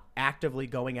 but not actively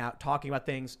going out, talking about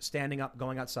things, standing up,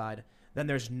 going outside, then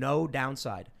there's no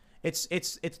downside. Do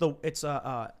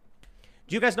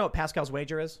you guys know what Pascal's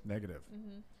wager is? Negative.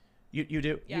 Mm-hmm. You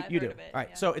do? Yeah, I've you heard do. of it, All right.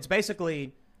 yeah. So it's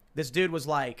basically, this dude was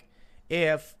like,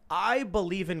 if I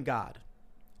believe in God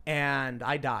and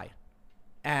I die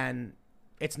and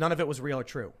none of it was real or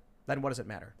true, then what does it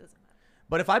matter? Doesn't matter.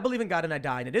 But if I believe in God and I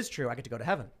die and it is true, I get to go to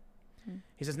heaven.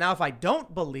 He says, now if I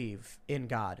don't believe in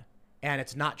God and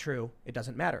it's not true, it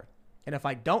doesn't matter. And if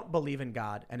I don't believe in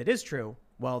God and it is true,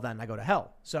 well, then I go to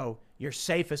hell. So your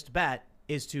safest bet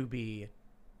is to be,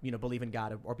 believe in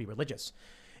God or be religious.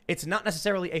 It's not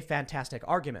necessarily a fantastic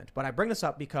argument, but I bring this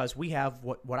up because we have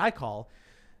what I'll call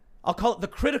it the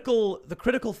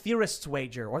critical theorist's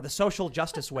wager, or the social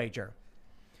justice wager.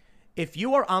 If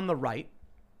you are on the right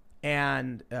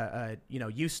and,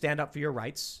 you stand up for your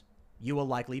rights, you will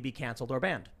likely be canceled or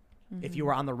banned. Mm-hmm. If you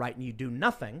are on the right and you do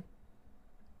nothing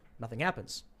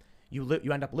happens. You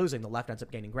end up losing. The left ends up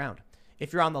gaining ground.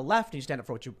 If you're on the left and you stand up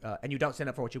for what and you don't stand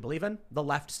up for what you believe in, the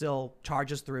left still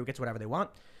charges through, gets whatever they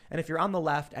want. And if you're on the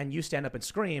left and you stand up and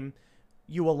scream,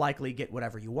 you will likely get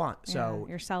whatever you want. So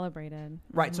you're celebrated.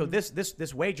 right. So Mhm.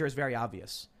 this wager is very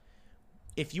obvious.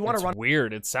 If you want to run,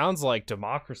 Weird. It sounds like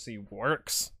democracy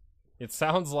works. It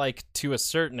sounds like, to a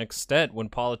certain extent, when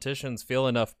politicians feel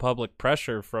enough public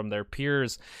pressure from their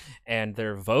peers and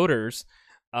their voters,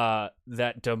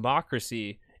 that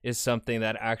democracy is something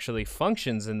that actually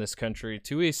functions in this country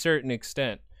to a certain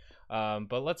extent.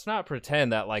 But let's not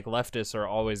pretend that like leftists are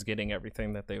always getting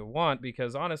everything that they want,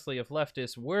 because honestly, if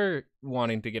leftists were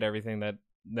wanting to get everything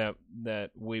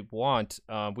that we want,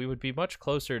 we would be much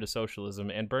closer to socialism,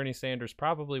 and Bernie Sanders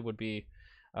probably would be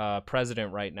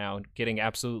president right now, getting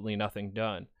absolutely nothing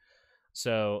done.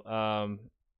 So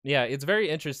yeah, it's very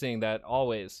interesting that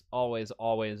always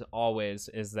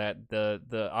is that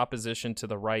the opposition to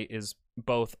the right is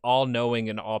both all-knowing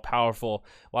and all-powerful,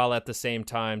 while at the same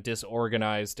time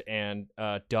disorganized and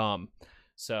dumb.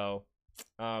 So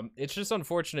it's just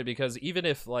unfortunate, because even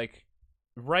if like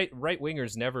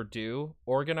right-wingers never do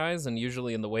organize, and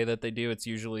usually in the way that they do, it's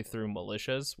usually through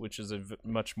militias, which is a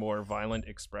much more violent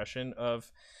expression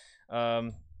of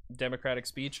democratic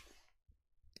speech.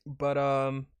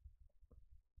 But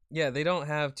yeah, they don't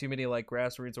have too many like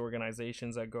grassroots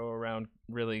organizations that go around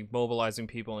really mobilizing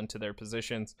people into their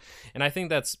positions. And I think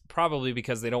that's probably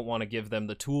because they don't want to give them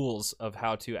the tools of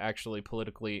how to actually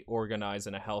politically organize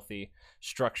in a healthy,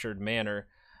 structured manner.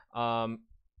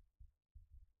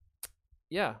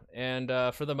 Yeah, and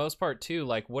for the most part too,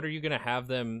 like, what are you going to have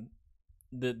them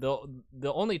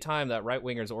the only time that right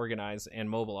wingers organize and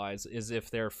mobilize is if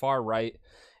they're far right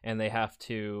and they have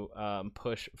to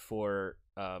push for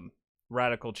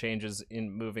radical changes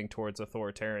in moving towards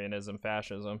authoritarianism,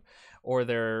 fascism, or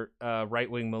they're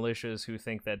right-wing militias who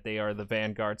think that they are the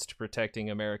vanguards to protecting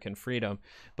American freedom.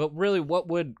 But really, what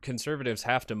would conservatives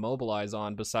have to mobilize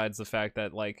on besides the fact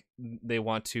that like they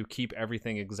want to keep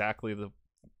everything exactly the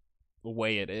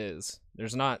way it is?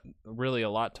 There's not really a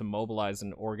lot to mobilize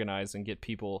and organize and get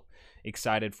people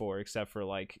excited for, except for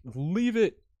like leave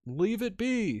it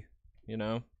be, you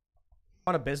know.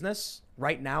 On a business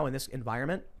right now in this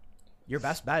environment, your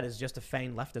best bet is just to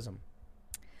feign leftism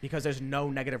because there's no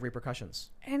negative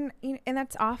repercussions. And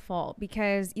that's awful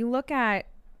because you look at,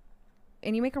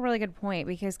 and you make a really good point,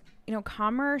 because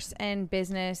commerce and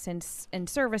business and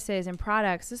services and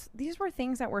products, these were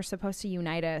things that were supposed to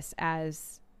unite us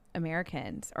as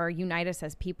Americans or unite us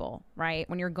as people, right?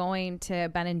 When you're going to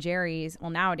Ben and Jerry's, well,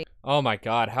 nowadays. Oh my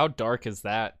God, how dark is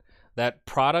that? That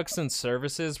products and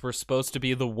services were supposed to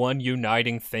be the one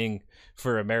uniting thing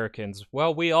for Americans.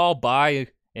 Well, we all buy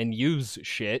and use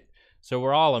shit, so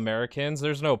we're all Americans.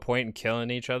 There's no point in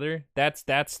killing each other. That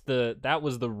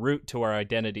was the root to our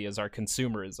identity, as our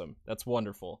consumerism. That's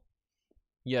wonderful.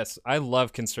 Yes, I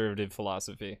love conservative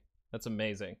philosophy. That's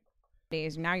amazing.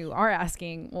 Now you are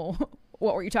asking, well,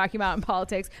 what were you talking about in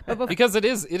politics? But because it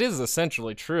is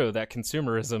essentially true that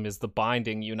consumerism is the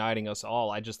binding, uniting us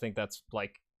all. I just think that's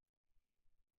like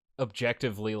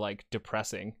objectively like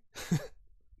depressing.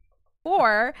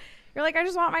 Or you're like, I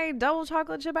just want my double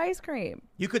chocolate chip ice cream.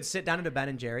 You could sit down at a Ben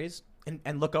and Jerry's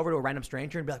and look over to a random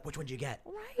stranger and be like, which one'd you get?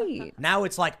 Right. Now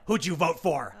it's like, who'd you vote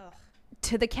for?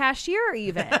 To the cashier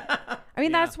even. I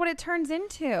mean, that's what it turns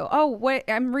into. Oh, what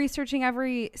I'm researching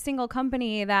every single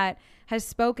company that has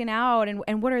spoken out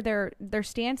and what are their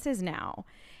stances now.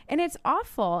 And it's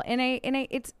awful. And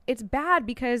it's bad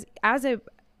because as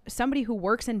somebody who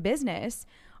works in business,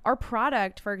 our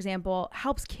product, for example,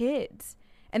 helps kids,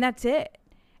 and that's it.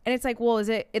 And it's like, well,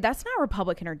 that's not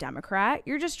Republican or Democrat.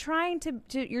 You're just trying to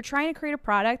create a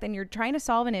product and you're trying to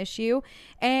solve an issue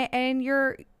and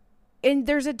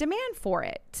there's a demand for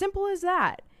it. Simple as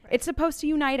that. Right. It's supposed to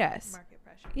unite us. Market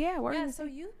pressure. Yeah. So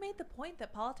you made the point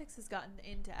that politics has gotten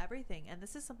into everything, and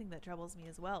this is something that troubles me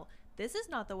as well. This is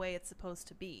not the way it's supposed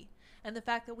to be. And the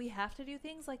fact that we have to do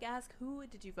things like ask, who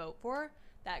did you vote for?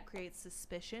 That creates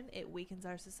suspicion. It weakens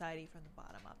our society from the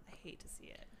bottom up. I hate to see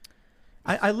it.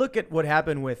 I look at what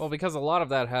happened with... Well, because a lot of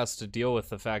that has to deal with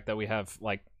the fact that we have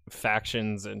like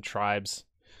factions and tribes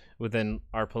within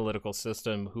our political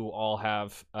system who all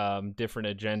have different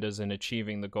agendas in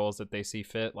achieving the goals that they see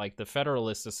fit. Like the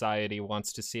Federalist Society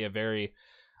wants to see a very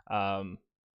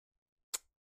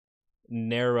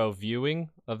narrow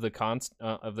viewing of the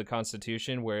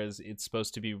Constitution, whereas it's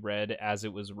supposed to be read as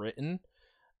it was written.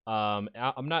 I'm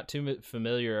not too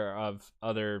familiar of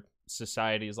other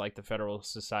societies like the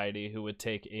Federalist Society who would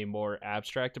take a more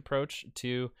abstract approach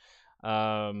to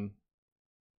the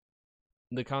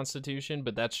Constitution,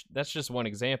 but that's just one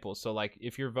example. So like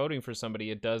if you're voting for somebody,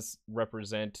 it does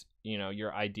represent,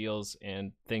 your ideals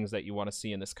and things that you want to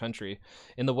see in this country,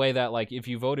 in the way that like if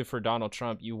you voted for Donald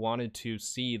Trump, you wanted to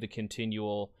see the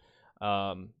continual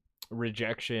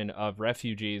rejection of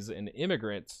refugees and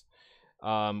immigrants,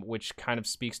 which kind of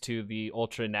speaks to the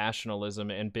ultra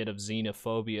nationalism and bit of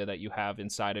xenophobia that you have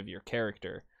inside of your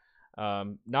character.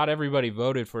 Not everybody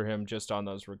voted for him just on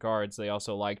those regards. They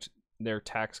also liked their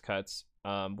tax cuts,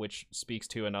 which speaks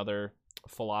to another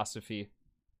philosophy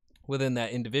within that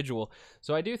individual.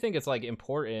 So I do think it's like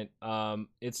important.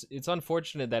 It's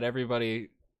unfortunate that everybody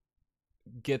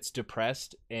gets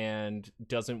depressed and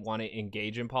doesn't want to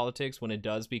engage in politics when it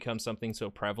does become something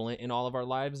so prevalent in all of our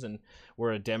lives. And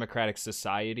we're a democratic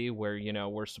society where,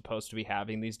 we're supposed to be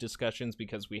having these discussions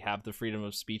because we have the freedom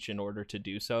of speech in order to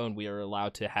do so. And we are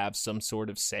allowed to have some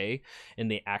sort of say in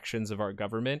the actions of our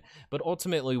government. But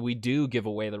ultimately, we do give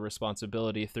away the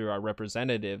responsibility through our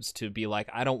representatives to be like,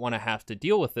 I don't want to have to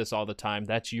deal with this all the time.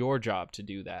 That's your job to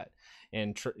do that.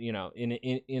 And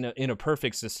in a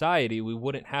perfect society, we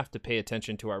wouldn't have to pay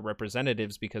attention to our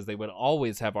representatives because they would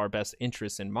always have our best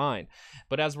interests in mind.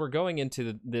 But as we're going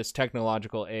into this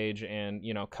technological age and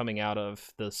coming out of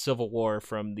the Civil War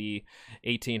from the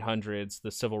 1800s,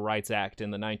 the Civil Rights Act in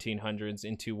the 1900s,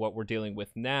 into what we're dealing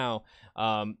with now,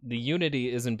 the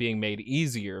unity isn't being made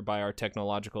easier by our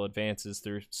technological advances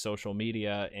through social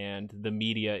media and the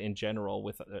media in general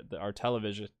with our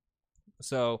television.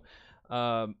 So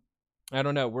I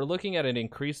don't know. We're looking at an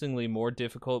increasingly more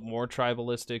difficult, more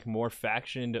tribalistic, more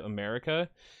factioned America.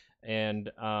 And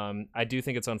I do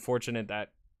think it's unfortunate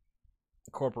that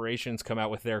corporations come out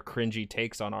with their cringy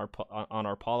takes on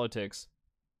our politics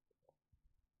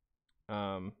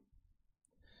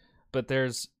But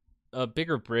there's a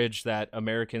bigger bridge that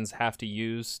Americans have to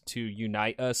use to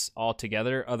unite us all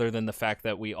together, other than the fact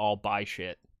that we all buy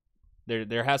shit.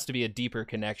 There has to be a deeper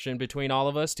connection between all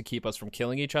of us to keep us from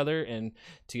killing each other and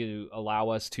to allow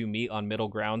us to meet on middle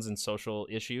grounds and social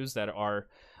issues that are,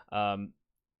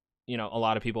 you know, a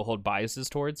lot of people hold biases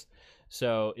towards.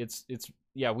 So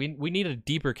we need a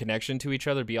deeper connection to each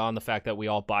other beyond the fact that we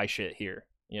all buy shit here.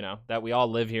 You know, that we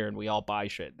all live here and we all buy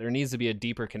shit. There needs to be a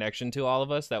deeper connection to all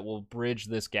of us that will bridge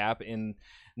this gap in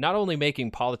not only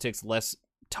making politics less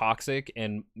toxic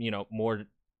and, you know, more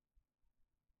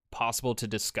possible to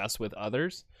discuss with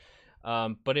others,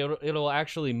 but it'll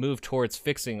actually move towards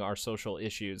fixing our social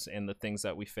issues and the things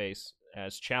that we face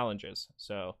as challenges.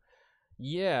 So,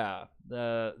 yeah,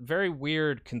 the very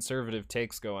weird conservative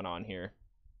takes going on here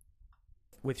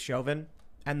with Chauvin.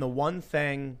 And the one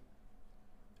thing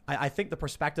I think the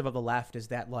perspective of the left is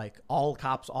that, like, all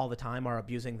cops all the time are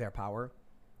abusing their power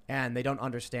and they don't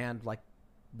understand, like,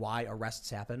 why arrests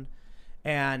happen.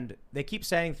 And they keep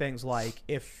saying things like,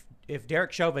 if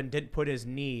Derek Chauvin didn't put his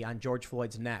knee on George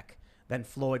Floyd's neck, then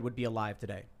Floyd would be alive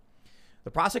today.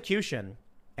 The prosecution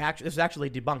this is actually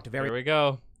debunked very...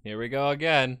 Here we go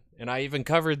again. And I even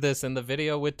covered this in the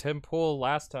video with Tim Pool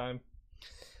last time.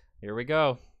 Here we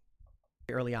go.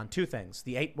 Early on, two things.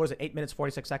 The 8 minutes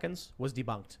 46 seconds was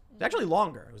debunked. It's actually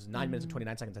longer. It was 9 minutes and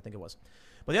 29 seconds, I think it was.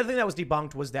 But the other thing that was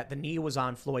debunked was that the knee was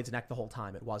on Floyd's neck the whole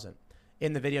time. It wasn't.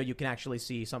 In the video, you can actually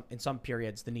see in some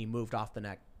periods the knee moved off the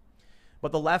neck.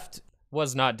 But the left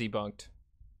was not debunked.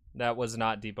 That was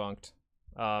not debunked.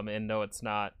 And no, it's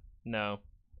not. No.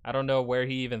 I don't know where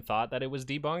he even thought that it was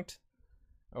debunked,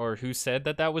 or who said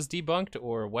that that was debunked,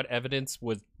 or what evidence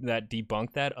was that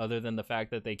debunked that, other than the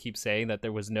fact that they keep saying that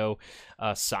there was no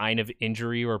sign of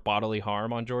injury or bodily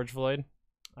harm on George Floyd.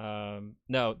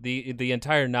 No, the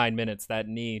entire 9 minutes, that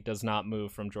knee does not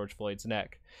move from George Floyd's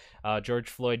neck. George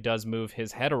Floyd does move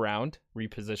his head around,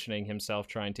 repositioning himself,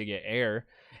 trying to get air,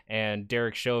 and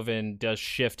Derek Chauvin does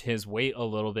shift his weight a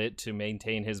little bit to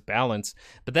maintain his balance,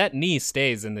 but that knee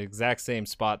stays in the exact same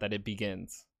spot that it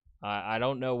begins. I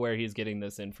don't know where he's getting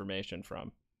this information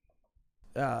from.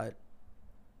 I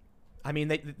mean,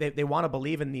 they want to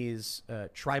believe in these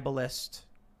tribalist.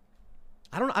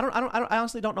 I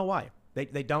honestly don't know why.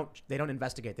 They don't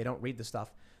investigate. They don't read the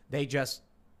stuff. They just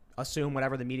assume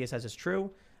whatever the media says is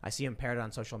true. I see them parrot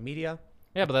on social media.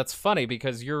 Yeah, but that's funny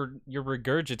because you're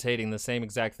regurgitating the same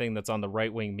exact thing that's on the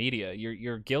right-wing media.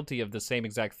 You're guilty of the same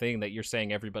exact thing that you're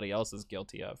saying everybody else is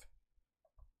guilty of.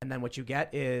 And then what you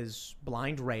get is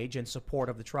blind rage in support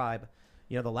of the tribe,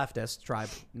 you know, the leftist tribe,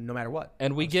 no matter what.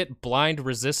 And we get blind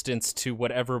resistance to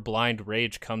whatever blind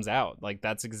rage comes out. Like,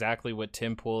 that's exactly what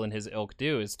Tim Pool and his ilk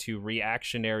do, is to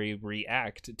reactionary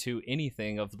react to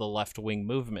anything of the left-wing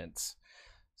movements.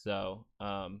 So,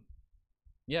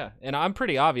 yeah, and I'm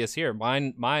pretty obvious here.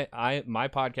 My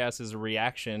podcast is a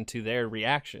reaction to their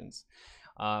reactions.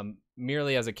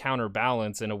 Merely as a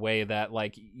counterbalance in a way that,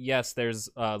 like, yes, there's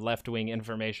left-wing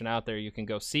information out there, you can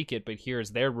go seek it, but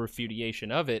here's their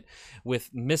refutation of it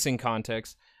with missing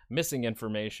context, missing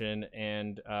information,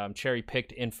 and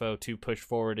cherry-picked info to push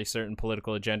forward a certain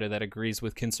political agenda that agrees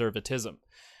with conservatism.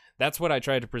 That's what I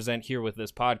try to present here with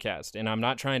this podcast, and I'm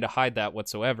not trying to hide that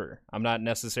whatsoever. I'm not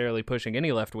necessarily pushing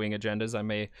any left-wing agendas. I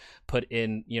may put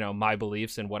in, you know, my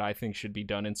beliefs and what I think should be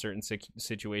done in certain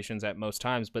situations at most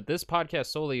times, but this podcast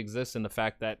solely exists in the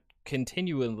fact that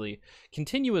continuously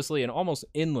and almost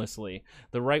endlessly,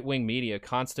 the right-wing media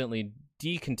constantly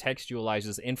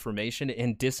decontextualizes information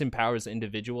and disempowers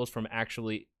individuals from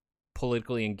actually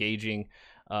politically engaging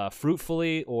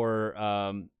fruitfully or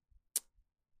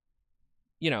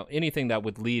you know, anything that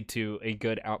would lead to a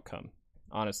good outcome,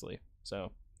 honestly.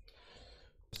 So I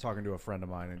was talking to a friend of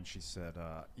mine, and she said,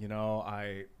 you know,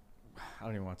 I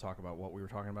don't even want to talk about what we were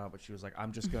talking about, but she was like,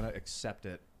 I'm just going to accept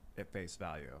it at face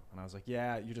value. And I was like,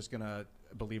 yeah, you're just going to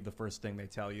believe the first thing they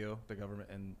tell you, the government.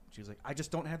 And she was like, I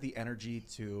just don't have the energy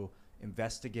to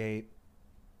investigate.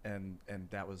 And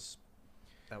that was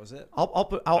it. I'll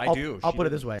put it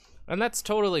this way. And that's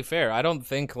totally fair. I don't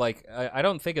think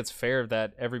it's fair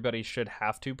that everybody should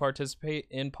have to participate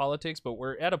in politics, but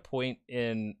we're at a point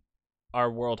in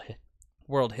our world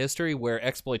history where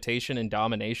exploitation and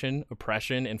domination,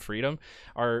 oppression and freedom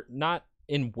are not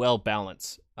in well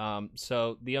balance.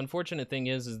 So the unfortunate thing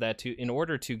is that in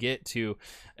order to get to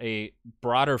a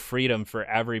broader freedom for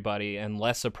everybody and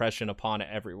less oppression upon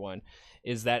everyone,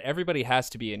 is that everybody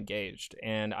has to be engaged.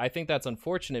 And I think that's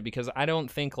unfortunate because I don't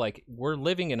think, like, we're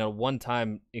living in a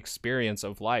one-time experience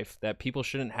of life, that people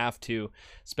shouldn't have to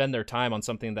spend their time on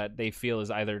something that they feel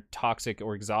is either toxic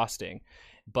or exhausting.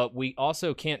 but we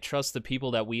also can't trust the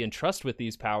people that we entrust with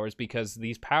these powers, because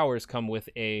these powers come with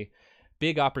a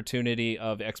big opportunity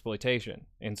of exploitation,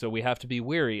 and so we have to be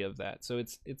wary of that. So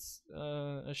it's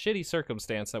a shitty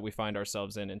circumstance that we find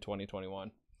ourselves in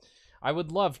 2021. I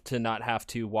would love to not have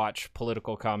to watch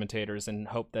political commentators and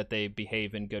hope that they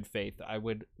behave in good faith. I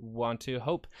would want to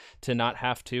hope to not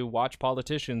have to watch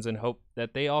politicians and hope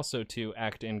that they also too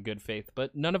act in good faith,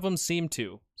 but none of them seem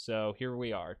to. So here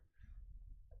we are.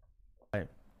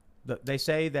 They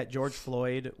say that George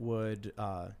Floyd would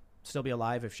still be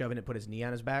alive if Chauvin didn't put his knee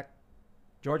on his back.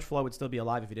 George Floyd would still be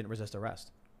alive if he didn't resist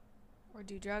arrest. Or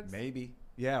do drugs. Maybe.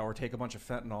 Yeah, or take a bunch of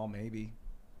fentanyl, maybe.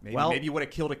 Maybe you would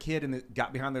have killed a kid and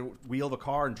got behind the wheel of a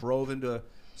car and drove into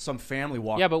some family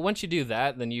walk. Yeah, but once you do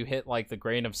that, then you hit like the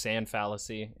grain of sand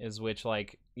fallacy, is which,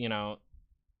 like, you know,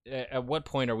 at what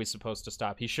point are we supposed to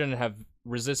stop? He shouldn't have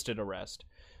resisted arrest.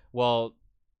 Well,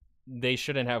 they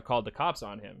shouldn't have called the cops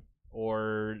on him,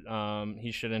 or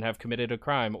he shouldn't have committed a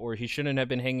crime, or he shouldn't have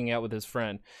been hanging out with his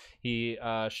friend. He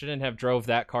shouldn't have drove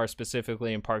that car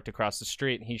specifically and parked across the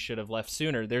street. He should have left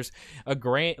sooner. There's a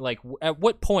grain, like, at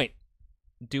what point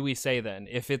do we say then?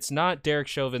 If it's not Derek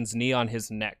Chauvin's knee on his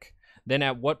neck, then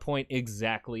at what point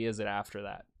exactly is it after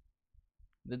that?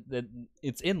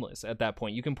 It's endless at that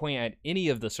point. You can point at any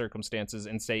of the circumstances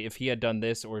and say if he had done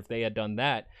this or if they had done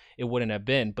that, it wouldn't have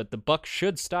been. But the buck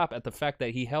should stop at the fact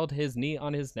that he held his knee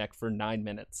on his neck for 9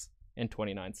 minutes and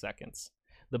 29 seconds.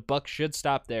 The buck should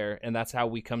stop there, and that's how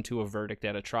we come to a verdict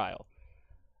at a trial.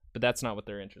 But that's not what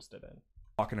they're interested in.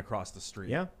 Walking across the street.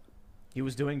 Yeah. He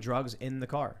was doing drugs in the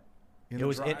car.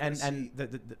 And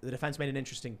the defense made an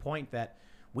interesting point that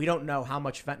we don't know how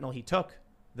much fentanyl he took.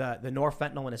 The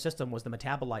norfentanyl in his system was the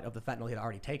metabolite of the fentanyl he had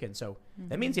already taken. So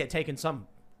that means he had taken some,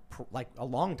 like, a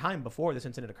long time before this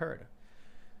incident occurred.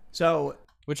 So,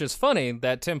 which is funny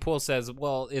that Tim Pool says,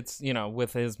 well, it's, you know,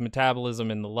 with his metabolism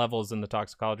and the levels in the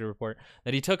toxicology report,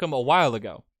 that he took them a while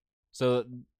ago. So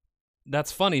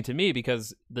that's funny to me,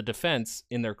 because the defense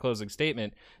in their closing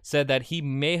statement said that he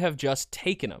may have just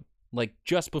taken them, like,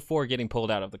 just before getting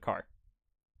pulled out of the car.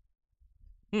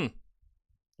 I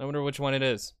wonder which one it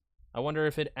is. I wonder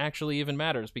if it actually even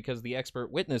matters, because the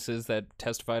expert witnesses that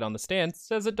testified on the stand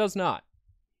says it does not.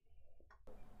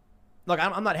 Look,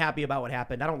 I'm not happy about what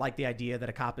happened. I don't like the idea that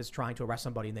a cop is trying to arrest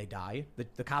somebody and they die.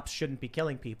 The cops shouldn't be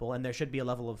killing people, and there should be a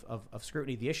level of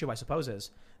scrutiny. The issue, I suppose,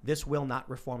 is this will not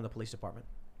reform the police department.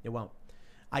 It won't.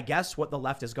 I guess what the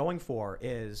left is going for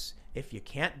is, if you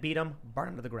can't beat them, burn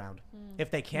them to the ground. If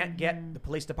they can't get the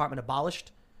police department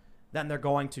abolished, then they're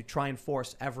going to try and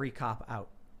force every cop out.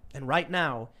 And right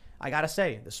now, I gotta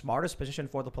say, the smartest position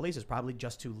for the police is probably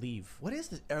just to leave. What is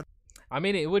this? I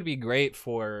mean, it would be great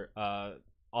for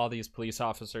all these police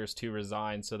officers to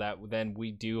resign, so that then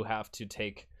we don't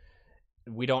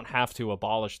have to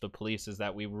abolish the police, is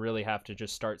that we really have to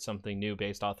just start something new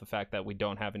based off the fact that we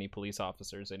don't have any police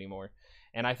officers anymore.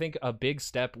 And I think a big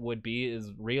step would be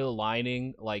is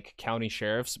realigning, like, county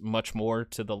sheriffs much more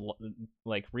to the,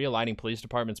 like, realigning police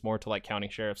departments more to, like, county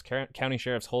sheriffs. County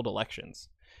sheriffs hold elections.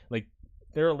 Like,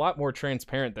 they're a lot more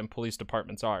transparent than police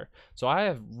departments are. So I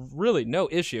have really no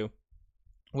issue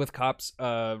with cops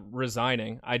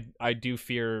resigning. I do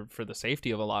fear for the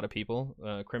safety of a lot of people.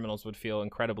 Criminals would feel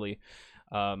incredibly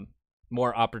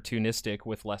more opportunistic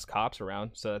with less cops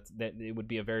around. So that it would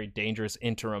be a very dangerous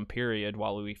interim period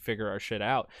while we figure our shit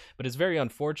out. But it's very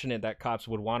unfortunate that cops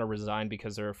would want to resign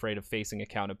because they're afraid of facing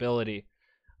accountability,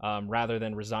 rather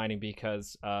than resigning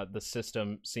because the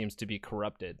system seems to be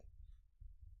corrupted.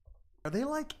 Are they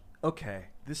like, okay,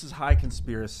 this is high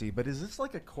conspiracy, but is this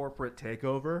like a corporate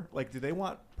takeover? Like, do they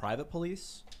want private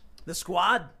police? The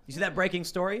squad. You see that breaking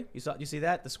story? You see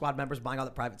that? The squad members buying all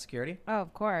the private security? Oh,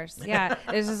 of course. Yeah.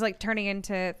 This is like turning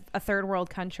into a third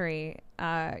world country.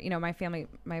 You know, my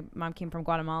mom came from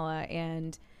Guatemala,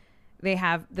 and they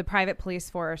have the private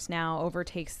police force now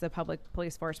overtakes the public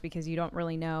police force because you don't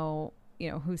really know,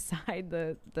 you know, whose side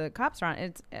the cops are on.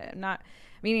 It's not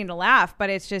meaning to laugh, but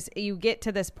it's just, you get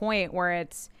to this point where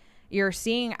you're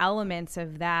seeing elements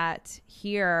of that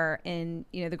here in,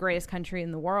 you know, the greatest country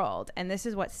in the world. And this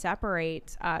is what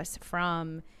separates us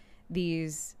from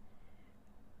these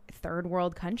third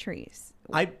world countries.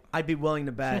 I'd be willing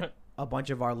to bet a bunch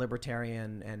of our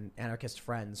libertarian and anarchist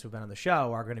friends who've been on the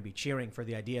show are going to be cheering for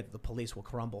the idea that the police will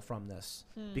crumble from this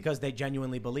because they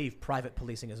genuinely believe private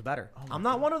policing is better. I'm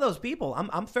not one of those people.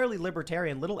 I'm fairly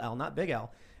libertarian, little L, not big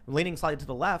L, leaning slightly to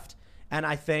the left. And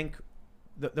I think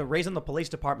the reason the police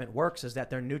department works is that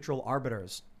they're neutral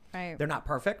arbiters. Right. They're not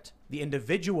perfect. The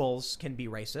individuals can be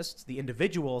racist. The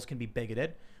individuals can be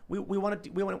bigoted. We want to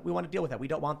deal with that. We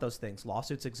don't want those things.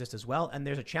 Lawsuits exist as well, and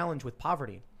there's a challenge with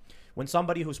poverty. When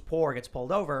somebody who's poor gets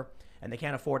pulled over and they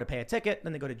can't afford to pay a ticket,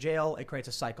 then they go to jail. It creates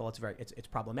a cycle. It's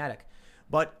problematic.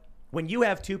 But when you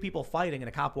have two people fighting and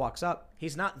a cop walks up,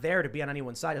 he's not there to be on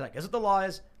anyone's side. He's like, this is what the law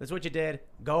is. This is what you did.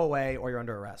 Go away or you're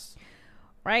under arrest.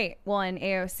 Right. Well, in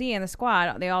AOC and the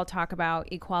squad, they all talk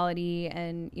about equality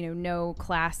and, no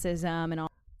classism and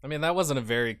all. I mean, that wasn't a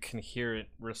very coherent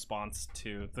response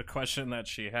to the question that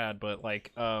she had, but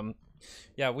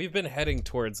yeah, we've been heading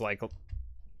towards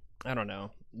I don't know.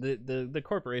 The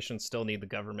corporations still need the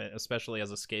government, especially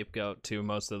as a scapegoat to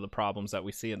most of the problems that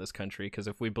we see in this country. Because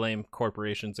if we blame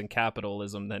corporations and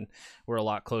capitalism, then we're a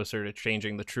lot closer to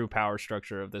changing the true power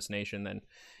structure of this nation than,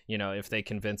 if they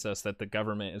convince us that the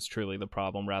government is truly the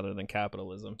problem rather than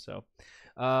capitalism. So,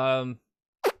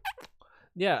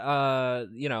 yeah,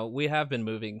 we have been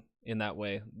moving in that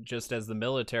way, just as the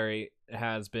military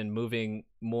has been moving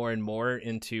more and more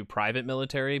into private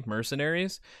military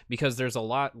mercenaries, because there's a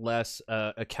lot less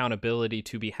accountability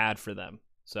to be had for them.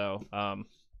 So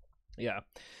yeah,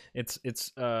 it's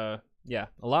yeah,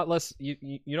 a lot less.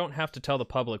 You don't have to tell the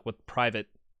public what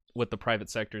the private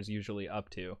sector is usually up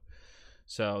to.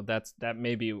 So that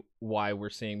may be why we're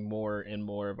seeing more and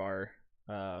more of our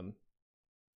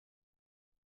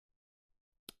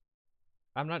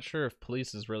I'm not sure if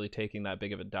police is really taking that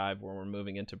big of a dive where we're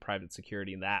moving into private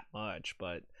security that much,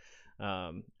 but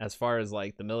as far as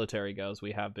the military goes,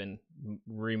 we have been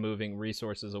removing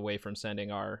resources away from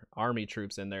sending our army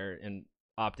troops in there and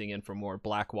opting in for more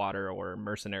Blackwater or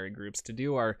mercenary groups to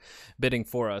do our bidding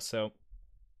for us. So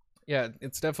yeah,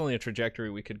 it's definitely a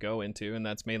trajectory we could go into, and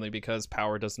that's mainly because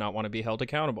power does not want to be held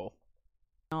accountable.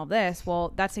 All this,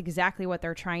 well, that's exactly what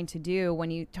they're trying to do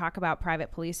when you talk about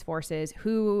private police forces.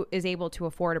 Who is able to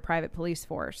afford a private police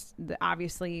force?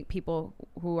 Obviously people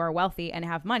who are wealthy and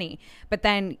have money, but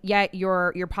then yet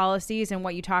your policies and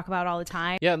what you talk about all the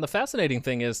time. Yeah, and the fascinating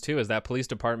thing is that police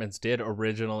departments did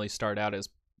originally start out as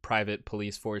private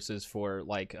police forces for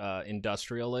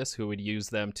industrialists who would use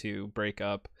them to break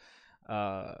up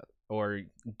or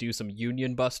do some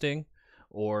union busting,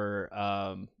 or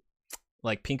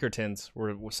Pinkertons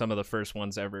were some of the first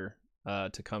ones ever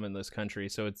to come in this country.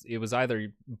 So it was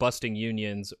either busting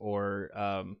unions or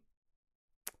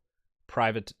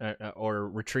private or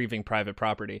retrieving private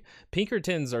property.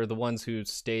 Pinkertons are the ones who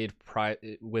stayed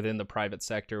within the private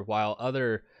sector, while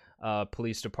other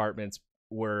police departments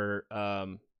were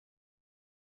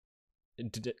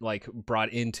brought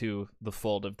into the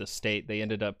fold of the state. They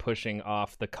ended up pushing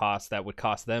off the cost that would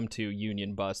cost them to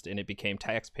union bust, and it became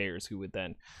taxpayers who would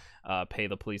then pay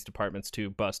the police departments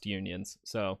to bust unions.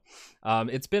 So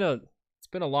it's been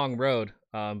a long road,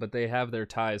 but they have their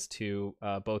ties to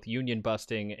both union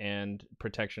busting and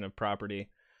protection of property.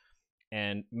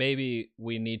 And maybe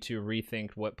we need to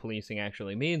rethink what policing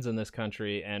actually means in this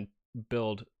country and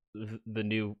build the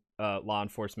new law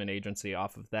enforcement agency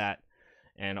off of that,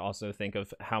 and also think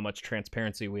of how much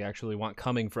transparency we actually want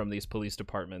coming from these police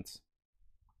departments.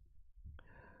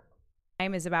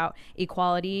 Is about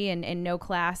equality and no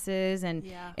classes and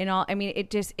all. I mean,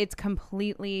 it's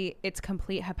complete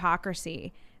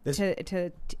hypocrisy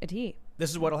to a T.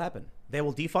 This is what'll happen. They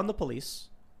will defund the police.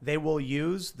 They will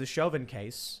use the Chauvin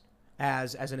case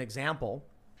as an example,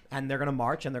 and they're going to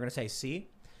march and they're going to say, see.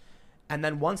 And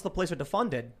then once the police are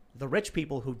defunded, the rich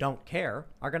people who don't care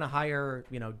are going to hire,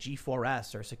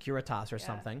 G4S or Securitas or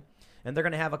something, and they're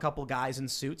going to have a couple guys in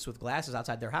suits with glasses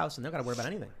outside their house, and they're going to worry about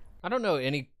anything. I don't know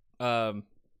any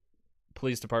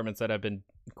police departments that have been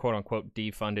quote unquote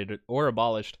defunded or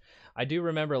abolished. I do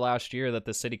remember last year that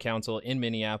the city council in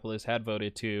Minneapolis had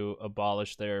voted to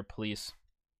abolish their police,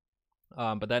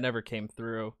 but that never came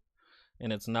through,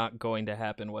 and it's not going to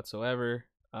happen whatsoever.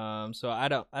 So I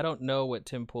don't know what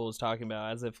Tim Pool is talking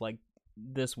about, as if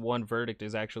this one verdict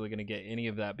is actually going to get any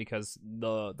of that, because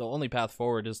the only path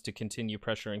forward is to continue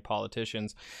pressuring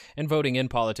politicians and voting in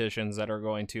politicians that are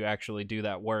going to actually do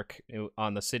that work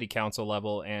on the city council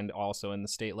level and also in the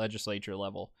state legislature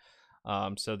level.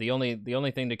 So the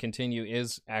only thing to continue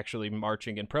is actually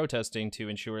marching and protesting to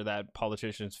ensure that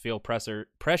politicians feel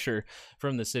pressure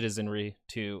from the citizenry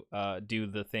to do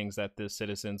the things that the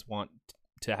citizens want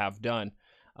to have done.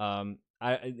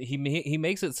 He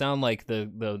makes it sound like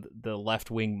the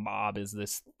left-wing mob is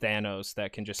this Thanos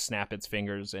that can just snap its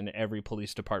fingers and every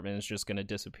police department is just going to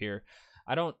disappear.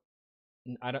 I don't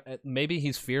maybe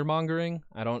he's fear-mongering.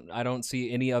 I don't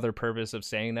see any other purpose of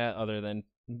saying that other than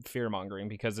fear-mongering,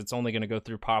 because it's only going to go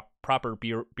through proper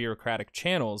bureaucratic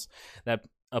channels that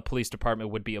a police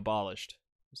department would be abolished.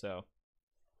 So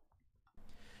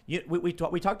we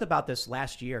talked about this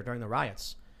last year during the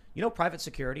riots. Private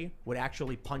security would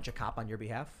actually punch a cop on your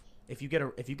behalf. If you get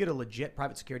a legit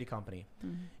private security company,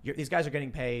 these guys are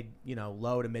getting paid,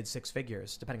 low to mid 6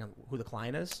 figures, depending on who the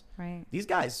client is. Right. These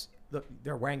guys,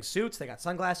 they're wearing suits, they got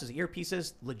sunglasses,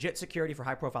 earpieces, legit security for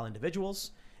high profile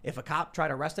individuals. If a cop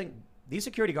tried arresting, these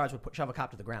security guards would shove a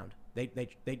cop to the ground. They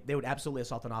would absolutely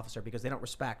assault an officer because they don't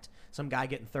respect some guy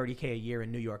getting $30K a year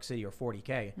in New York City or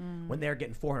 $40K when they're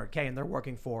getting $400K and they're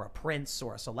working for a prince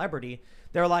or a celebrity.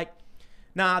 They're like,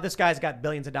 nah, this guy's got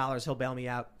billions of dollars. He'll bail me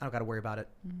out. I don't got to worry about it.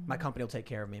 My company will take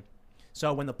care of me.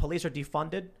 So when the police are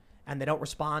defunded and they don't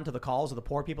respond to the calls of the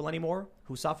poor people anymore,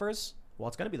 who suffers? Well,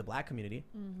 it's going to be the black community.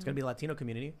 It's going to be the Latino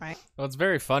community. Right. Well, it's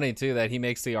very funny, too, that he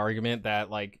makes the argument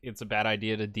that, like, it's a bad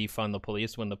idea to defund the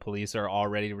police when the police are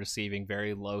already receiving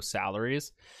very low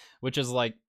salaries, which is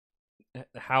like,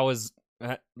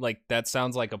 that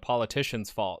sounds like a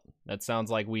politician's fault. That sounds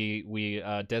like we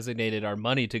designated our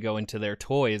money to go into their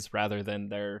toys rather than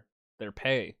their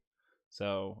pay.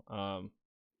 So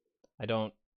I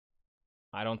don't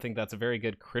think that's a very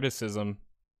good criticism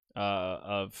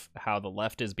of how the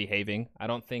left is behaving. I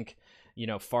don't think,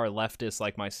 far leftists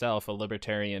like myself, a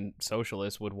libertarian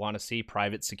socialist, would want to see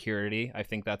private security. I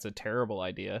think that's a terrible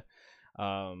idea.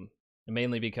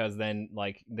 Mainly because then,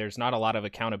 like, there's not a lot of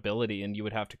accountability and you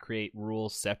would have to create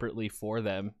rules separately for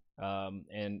them.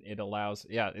 And it allows,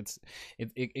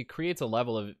 it creates a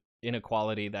level of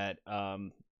inequality that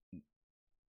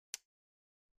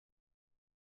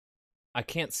I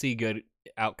can't see good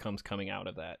outcomes coming out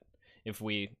of that if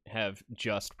we have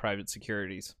just private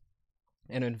securities.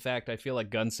 And in fact, I feel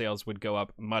like gun sales would go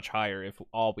up much higher if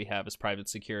all we have is private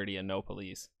security and no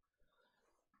police.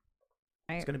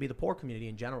 It's going to be the poor community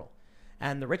in general.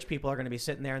 And the rich people are going to be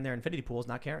sitting there in their infinity pools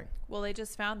not caring. Well, they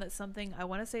just found that I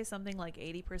want to say something like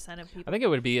 80% of people. I think it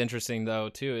would be interesting, though,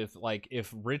 too,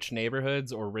 if rich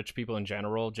neighborhoods or rich people in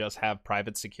general just have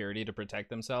private security to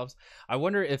protect themselves. I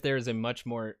wonder if there's a much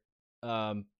more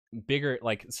bigger,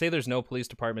 like, say there's no police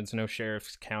departments, no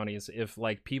sheriff's counties, if,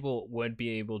 like, people would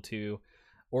be able to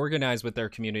organize with their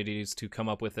communities to come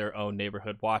up with their own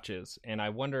neighborhood watches. And I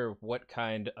wonder what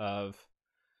kind of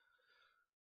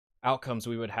outcomes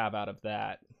we would have out of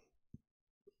that.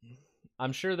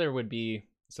 I'm sure there would be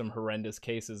some horrendous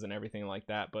cases and everything like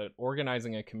that, but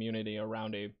organizing a community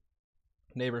around a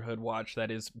neighborhood watch that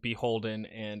is beholden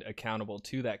and accountable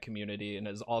to that community and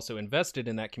is also invested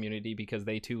in that community because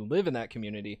they too live in that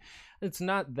community, it's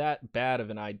not that bad of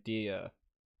an idea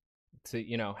to,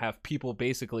 have people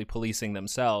basically policing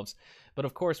themselves. But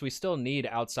of course, we still need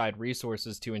outside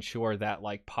resources to ensure that,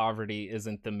 like, poverty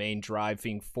isn't the main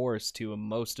driving force to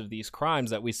most of these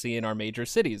crimes that we see in our major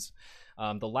cities.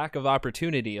 The lack of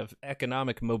opportunity, of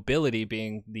economic mobility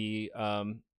being the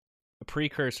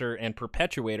precursor and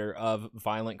perpetuator of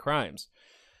violent crimes.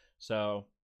 So,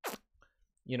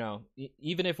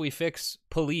 even if we fix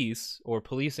police or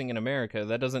policing in America,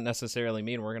 that doesn't necessarily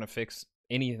mean we're going to fix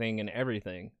anything and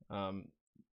everything.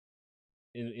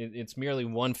 It's merely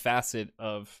one facet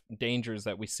of dangers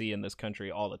that we see in this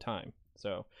country all the time.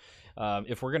 So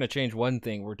if we're going to change one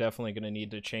thing, we're definitely going to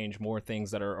need to change more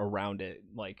things that are around it.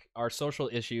 Like, our social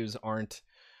issues aren't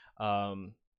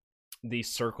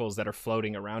these circles that are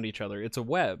floating around each other. It's a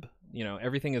web.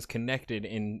 Everything is connected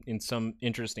in some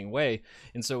interesting way.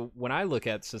 And so when I look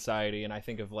at society and I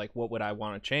think of, like, what would I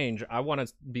want to change, I want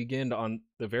to begin on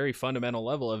the very fundamental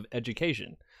level of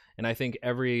education. And I think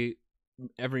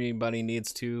everybody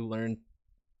needs to learn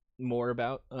more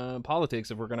about politics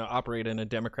if we're going to operate in a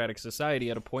democratic society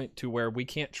at a point to where we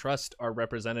can't trust our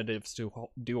representatives to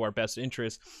do our best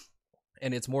interests.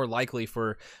 And it's more likely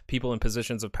for people in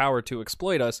positions of power to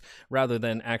exploit us rather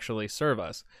than actually serve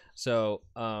us. So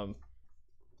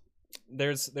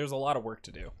there's a lot of work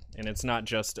to do. And it's not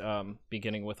just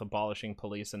beginning with abolishing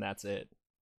police and that's it.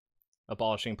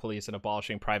 Abolishing police and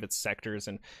abolishing private sectors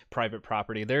and private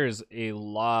property. There's a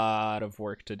lot of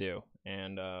work to do.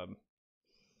 And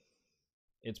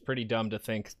it's pretty dumb to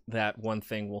think that one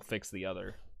thing will fix the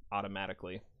other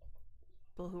automatically.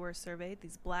 People who are surveyed,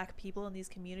 these black people in these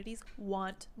communities,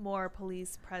 want more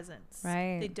police presence.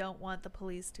 Right. They don't want the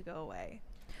police to go away.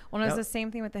 Well, it's the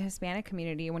same thing with the Hispanic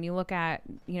community. When you look at,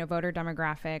 voter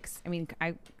demographics, I mean,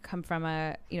 I come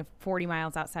from 40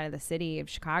 miles outside of the city of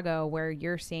Chicago, where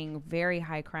you're seeing very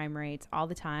high crime rates all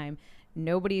the time.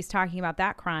 Nobody's talking about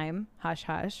that crime, hush,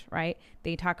 hush, right?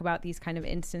 They talk about these kind of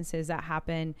instances that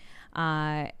happen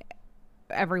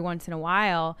every once in a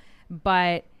while,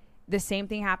 but the same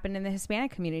thing happened in the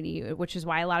Hispanic community, which is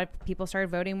why a lot of people started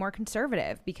voting more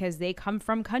conservative, because they come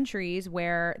from countries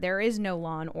where there is no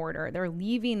law and order. They're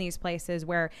leaving these places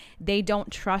where they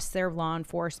don't trust their law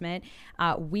enforcement.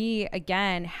 We,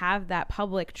 again, have that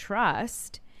public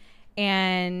trust.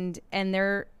 and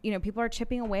they're, you know, people are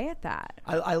chipping away at that.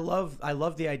 I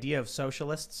love the idea of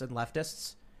socialists and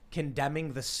leftists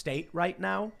condemning the state right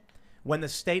now, when the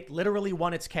state literally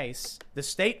won its case. The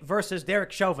state versus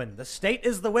Derek Chauvin. The state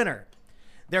is the winner.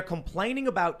 They're complaining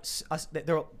about us.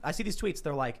 I see these tweets.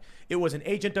 They're like, it was an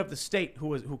agent of the state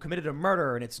who committed a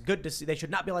murder, and it's good to see. They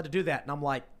should not be allowed to do that. And I'm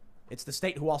like, it's the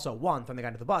state who also won, throwing the guy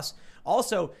under the bus.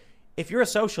 Also, if you're a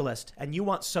socialist and you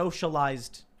want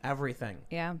socialized everything,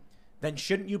 yeah, then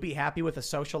shouldn't you be happy with a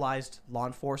socialized law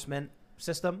enforcement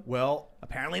system? Well,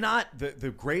 apparently not.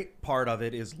 The great part of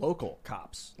it is local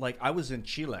cops. Like, I was in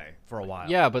Chile for a while.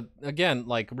 Yeah, but again,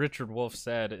 like Richard Wolff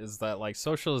said, is that like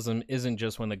socialism isn't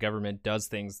just when the government does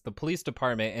things. The police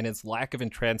department and its lack of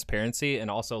transparency and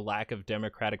also lack of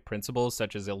democratic principles,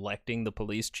 such as electing the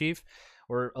police chief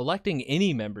or electing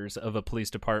any members of a police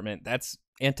department, that's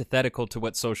antithetical to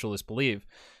what socialists believe.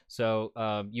 So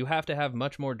you have to have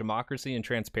much more democracy and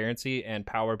transparency and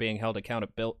power being held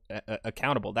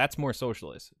accountable. That's more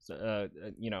socialist.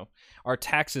 You know, our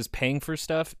taxes paying for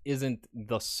stuff isn't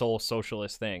the sole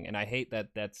socialist thing. And I hate that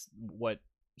that's what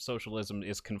socialism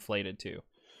is conflated to.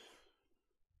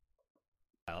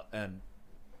 And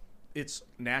it's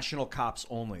national cops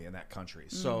only in that country.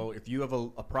 So if you have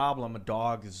a problem, a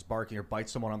dog is barking or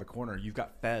bites someone on the corner, you've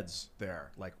got feds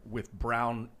there, like with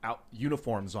brown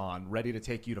uniforms on, ready to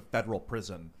take you to federal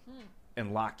prison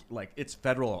and lock. Like, it's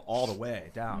federal all the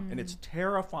way down, and it's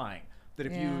terrifying that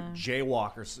if you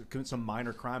jaywalk or commit some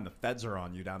minor crime, the feds are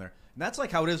on you down there. And that's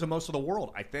like how it is in most of the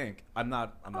world, I think. I'm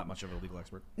not much of a legal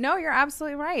expert. No, you're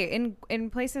absolutely right. In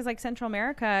places like Central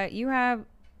America, you have,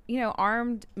 you know,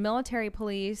 armed military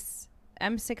police,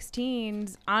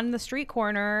 M16s on the street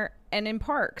corner and in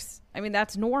parks. I mean,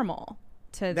 that's normal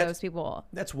to those people.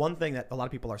 That's one thing that a lot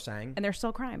of people are saying. And there's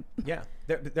still crime. Yeah.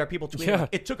 There are people tweeting, like,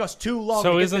 it took us too long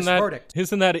so to get this verdict.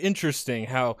 Isn't that interesting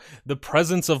how the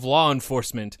presence of law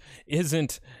enforcement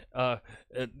isn't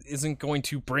going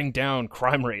to bring down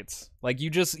crime rates? Like, you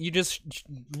just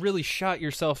really shot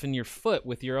yourself in your foot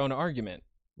with your own argument.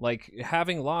 Like,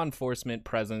 having law enforcement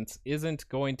presence isn't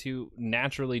going to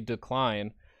naturally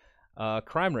decline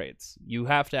crime rates. You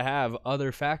have to have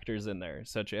other factors in there,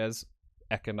 such as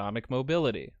economic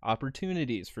mobility,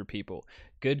 opportunities for people,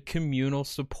 good communal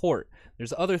support.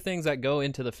 There's other things that go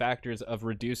into the factors of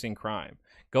reducing crime.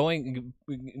 Doing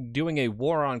a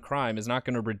war on crime is not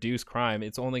going to reduce crime.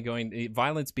 It's only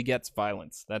violence begets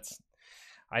violence.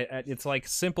 It's like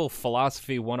simple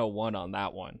philosophy 101 on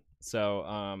that one.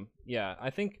 So yeah, I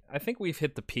think we've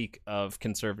hit the peak of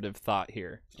conservative thought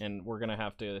here, and we're gonna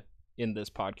have to end this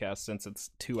podcast since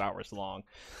it's 2 hours long.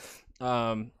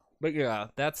 But yeah,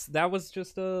 that was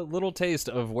just a little taste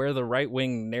of where the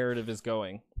right-wing narrative is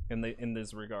going in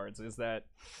these regards. Is that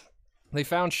they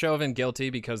found Chauvin guilty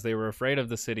because they were afraid of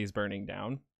the cities burning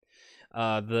down.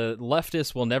 The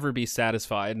leftists will never be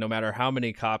satisfied, no matter how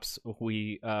many cops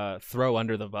we throw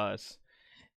under the bus.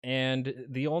 And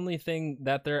the only thing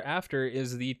that they're after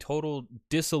is the total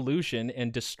dissolution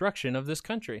and destruction of this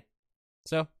country.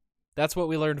 So that's what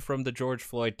we learned from the George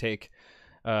Floyd take,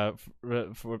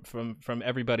 from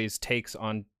everybody's takes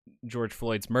on George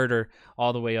Floyd's murder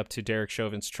all the way up to Derek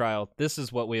Chauvin's trial. This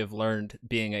is what we have learned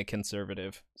being a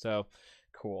conservative. So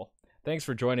cool. Thanks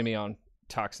for joining me on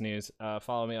Tox News.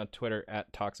 Follow me on Twitter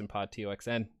at ToxinPod,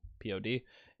 TOXNPOD.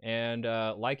 And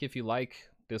like if you like,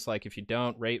 dislike if you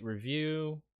don't, rate,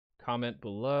 review, comment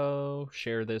below,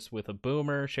 share this with a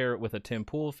boomer, share it with a Tim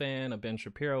Pool fan, a Ben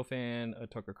Shapiro fan, a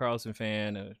Tucker Carlson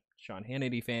fan, a Sean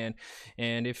Hannity fan.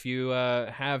 And if you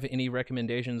have any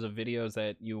recommendations of videos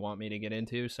that you want me to get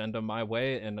into, send them my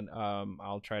way, and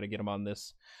I'll try to get them on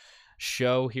this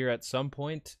show here at some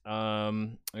point.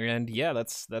 And yeah,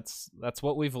 that's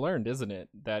what we've learned, isn't it?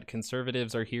 That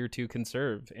conservatives are here to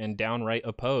conserve and downright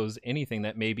oppose anything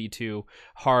that may be too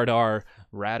hard R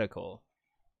radical.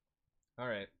 All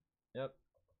right. Yep.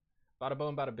 Bada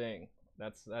boom, bada bing.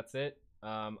 That's it.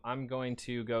 I'm going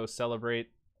to go celebrate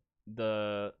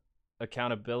the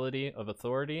accountability of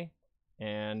authority,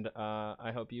 and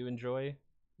I hope you enjoy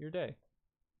your day.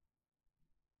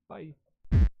 Bye.